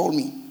better call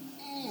me.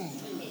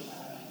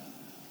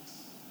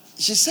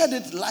 She said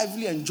it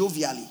lively and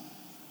jovially.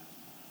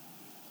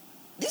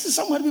 This is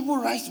somewhat people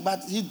write,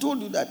 but he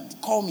told you that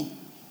call me.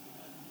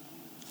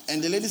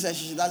 And the lady said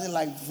she doesn't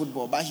like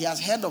football, but he has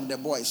heard of the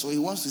boy, so he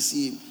wants to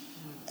see him.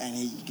 And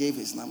he gave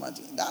his number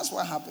to him. That's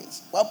what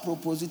happens. What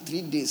proposed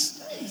 3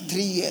 days,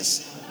 3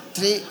 years,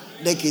 3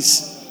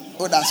 decades.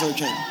 Oh, that's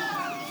okay.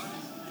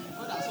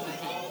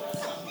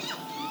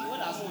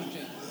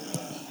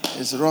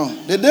 It's wrong.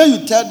 The day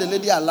you tell the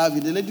lady I love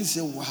you, the lady say,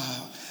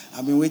 wow,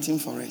 I've been waiting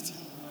for it.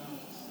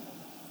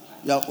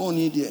 Your own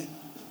idiot.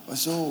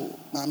 So,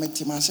 Mama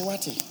Timase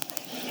what?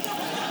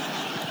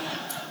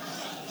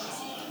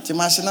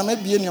 Timase na me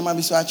bie nyoma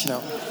bi so a kire.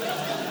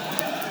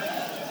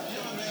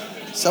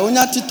 So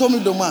onya titomi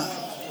doma.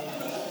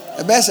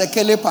 E be se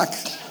kele park.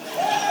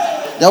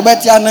 De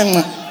obeti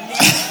anan.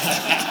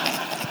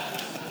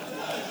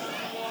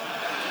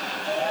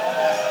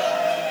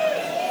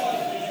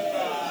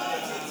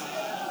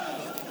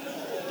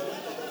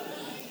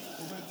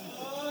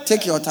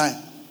 Take your time.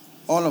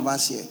 All of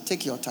us here,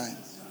 take your time.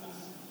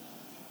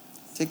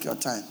 Take your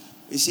time.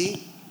 You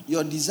see,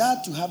 your desire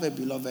to have a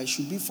beloved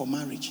should be for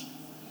marriage.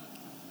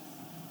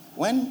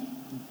 When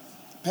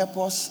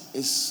purpose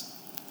is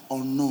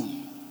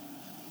unknown,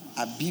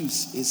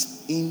 abuse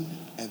is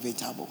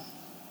inevitable.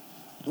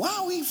 Why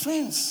are we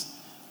friends?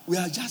 We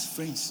are just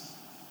friends.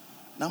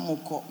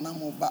 Namoko.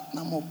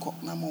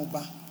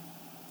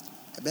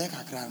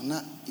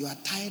 You are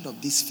tired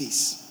of this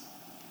phase.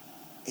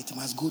 It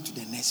must go to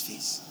the next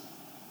phase.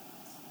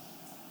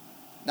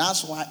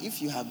 That's why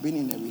if you have been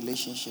in a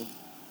relationship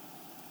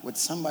with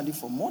somebody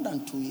for more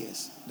than 2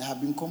 years, there have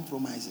been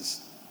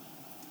compromises.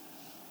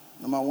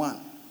 Number one,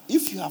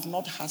 if you have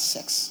not had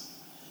sex,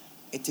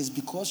 it is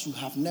because you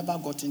have never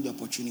gotten the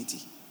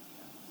opportunity.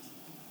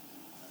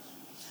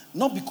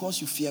 Not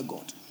because you fear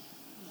God.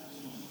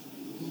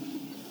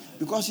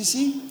 Because you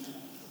see,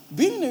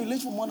 being in a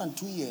relationship for more than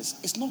 2 years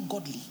is not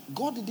godly.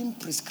 God didn't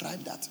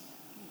prescribe that.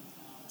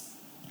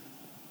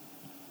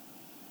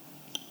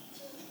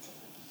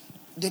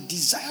 The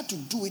desire to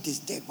do it is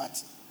there,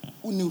 but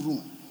only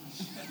room.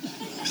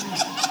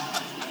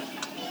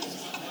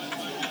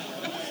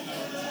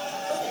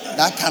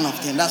 That kind of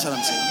thing. That's what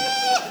I'm saying.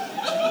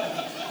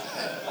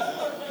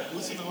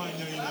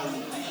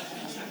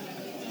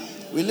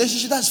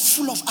 Relationship that's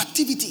full of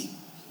activity.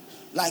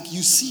 Like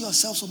you see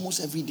yourselves almost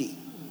every day.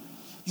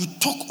 You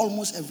talk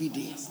almost every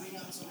day.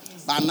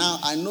 But now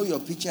I know your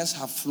pictures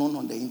have flown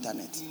on the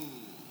internet.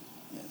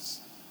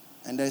 Yes.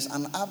 And there's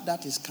an app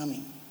that is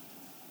coming.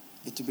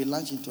 It will be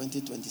launched in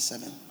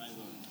 2027.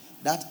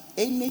 That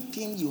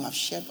anything you have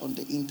shared on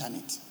the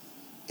internet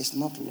is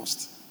not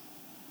lost.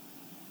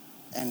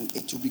 And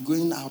it will be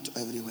going out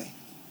everywhere.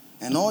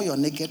 And all your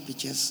naked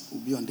pictures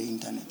will be on the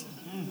internet.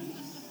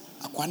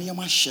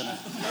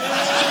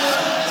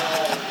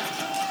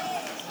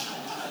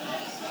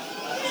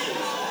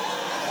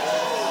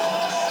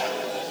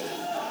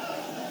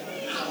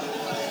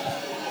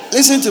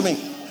 Listen to me.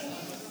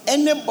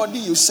 Anybody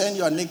you send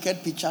your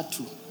naked picture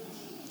to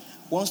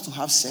wants to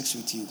have sex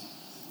with you.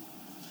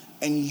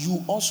 And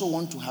you also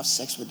want to have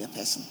sex with the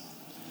person.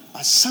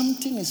 But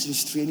something is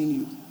restraining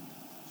you.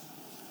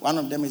 One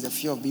of them is the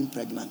fear of being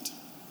pregnant.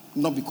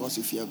 Not because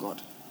you fear God.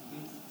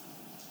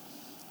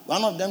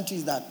 One of them too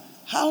is that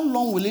how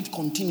long will it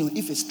continue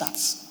if it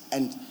starts?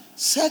 And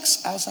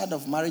sex outside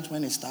of marriage,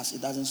 when it starts,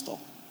 it doesn't stop.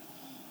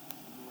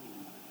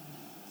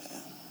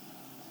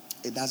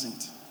 It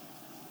doesn't.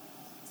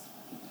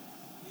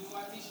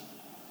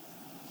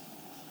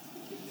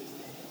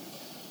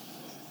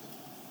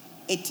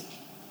 It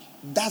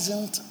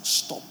doesn't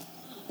stop.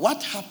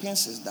 What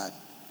happens is that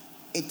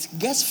it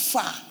gets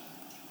far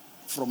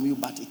from you,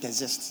 but it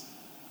exists.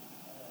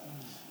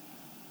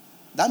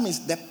 That means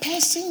the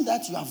person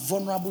that you are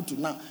vulnerable to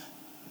now.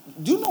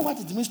 Do you know what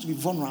it means to be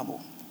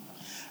vulnerable?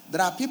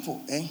 There are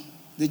people,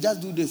 they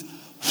just do this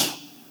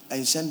and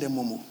you send them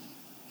momo.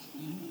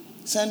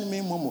 Send me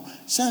momo.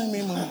 Send me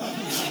momo.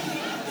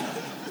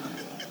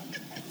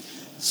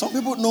 Some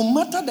people, no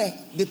matter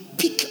the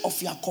peak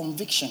of your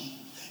conviction,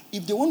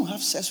 if they want to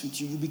have sex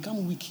with you, you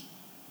become weak.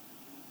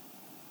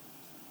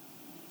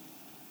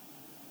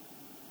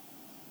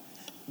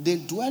 They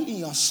dwell in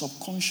your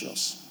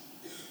subconscious.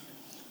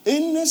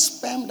 Any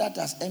sperm that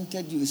has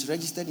entered you is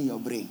registered in your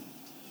brain.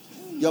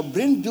 Your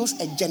brain builds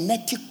a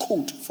genetic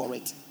code for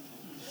it.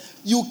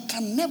 You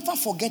can never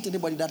forget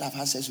anybody that have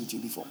had sex with you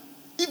before,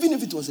 even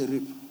if it was a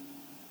rape.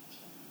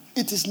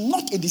 It is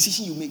not a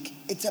decision you make.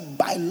 It's a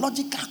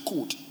biological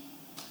code.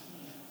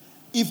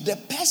 If the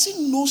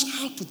person knows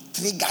how to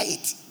trigger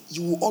it,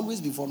 you will always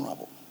be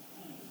vulnerable.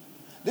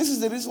 This is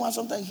the reason why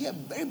sometimes you hear a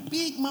very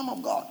big man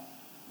of God.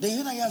 They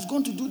hear that he has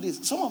gone to do this.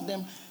 Some of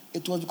them,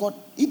 it was because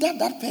either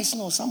that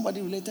person or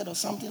somebody related or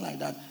something like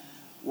that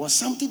was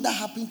something that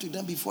happened to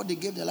them before they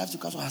gave their life to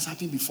Christ or has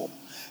happened before.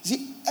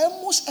 See,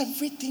 almost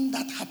everything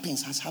that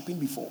happens has happened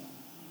before.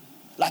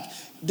 Like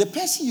the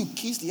person you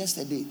kissed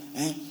yesterday,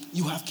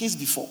 you have kissed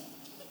before.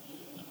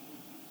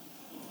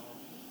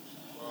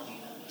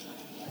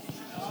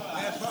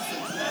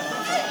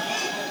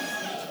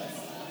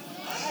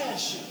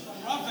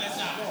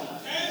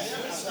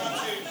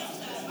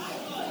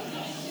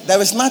 There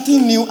is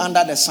nothing new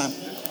under the sun.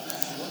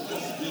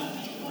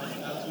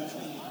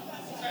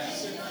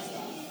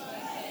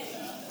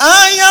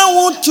 Aya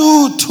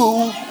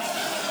wututu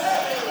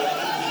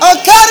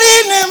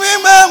Akari nimi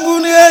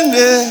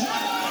mbuniende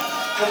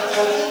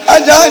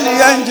Ajani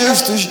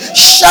angels to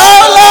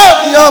shout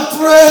out your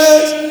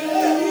praise.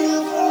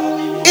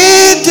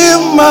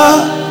 Idima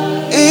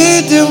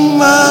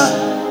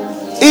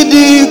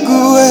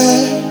Idigwe.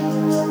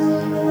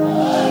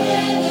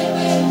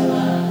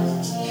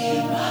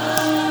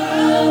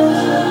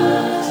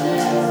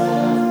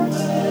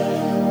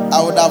 I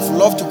would have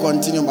loved to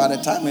continue, but the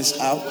time is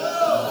out.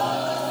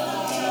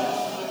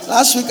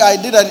 Last week I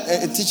did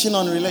a teaching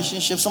on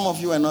relationships. Some of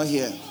you were not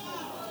here.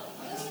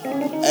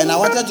 And I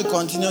wanted to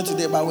continue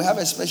today, but we have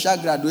a special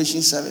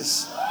graduation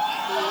service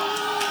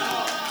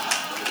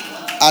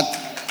at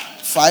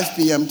 5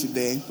 p.m.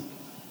 today.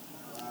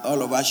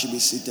 All of us should be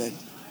seated.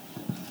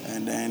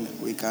 And then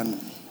we can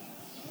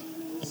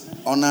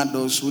honor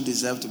those who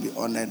deserve to be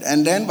honored.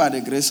 And then by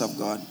the grace of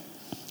God,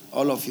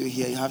 all of you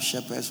here, you have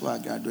shepherds who are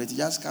graduated.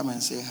 Just come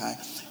and say hi.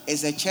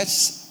 It's a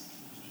church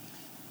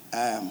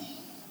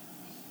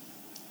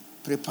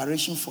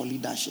preparation for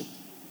leadership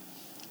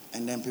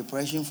and then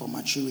preparation for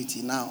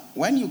maturity. Now,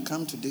 when you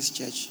come to this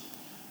church,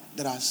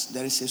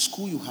 there is a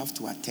school you have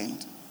to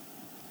attend.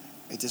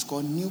 It is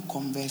called New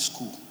Convert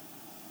School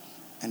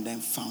and then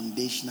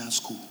Foundational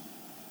School.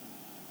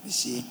 You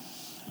see,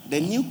 the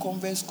New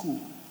Convert School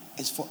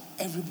is for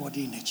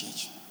everybody in the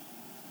church.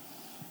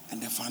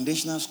 And the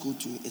Foundational School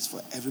too is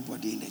for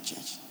everybody in the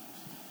church.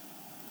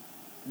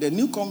 The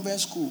New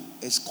Convert School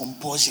is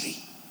compulsory.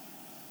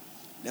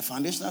 The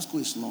Foundational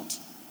School is not.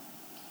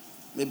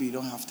 Maybe you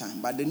don't have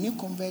time. But the New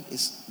Convert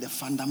is the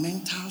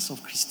fundamentals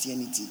of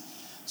Christianity.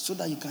 So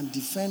that you can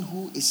defend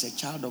who is a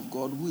child of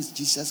God, who is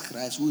Jesus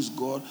Christ, who is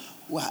God,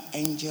 who are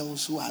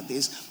angels, who are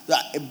this.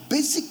 A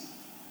basic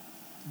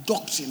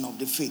doctrine of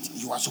the faith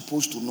you are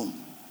supposed to know.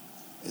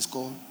 It's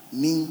called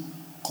New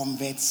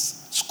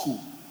Converts School.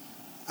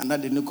 Under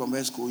the New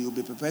Convert School, you'll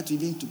be prepared to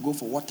even to go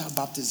for water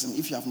baptism.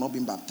 If you have not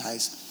been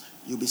baptized,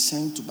 you'll be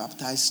sent to be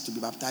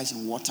baptized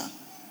in water.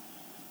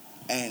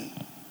 And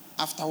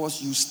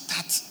afterwards, you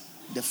start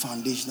the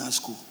Foundational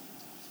School,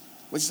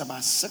 which is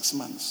about 6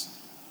 months.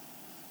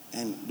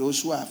 And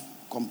those who have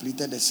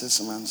completed the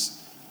 6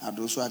 months are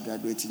those who are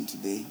graduating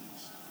today.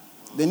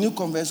 The New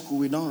Convert School,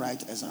 we don't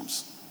write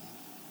exams.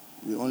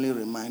 We only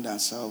remind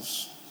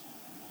ourselves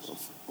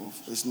of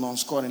it's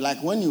non-scoring.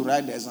 Like when you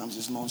write the exams,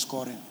 it's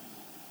non-scoring.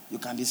 You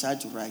can decide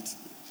to write,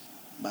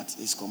 but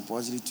it's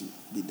compulsory to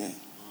be there.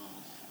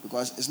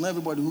 Because it's not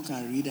everybody who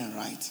can read and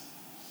write.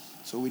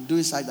 So we do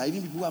it like that.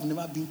 Even people who have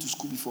never been to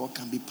school before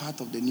can be part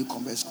of the New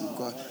Convert School.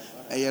 Because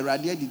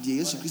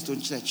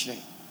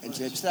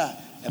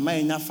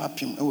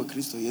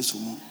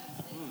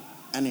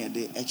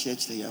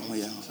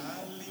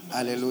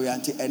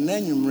hallelujah. And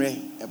then you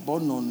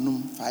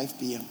 5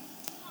 p.m.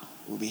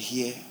 We'll be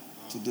here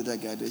to do the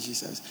graduation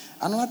service.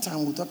 Another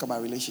time we'll talk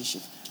about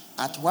relationship.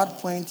 At what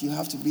point you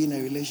have to be in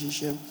a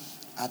relationship?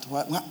 At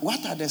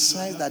what are the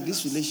signs that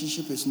this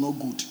relationship is no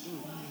good?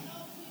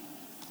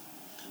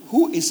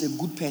 Who is a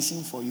good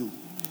person for you?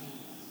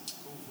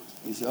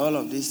 You see, all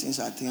of these things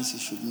are things you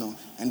should know.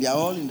 And they are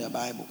all in the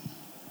Bible.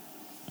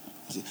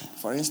 You see,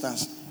 for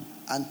instance,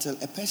 until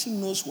a person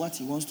knows what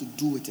he wants to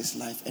do with his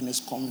life and is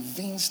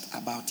convinced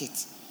about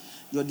it,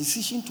 your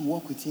decision to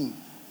walk with him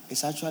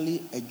is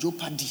actually a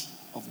jeopardy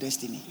of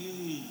destiny.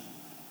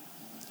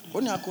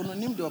 When you are going to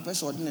name the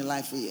person in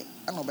life here,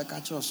 I know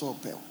catch your soul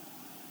pale.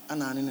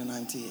 And I'm in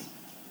 90 years.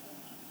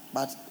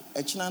 But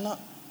a chinana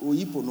or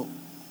yipono.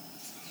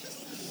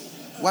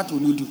 What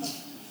will you do?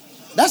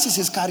 That is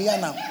his career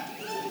now.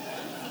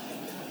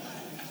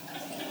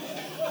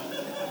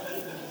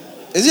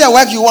 Is it a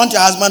work you want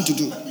your husband to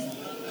do?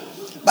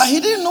 But he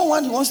didn't know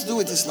what he wants to do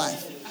with his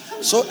life.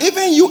 So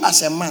even you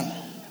as a man,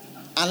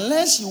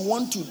 unless you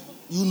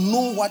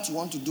know what you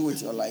want to do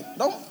with your life,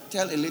 don't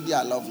tell a lady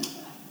I love you.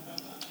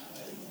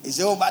 He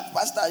said, oh, but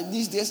pastor,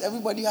 these days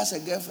everybody has a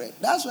girlfriend.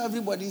 That's why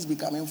everybody is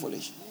becoming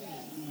foolish.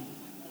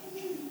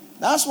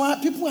 That's why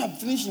people have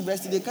finished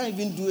university, they can't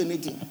even do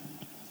anything.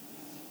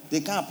 They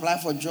can't apply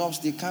for jobs,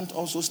 they can't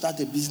also start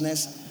a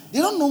business. They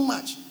don't know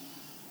much.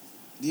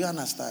 Do you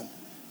understand?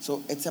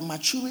 So it's a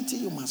maturity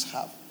you must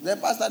have. The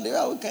pastor, they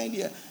are kind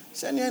here.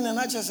 Send you in and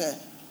I just say,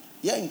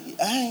 yeah,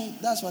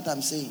 that's what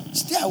I'm saying.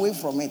 Stay away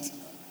from it.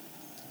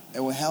 It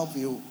will help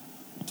you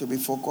to be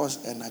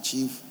focused and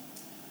achieve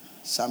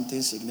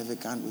something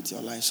significant with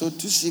your life. So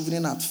this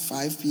evening at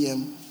 5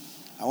 p.m.,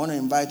 I want to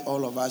invite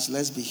all of us.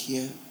 Let's be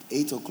here.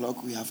 8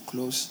 o'clock, we have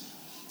closed.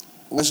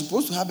 We're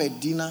supposed to have a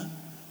dinner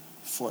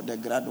for the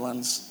grad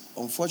ones.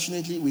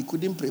 Unfortunately, we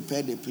couldn't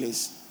prepare the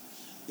place.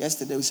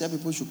 Yesterday, we said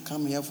people should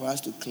come here for us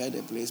to clear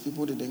the place.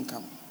 People didn't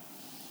come.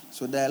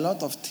 So there are a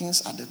lot of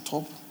things at the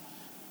top.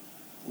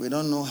 We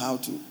don't know how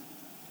to.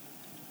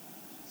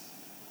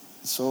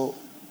 So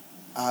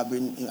I have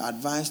been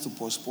advised to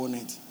postpone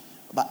it.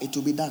 But it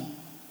will be done.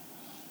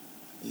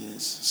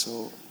 Yes.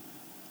 So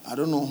I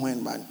don't know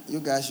when, but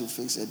you guys should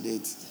fix a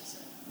date.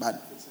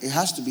 But it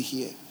has to be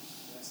here.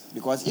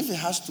 Because if it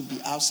has to be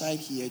outside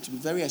here, it will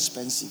be very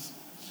expensive.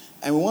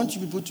 And we want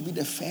you people to be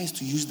the first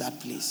to use that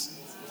place.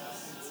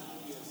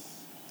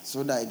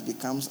 So that it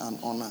becomes an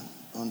honor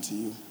unto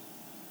you.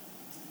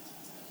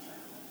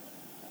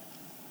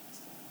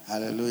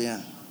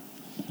 Hallelujah.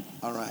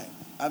 All right.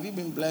 Have you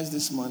been blessed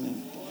this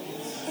morning?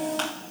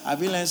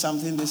 Have you learned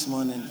something this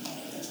morning?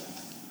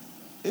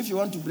 If you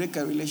want to break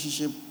a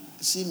relationship,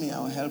 see me, I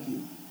will help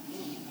you.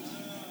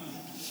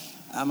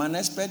 I'm an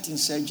expert in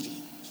surgery.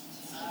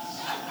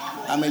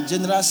 I'm a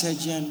general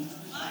surgeon,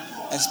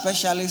 a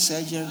specialist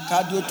surgeon,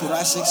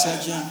 cardiothoracic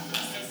surgeon.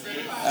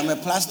 I'm a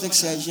plastic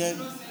surgeon.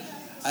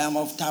 I am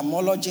an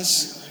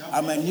ophthalmologist.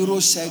 I'm a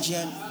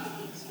neurosurgeon.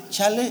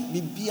 Charlie,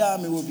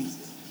 Bibia me will be.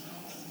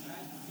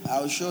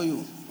 I'll show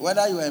you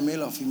whether you are a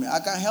male or female. I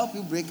can help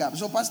you break up.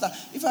 So, Pastor,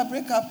 if I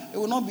break up, it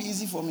will not be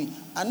easy for me.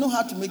 I know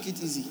how to make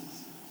it easy.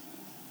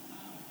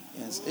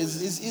 Yes,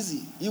 it's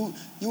easy. You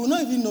will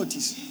not even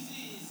notice.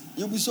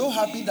 You'll be so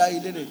happy that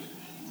you did it.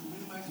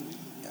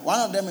 One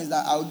of them is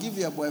that I'll give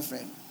you a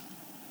boyfriend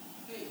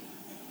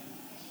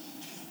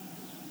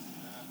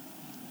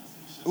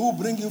who will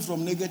bring you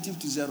from negative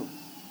to zero.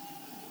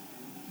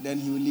 Then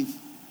he will leave.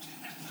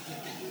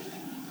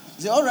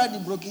 They already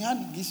broken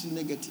hand gives you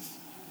negative.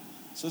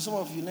 So some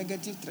of you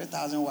negative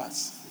 3,000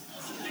 watts.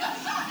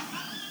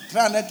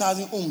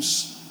 300,000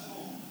 ohms.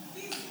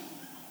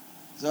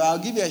 So I'll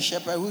give you a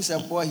shepherd who's a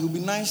boy. He'll be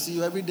nice to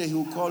you every day. He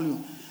will call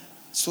you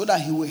so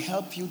that he will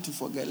help you to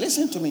forget.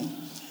 Listen to me.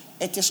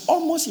 It is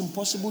almost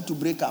impossible to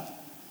break up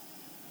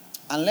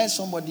unless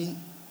somebody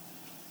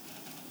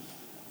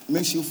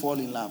makes you fall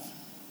in love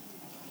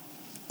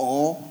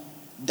or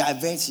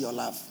diverts your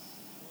love.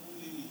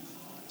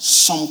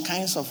 Some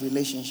kinds of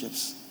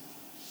relationships.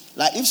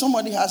 Like if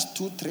somebody has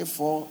 2, 3,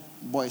 4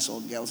 boys or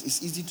girls,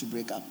 it's easy to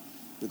break up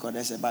because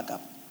there's a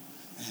backup.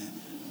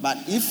 But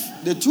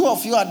if the two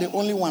of you are the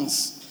only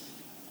ones,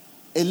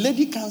 a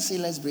lady can't say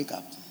let's break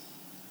up.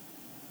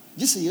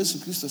 Just say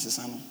Jesus Christ is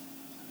son.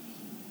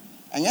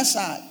 And yes,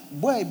 sir,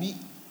 boy be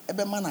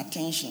ebe man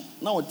attention.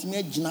 Now what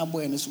me jina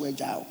boy and swear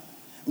jail.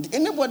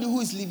 Anybody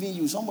who is leaving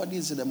you, somebody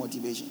is the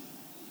motivation.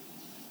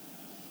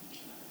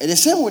 And the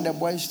same with the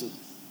boys too.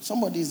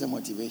 Somebody is the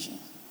motivation.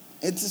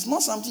 It is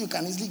not something you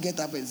can easily get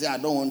up and say, I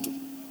don't want to.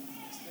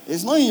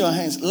 It's not in your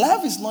hands.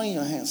 Love is not in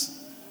your hands.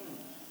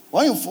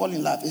 When you fall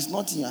in love, it's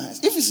not in your hands.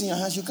 If it's in your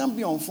hands, you can't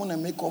be on phone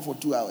and make call for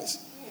 2 hours.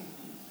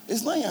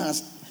 It's not in your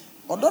hands.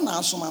 Or don't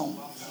answer my own.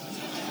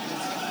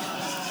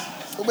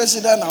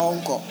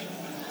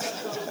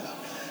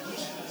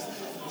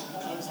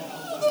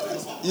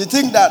 You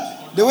think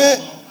that the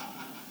way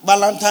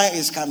Valentine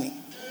is coming,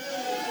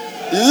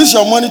 you use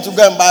your money to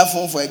go and buy a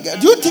phone for a girl.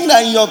 Do you think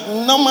that in your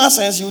normal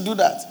sense you do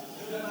that?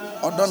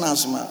 Or don't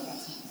answer man.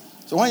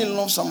 So when you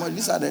love somebody,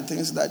 these are the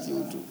things that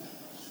you do.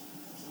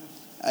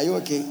 Are you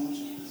okay?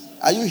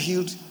 Are you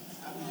healed?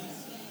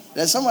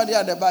 There's somebody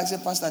at the back say,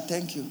 Pastor,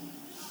 thank you.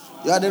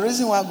 You are the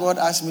reason why God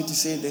asked me to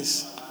say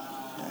this.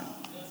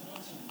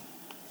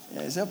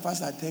 Yeah, he said,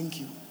 Pastor, thank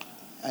you.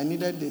 I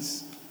needed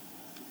this.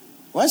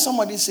 When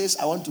somebody says,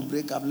 I want to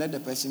break up, let the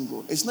person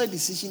go. It's not a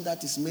decision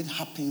that is made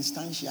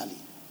happenstantially.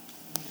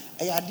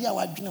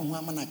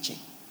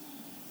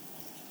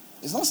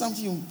 It's not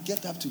something you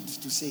get up to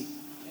say.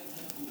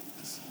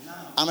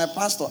 I'm a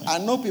pastor. I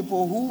know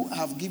people who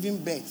have given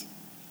birth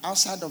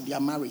outside of their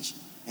marriage,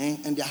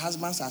 and their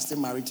husbands are still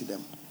married to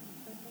them.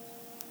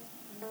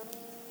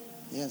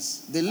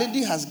 Yes. The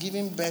lady has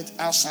given birth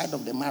outside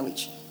of the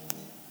marriage,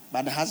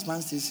 but the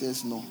husband still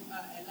says no.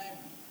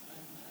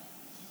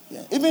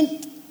 Yeah.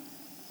 Even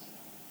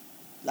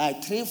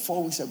like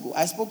 3-4 weeks ago,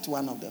 I spoke to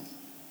one of them.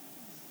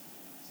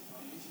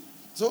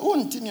 So,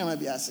 continue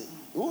maybe I say.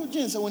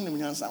 James,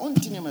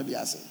 continue maybe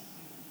I say.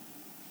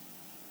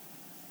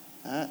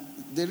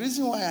 The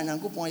reason why I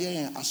go point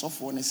here and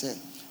asofo ne say,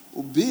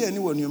 obey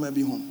anyone you may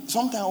be home.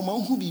 Sometimes o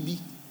man who be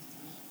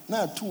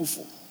na too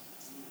for.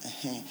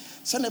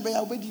 Send a bay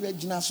obey the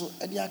ginaso,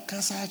 and ya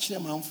cancer actually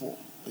man for.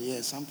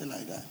 Yeah, something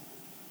like that.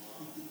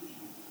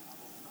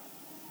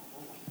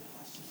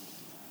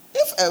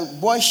 If a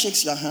boy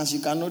shakes your hands, you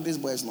can know this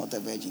boy is not a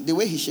virgin. The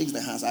way he shakes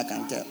the hands, I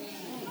can tell.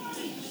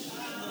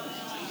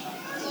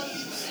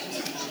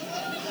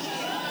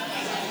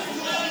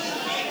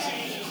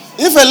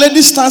 If a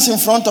lady stands in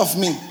front of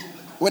me,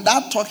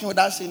 without talking,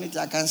 without saying it,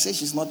 I can say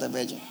she's not a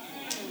virgin.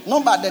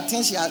 No, but the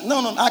things she has,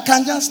 no, I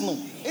can just know.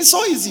 It's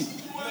so easy.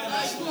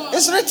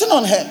 It's written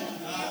on her.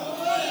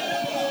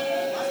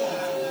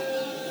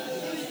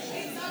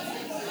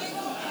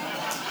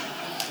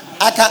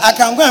 I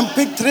can go and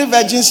pick 3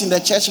 virgins in the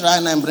church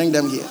right now and bring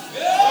them here.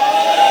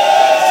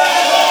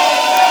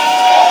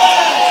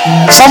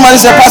 Somebody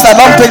say, Pastor,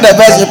 don't pick the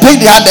virgin. Pick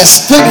the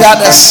others. Pick the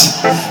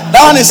others.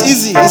 That one is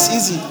easy. It's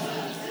easy.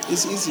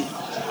 It's easy.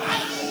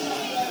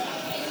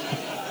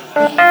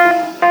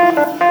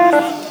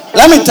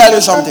 Let me tell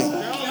you something.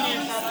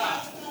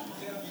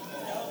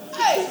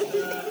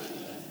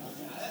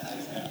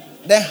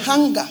 The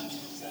hunger,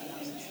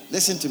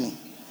 listen to me.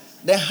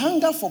 The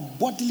hunger for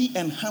bodily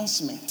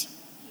enhancement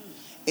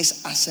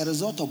is as a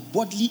result of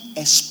bodily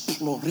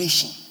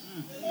exploration.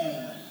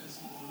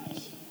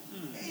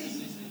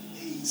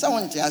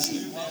 Someone tells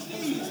you.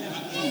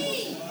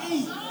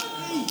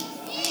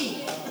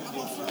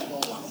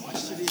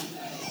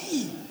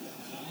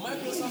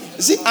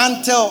 See,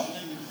 until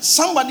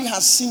somebody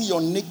has seen your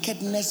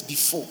nakedness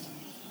before,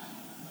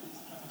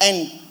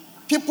 and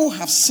people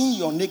have seen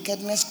your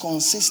nakedness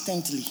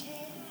consistently,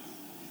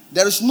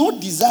 there is no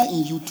desire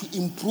in you to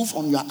improve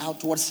on your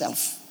outward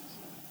self.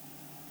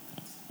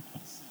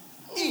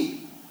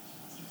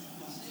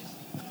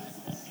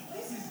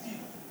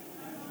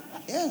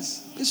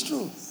 Yes, it's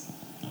true.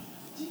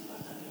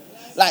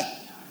 Like,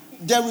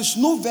 there is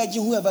no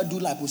virgin who ever do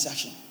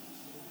liposuction.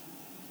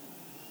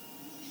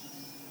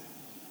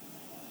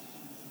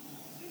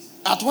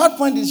 At what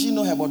point did she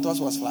know her buttocks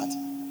was flat?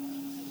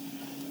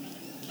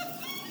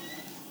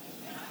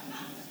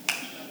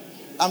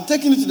 I'm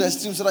taking you to the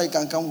extreme so that you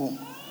can come home.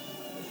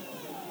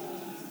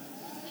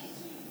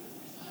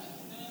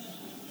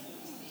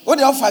 What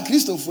they offer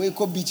Christopher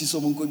Eco Beach is so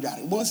much.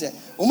 One say,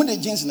 "Omo the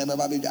jeans never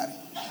baby jari."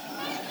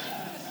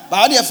 But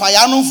how they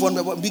fire no phone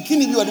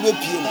bikini be all the way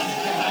pure.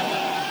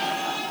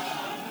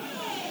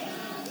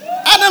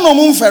 I don't know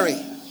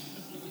Winfred.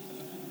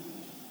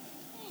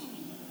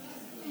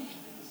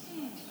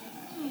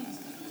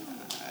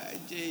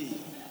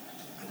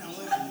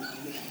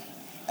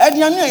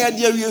 Ediane ya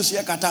dia wie so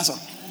ya kata so.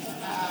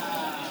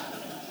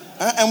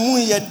 Emu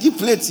ya di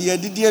plate ya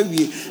di dia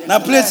wie. Na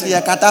plate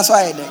ya kata so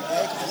aye de.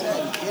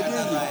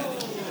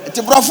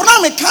 Ti brofo na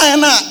me kan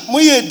na mo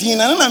ye din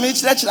na me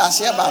kire kire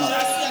ase ba no.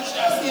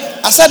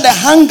 I said the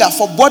hunger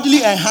for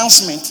bodily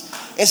enhancement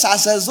is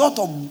as a result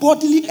of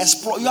bodily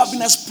explore. You have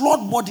been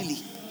explored bodily.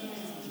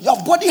 Your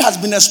body has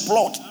been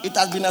explored. It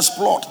has been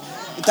explored.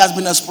 It has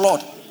been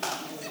explored.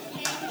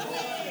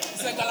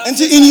 And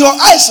in your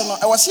eyes,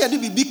 I was here to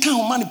be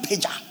become money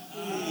pager.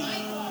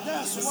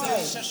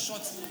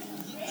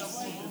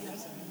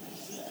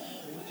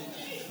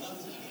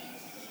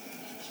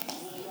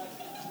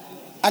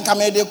 And I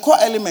made the core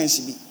elements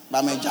be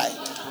by my jai.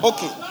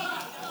 Okay.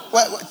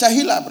 Well,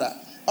 Tahila bra.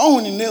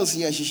 Only nails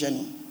here,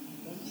 Shishani.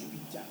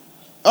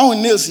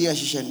 Only nails here,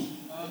 Shishani.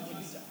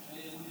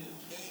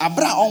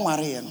 Abra on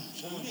Marian.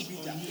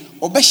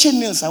 Obeshe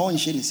nails, I won't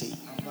share say.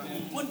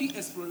 Body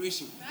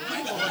exploration.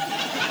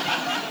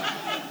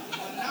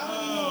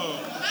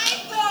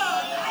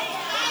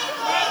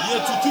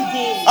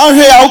 Oh,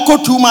 here I'll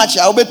go too much.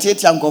 I'll be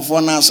taking uncle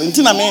for now. So,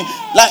 until I mean,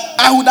 like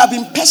I would have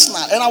been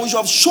personal and I would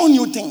have shown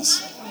you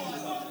things.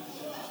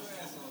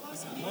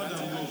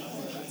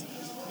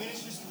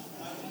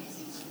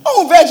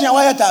 Oh, virgin,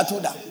 why a tattoo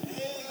that?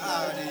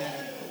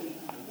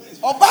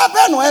 Oh,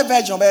 Baba, no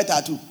virgin, why a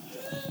tattoo?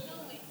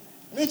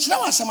 Which now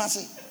was some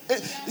say.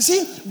 You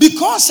see,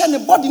 because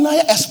anybody now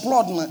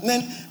explode,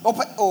 then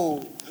oh.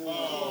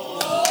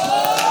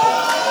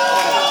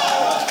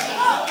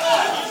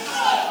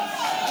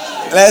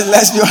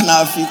 Let's be on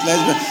our feet.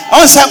 Let's be.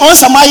 On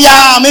some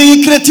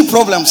may create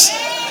problems.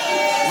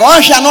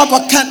 God shall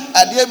not can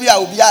idea be I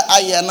will be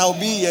I now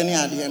be any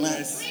idea.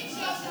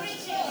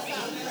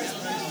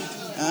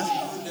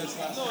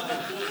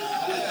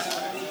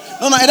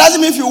 No, it doesn't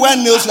mean if you wear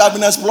nails you have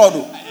been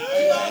exploded.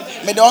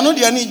 May the honor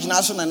the any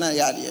national and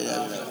yard.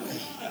 Yeah.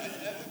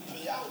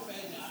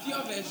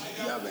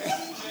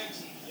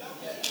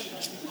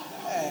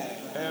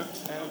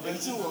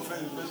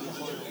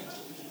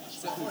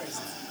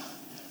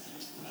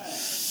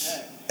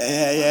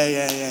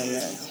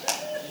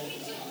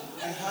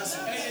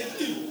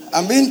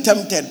 I'm being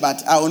tempted,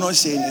 but I will not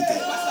say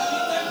anything.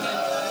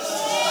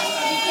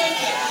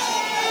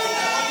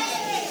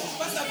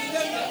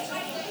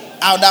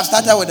 I would have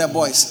started with the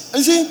boys.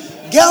 You see,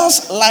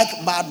 girls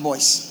like bad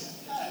boys.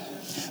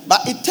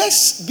 But it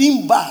takes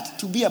being bad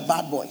to be a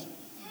bad boy.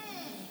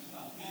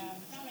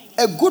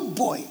 A good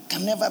boy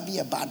can never be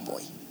a bad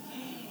boy.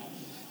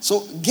 So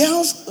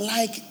girls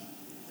like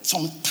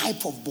some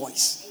type of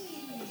boys.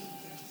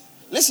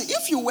 Listen,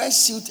 if you wear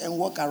suit and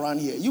walk around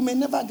here, you may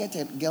never get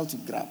a girl to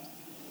grab.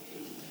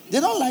 They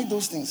don't like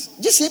those things.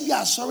 Just say, "Be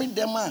sorry,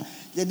 them man."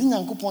 They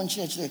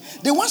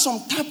want some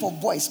type of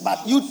boys,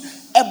 but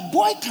a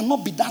boy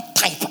cannot be that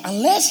type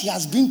unless he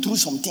has been through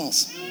some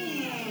things.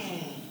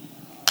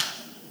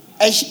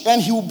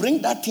 And he will bring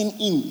that thing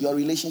in your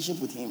relationship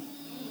with him.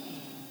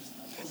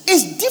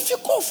 It's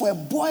difficult for a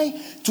boy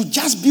to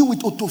just be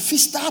with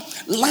Otofista,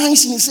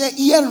 lines in his hair,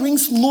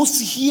 earrings, nose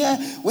here,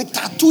 with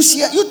tattoos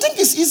here. You think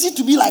it's easy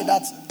to be like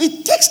that?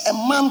 It takes a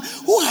man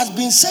who has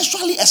been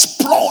sexually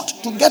explored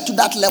to get to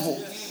that level.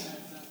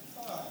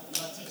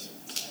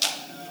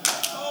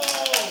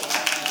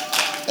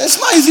 It's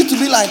not easy to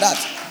be like that.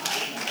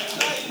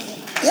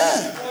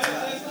 Yeah.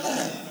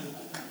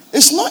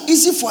 It's not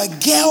easy for a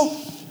girl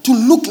to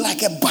look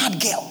like a bad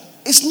girl.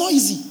 It's not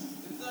easy.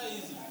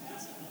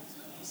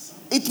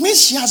 It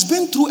means she has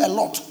been through a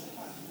lot.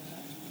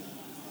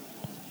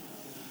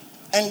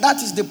 And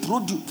that is the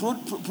product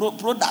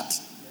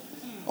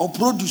or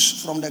produce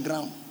from the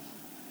ground.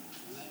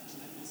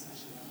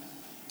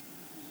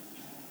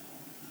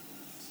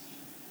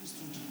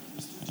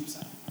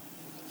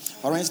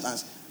 For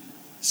instance,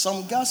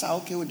 some girls are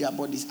okay with their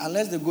bodies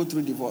unless they go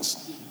through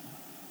divorce.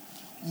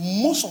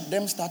 Most of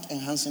them start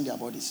enhancing their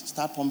bodies,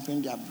 start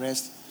pumping their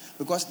breasts,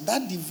 because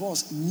that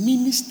divorce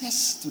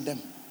ministers to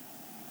them.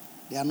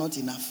 They are not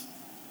enough.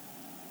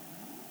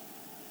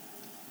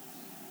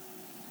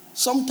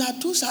 Some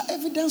tattoos are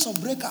evidence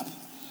of breakup.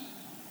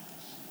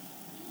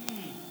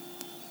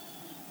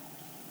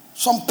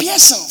 Some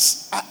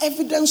piercings are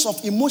evidence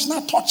of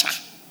emotional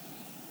torture.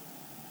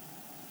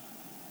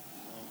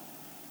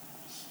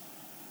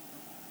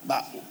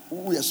 But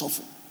we are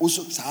suffering.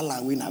 Also,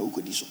 Sala we now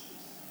could do so.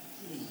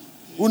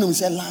 When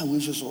say la we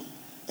so,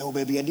 e will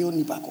be a deal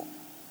ni pako.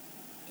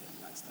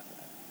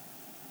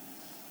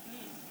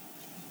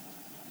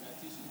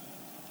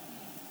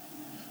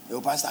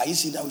 Your pastor, you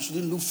see that we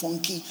shouldn't look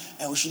funky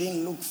and we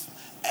shouldn't look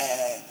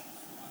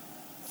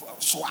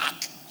swag.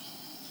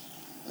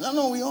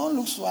 No, we all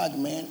look swag,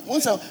 man.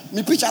 Once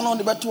me picture on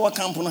the better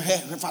camp on hair,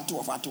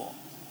 fatu.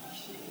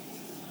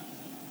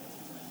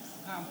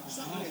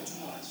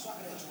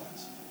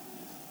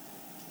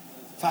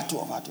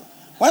 Fatu.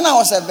 When I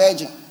was a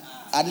virgin,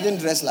 I didn't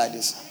dress like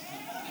this.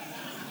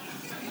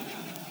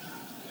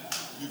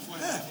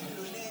 Yeah,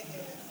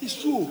 it's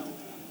true.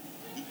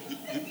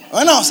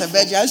 When I was a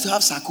virgin, I used to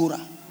have Sakura.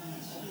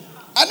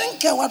 I didn't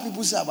care what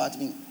people say about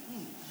me.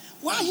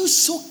 Why are you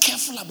so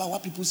careful about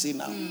what people say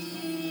now?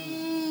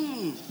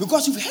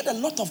 Because you've heard a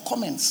lot of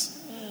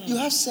comments. You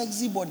have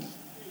sexy body.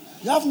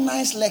 You have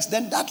nice legs.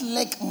 Then that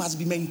leg must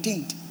be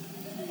maintained.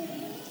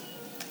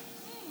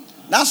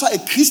 That's why a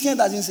Christian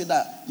doesn't say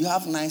that you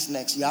have nice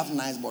legs, you have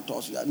nice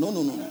buttocks. No.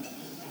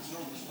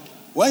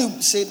 When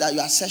you say that you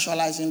are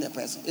sexualizing the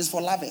person, it's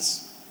for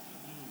lovers.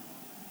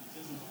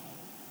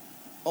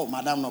 Oh,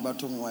 Madame Nobel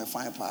told me when I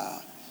find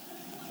power.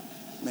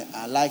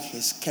 I like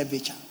his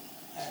curvature.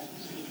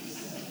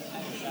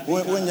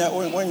 When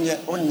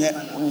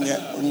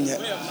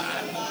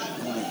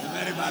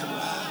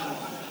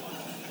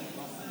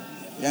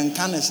young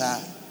canessa,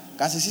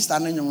 because sister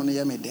and you want to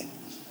hear me there.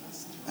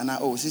 And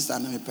I sister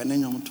and me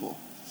penny too.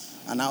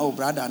 And I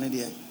brother and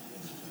dear.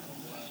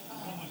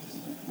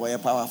 Boy,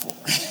 powerful.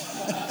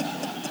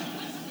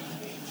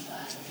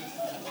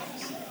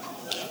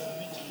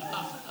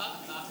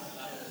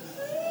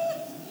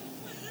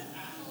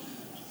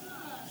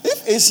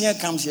 If Asian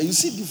comes here, you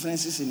see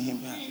differences in him.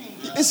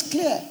 It's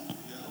clear.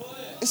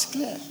 It's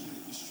clear.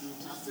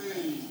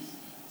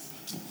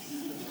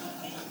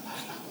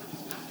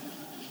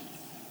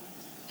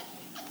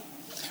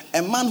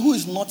 A man who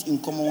is not in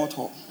Commonwealth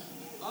Hall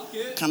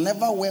can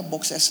never wear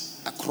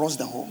boxers across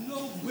the hall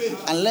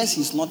unless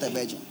he's not a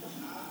virgin.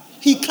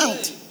 He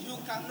can't.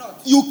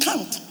 You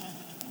can't.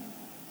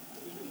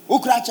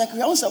 Ukra check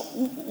we also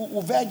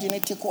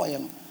virginity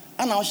koyem.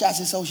 And I shall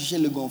say so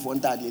she go for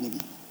that.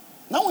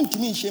 Now when to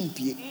me shame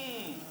pie.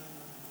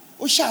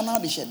 O shall now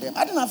they share them.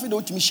 I didn't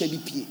feel to me share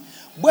pie.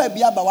 Boy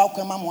be about what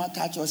come am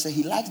catch or say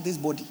he likes this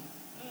body.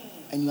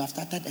 And you have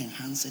started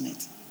enhancing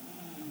it.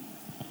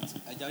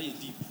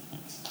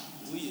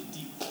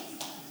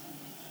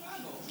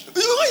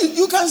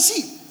 You can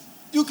see.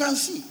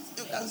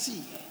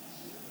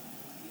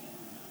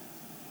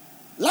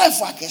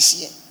 Life work is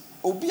here.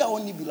 Obi a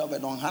only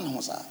beloved on hand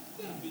hosa.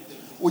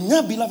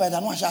 Onya beloved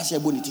and one shall say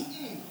bonity.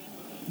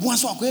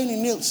 Once walk any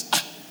nails.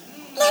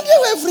 Now they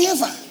were free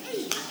ever.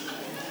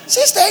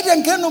 Sister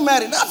Eden can no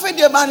marry. Now for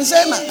the man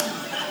say na.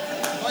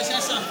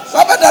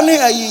 Papa Dani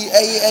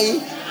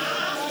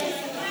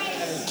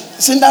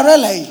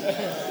Cinderella.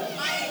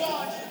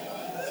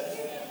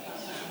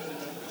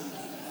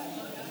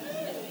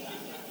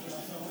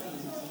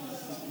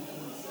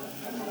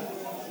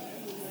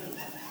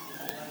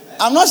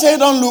 I'm not saying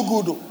don't look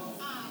good,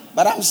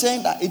 but I'm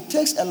saying that it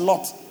takes a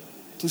lot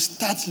to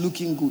start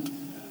looking good.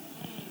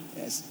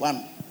 righteousness,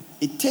 one,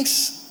 it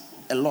takes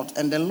a lot.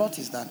 And the lot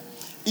is that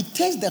it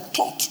takes the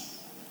thought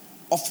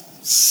of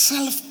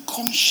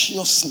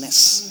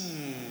self-consciousness.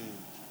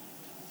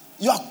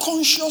 You are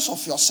conscious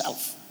of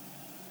yourself.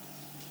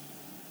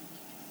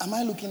 Am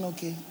I looking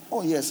okay?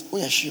 Oh, yes. Oh,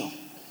 yeah, sure.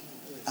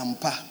 I'm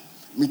pa.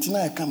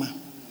 Mitina kama.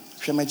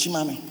 Shemachi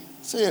mame.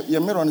 Say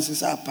your mirror on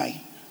sisa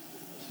pai.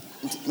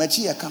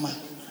 Machi kama.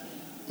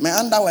 Me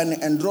underwear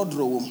and draw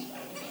wom.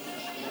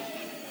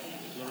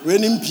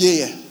 When in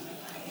pie,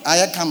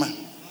 I kama.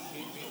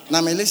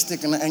 Na me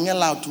lipstick na enye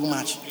loud too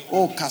much.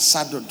 Oh,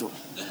 kasadodo.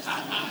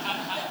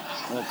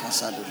 Oh,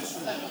 kasadodo.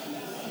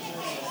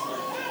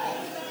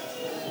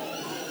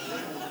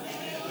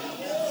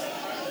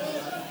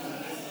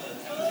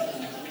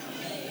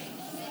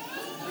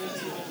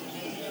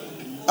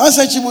 I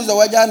said she was the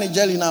wajan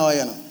jelly now.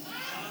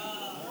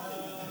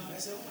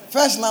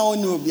 First now on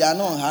you be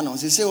no Hano.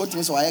 She say what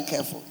so I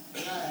careful.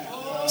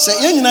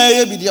 Say you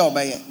know be there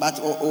by but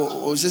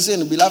she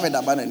say beloved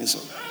abandon so.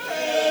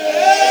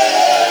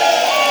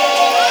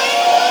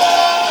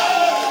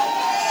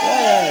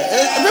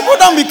 People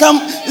don't become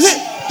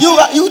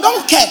you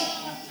don't care.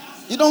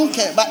 You don't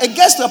care. But it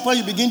gets to a point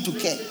you begin to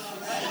care.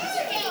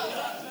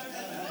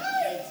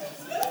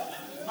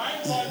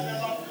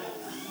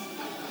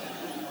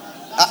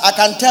 I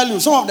can tell you,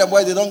 some of the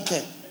boys, they don't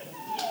care.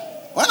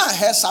 When I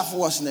heard Safu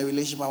was in a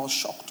relationship, I was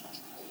shocked.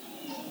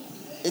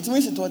 It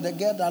means it was the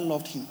girl that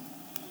loved him.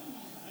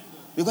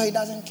 Because he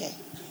doesn't care.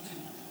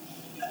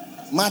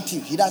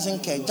 Matthew, he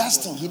doesn't care.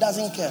 Justin, he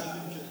doesn't care.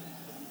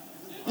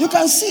 You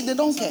can see they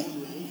don't care.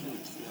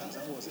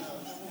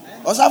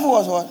 Safu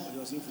was what?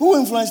 Who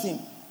influenced him?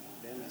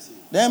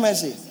 The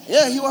MSC.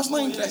 Yeah, he was not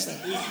interested.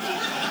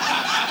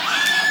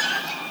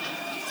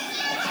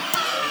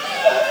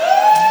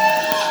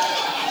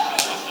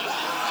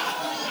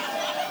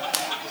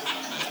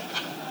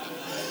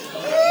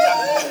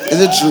 Is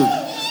it true?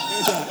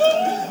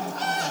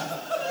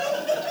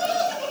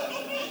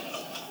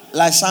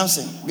 Like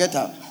Samson, get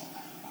up.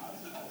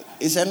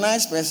 He's a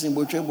nice person,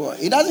 but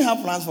he doesn't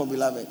have plans for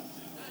beloved.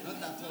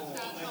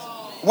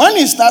 When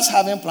he starts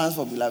having plans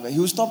for beloved, he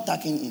will stop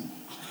tucking in.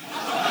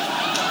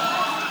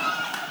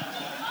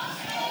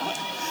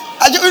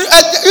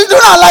 You do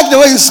not like the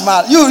way you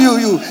smile.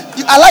 You.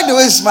 I like the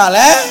way you smile,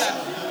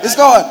 eh? It's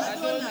called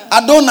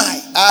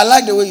Adonai. I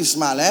like the way you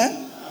smile, eh?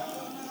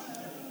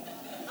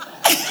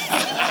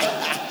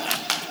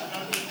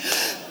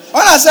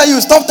 When I said you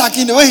stop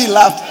talking, the way he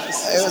laughed,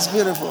 it was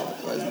beautiful.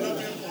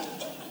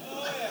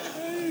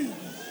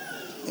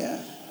 Yeah.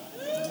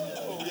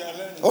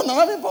 Oh,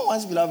 no, people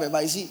wants beloved,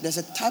 but you see, there's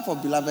a type of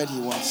beloved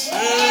he wants.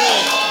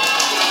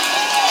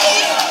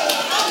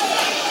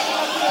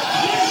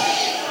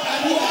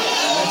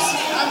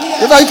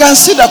 If you can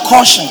see the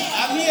caution.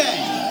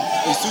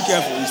 He's too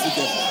careful.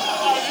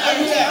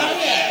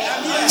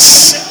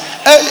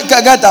 Hey,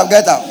 get up.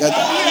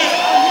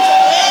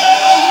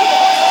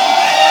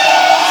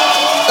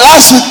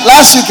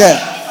 Last weekend,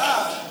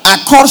 I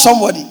called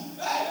somebody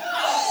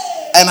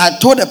and I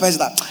told the person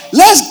that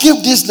let's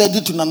give this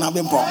lady to Nana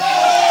Bimpo.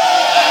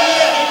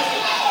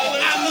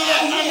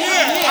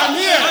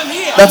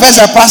 The person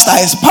said, Pastor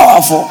is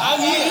powerful.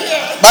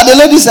 But the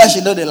lady said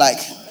she know they like.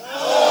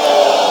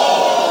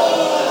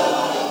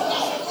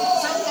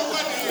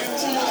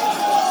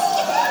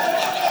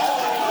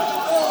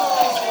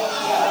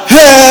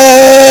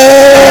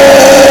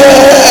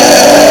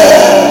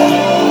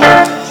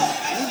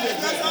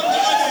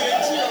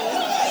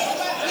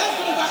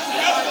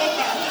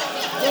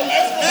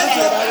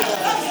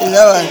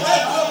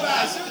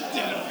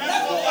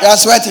 You are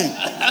sweating.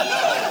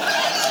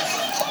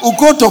 U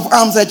coat of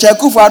arms a check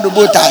for the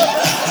bow tie.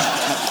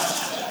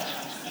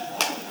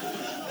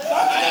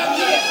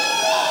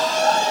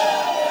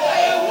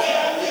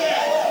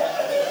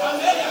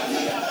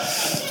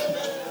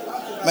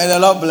 May the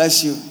Lord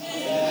bless you.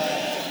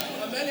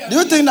 Do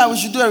you think that we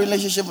should do a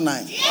relationship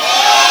night?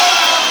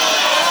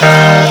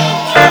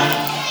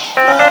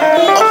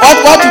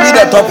 What will be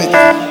the topic?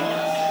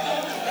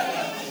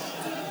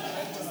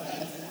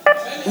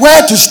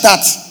 Where to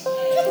start?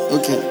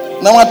 Okay.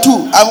 Number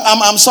 2,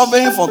 I'm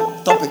surveying for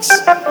topics.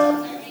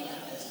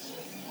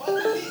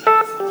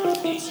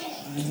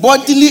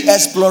 Bodily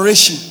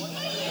exploration.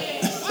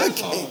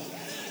 Okay.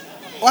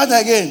 What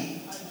again?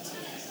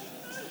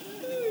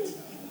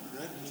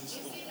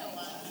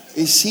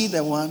 Is he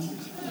the one?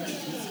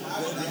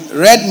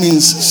 Red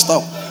means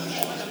stop.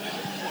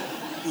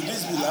 Would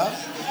this be love?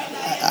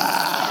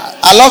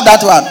 I love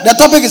that one. The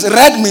topic is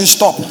red means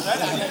stop.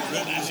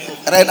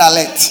 Red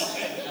alert.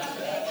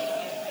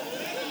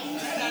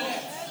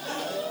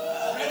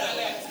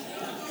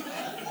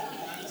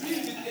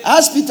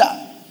 Ask Peter.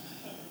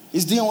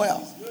 He's doing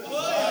well.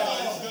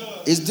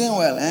 He's doing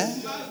well, eh?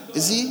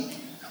 Is he?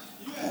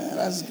 Yeah,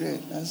 that's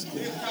great.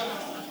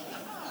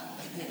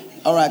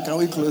 All right, can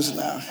we close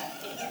now?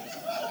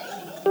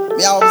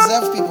 May I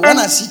observe people. When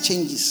I see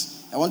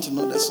changes, I want to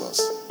know the source.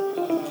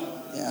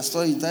 Yeah, I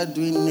saw you start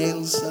doing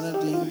nails,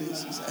 started doing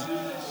this.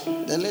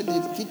 The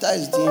lady, Peter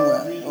is doing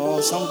well.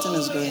 Or something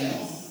is going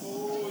on.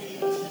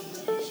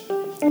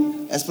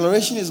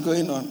 Exploration is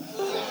going on.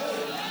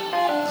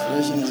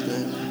 Exploration is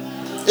going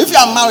on. If you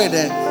are married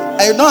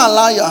and you don't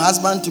allow your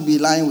husband to be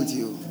lying with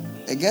you,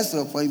 it gets to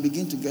a point you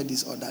begin to get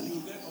disorderly.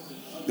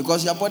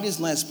 Because your body is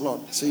not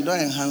explored, so you don't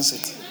enhance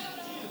it.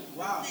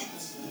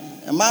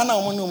 A man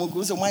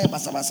who say why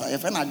basa basa, your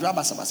friend adwa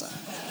basa basa.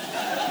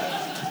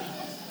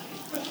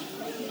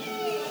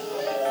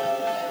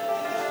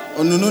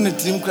 Onunu ni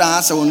trim kra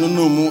asa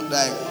onunu mu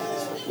like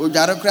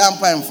ojare kra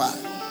mpa mfa.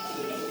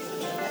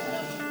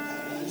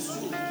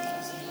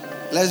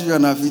 Let's be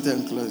on our feet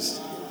and close.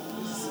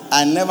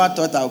 I never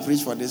thought I would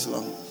preach for this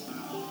long.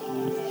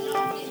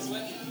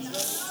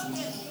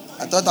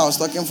 I thought I was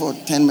talking for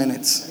 10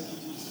 minutes.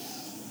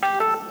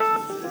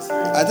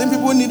 I think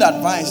people need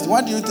advice.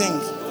 What do you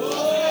think?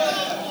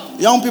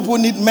 Young people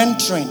need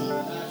mentoring.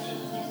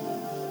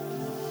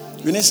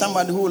 You need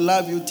somebody who will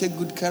love you, take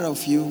good care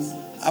of you,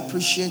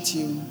 appreciate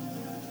you.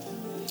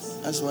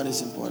 That's what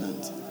is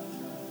important.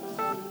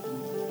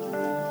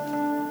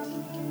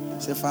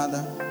 Say,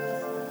 Father,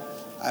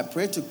 I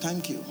pray to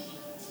thank you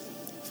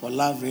for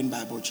Love Rain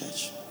Bible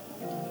Church.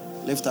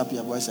 Lift up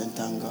your voice and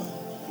thank God.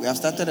 We have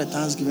started a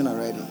Thanksgiving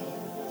already.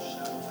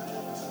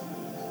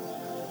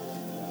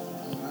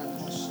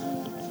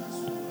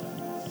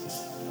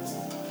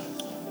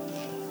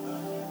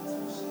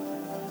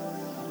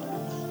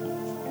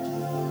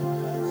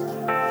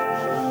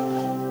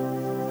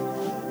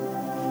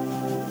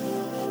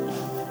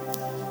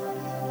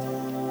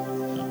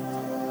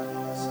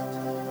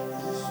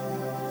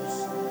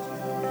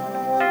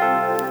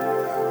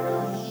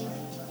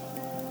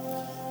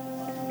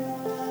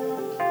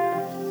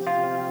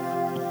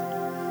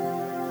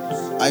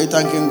 Are you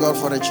thanking God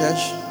for the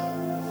church?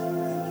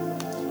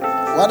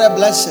 What a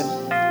blessing.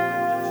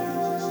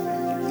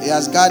 He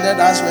has guided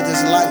us with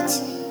his light.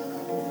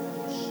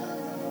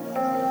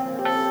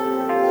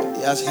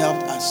 He has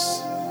helped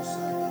us.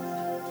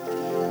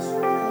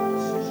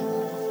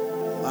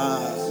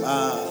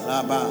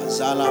 Laba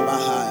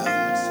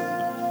Zalabahaya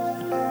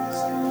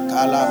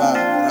Kalaba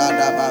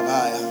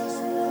Radababaya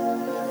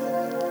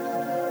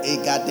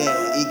Igade,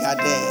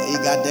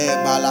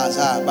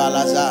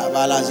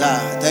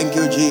 Balaza. Thank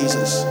you,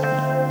 Jesus.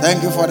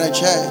 Thank you for the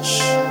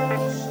church,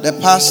 the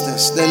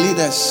pastors, the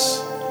leaders.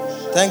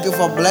 Thank you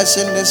for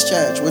blessing this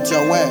church with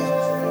your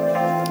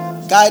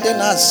word, guiding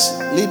us,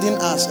 leading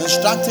us,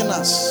 instructing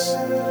us,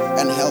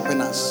 and helping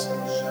us.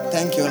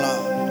 Thank you,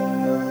 Lord.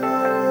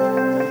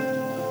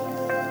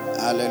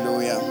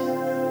 Hallelujah.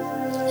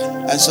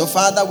 And so,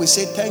 Father, we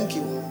say thank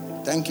you.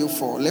 Thank you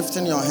for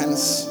lifting your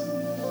hands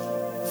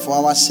for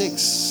our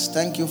sakes.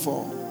 Thank you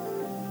for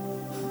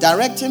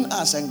directing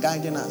us and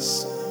guiding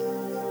us.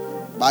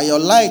 By your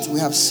light, we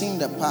have seen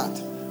the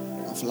path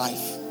of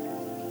life.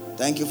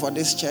 Thank you for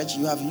this church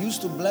you have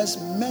used to bless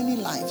many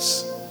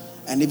lives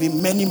and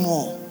even many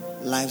more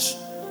lives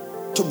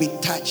to be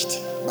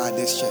touched by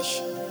this church.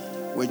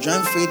 We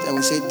join faith and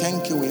we say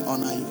thank you, we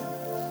honor you.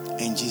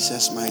 In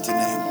Jesus' mighty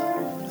name,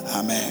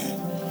 amen.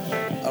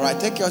 All right,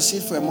 take your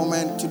seat for a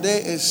moment.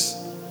 Today is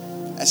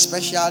a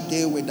special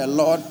day with the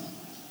Lord.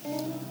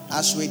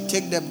 As we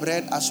take the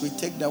bread, as we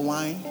take the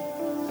wine,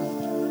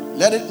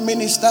 let it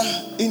minister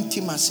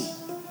intimacy,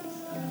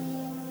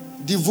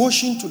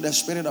 devotion to the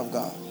Spirit of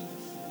God.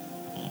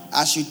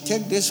 As you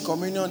take this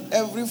communion,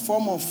 every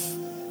form of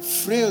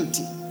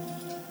frailty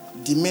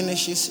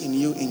diminishes in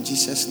you in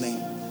Jesus' name.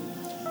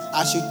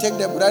 As you take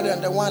the bread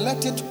and the wine,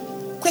 let it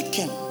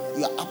quicken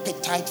your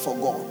appetite for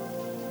God,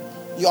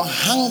 your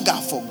hunger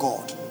for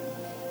God,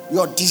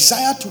 your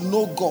desire to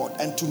know God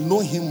and to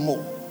know Him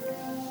more.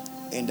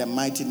 In the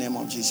mighty name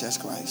of Jesus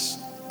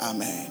Christ.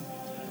 Amen.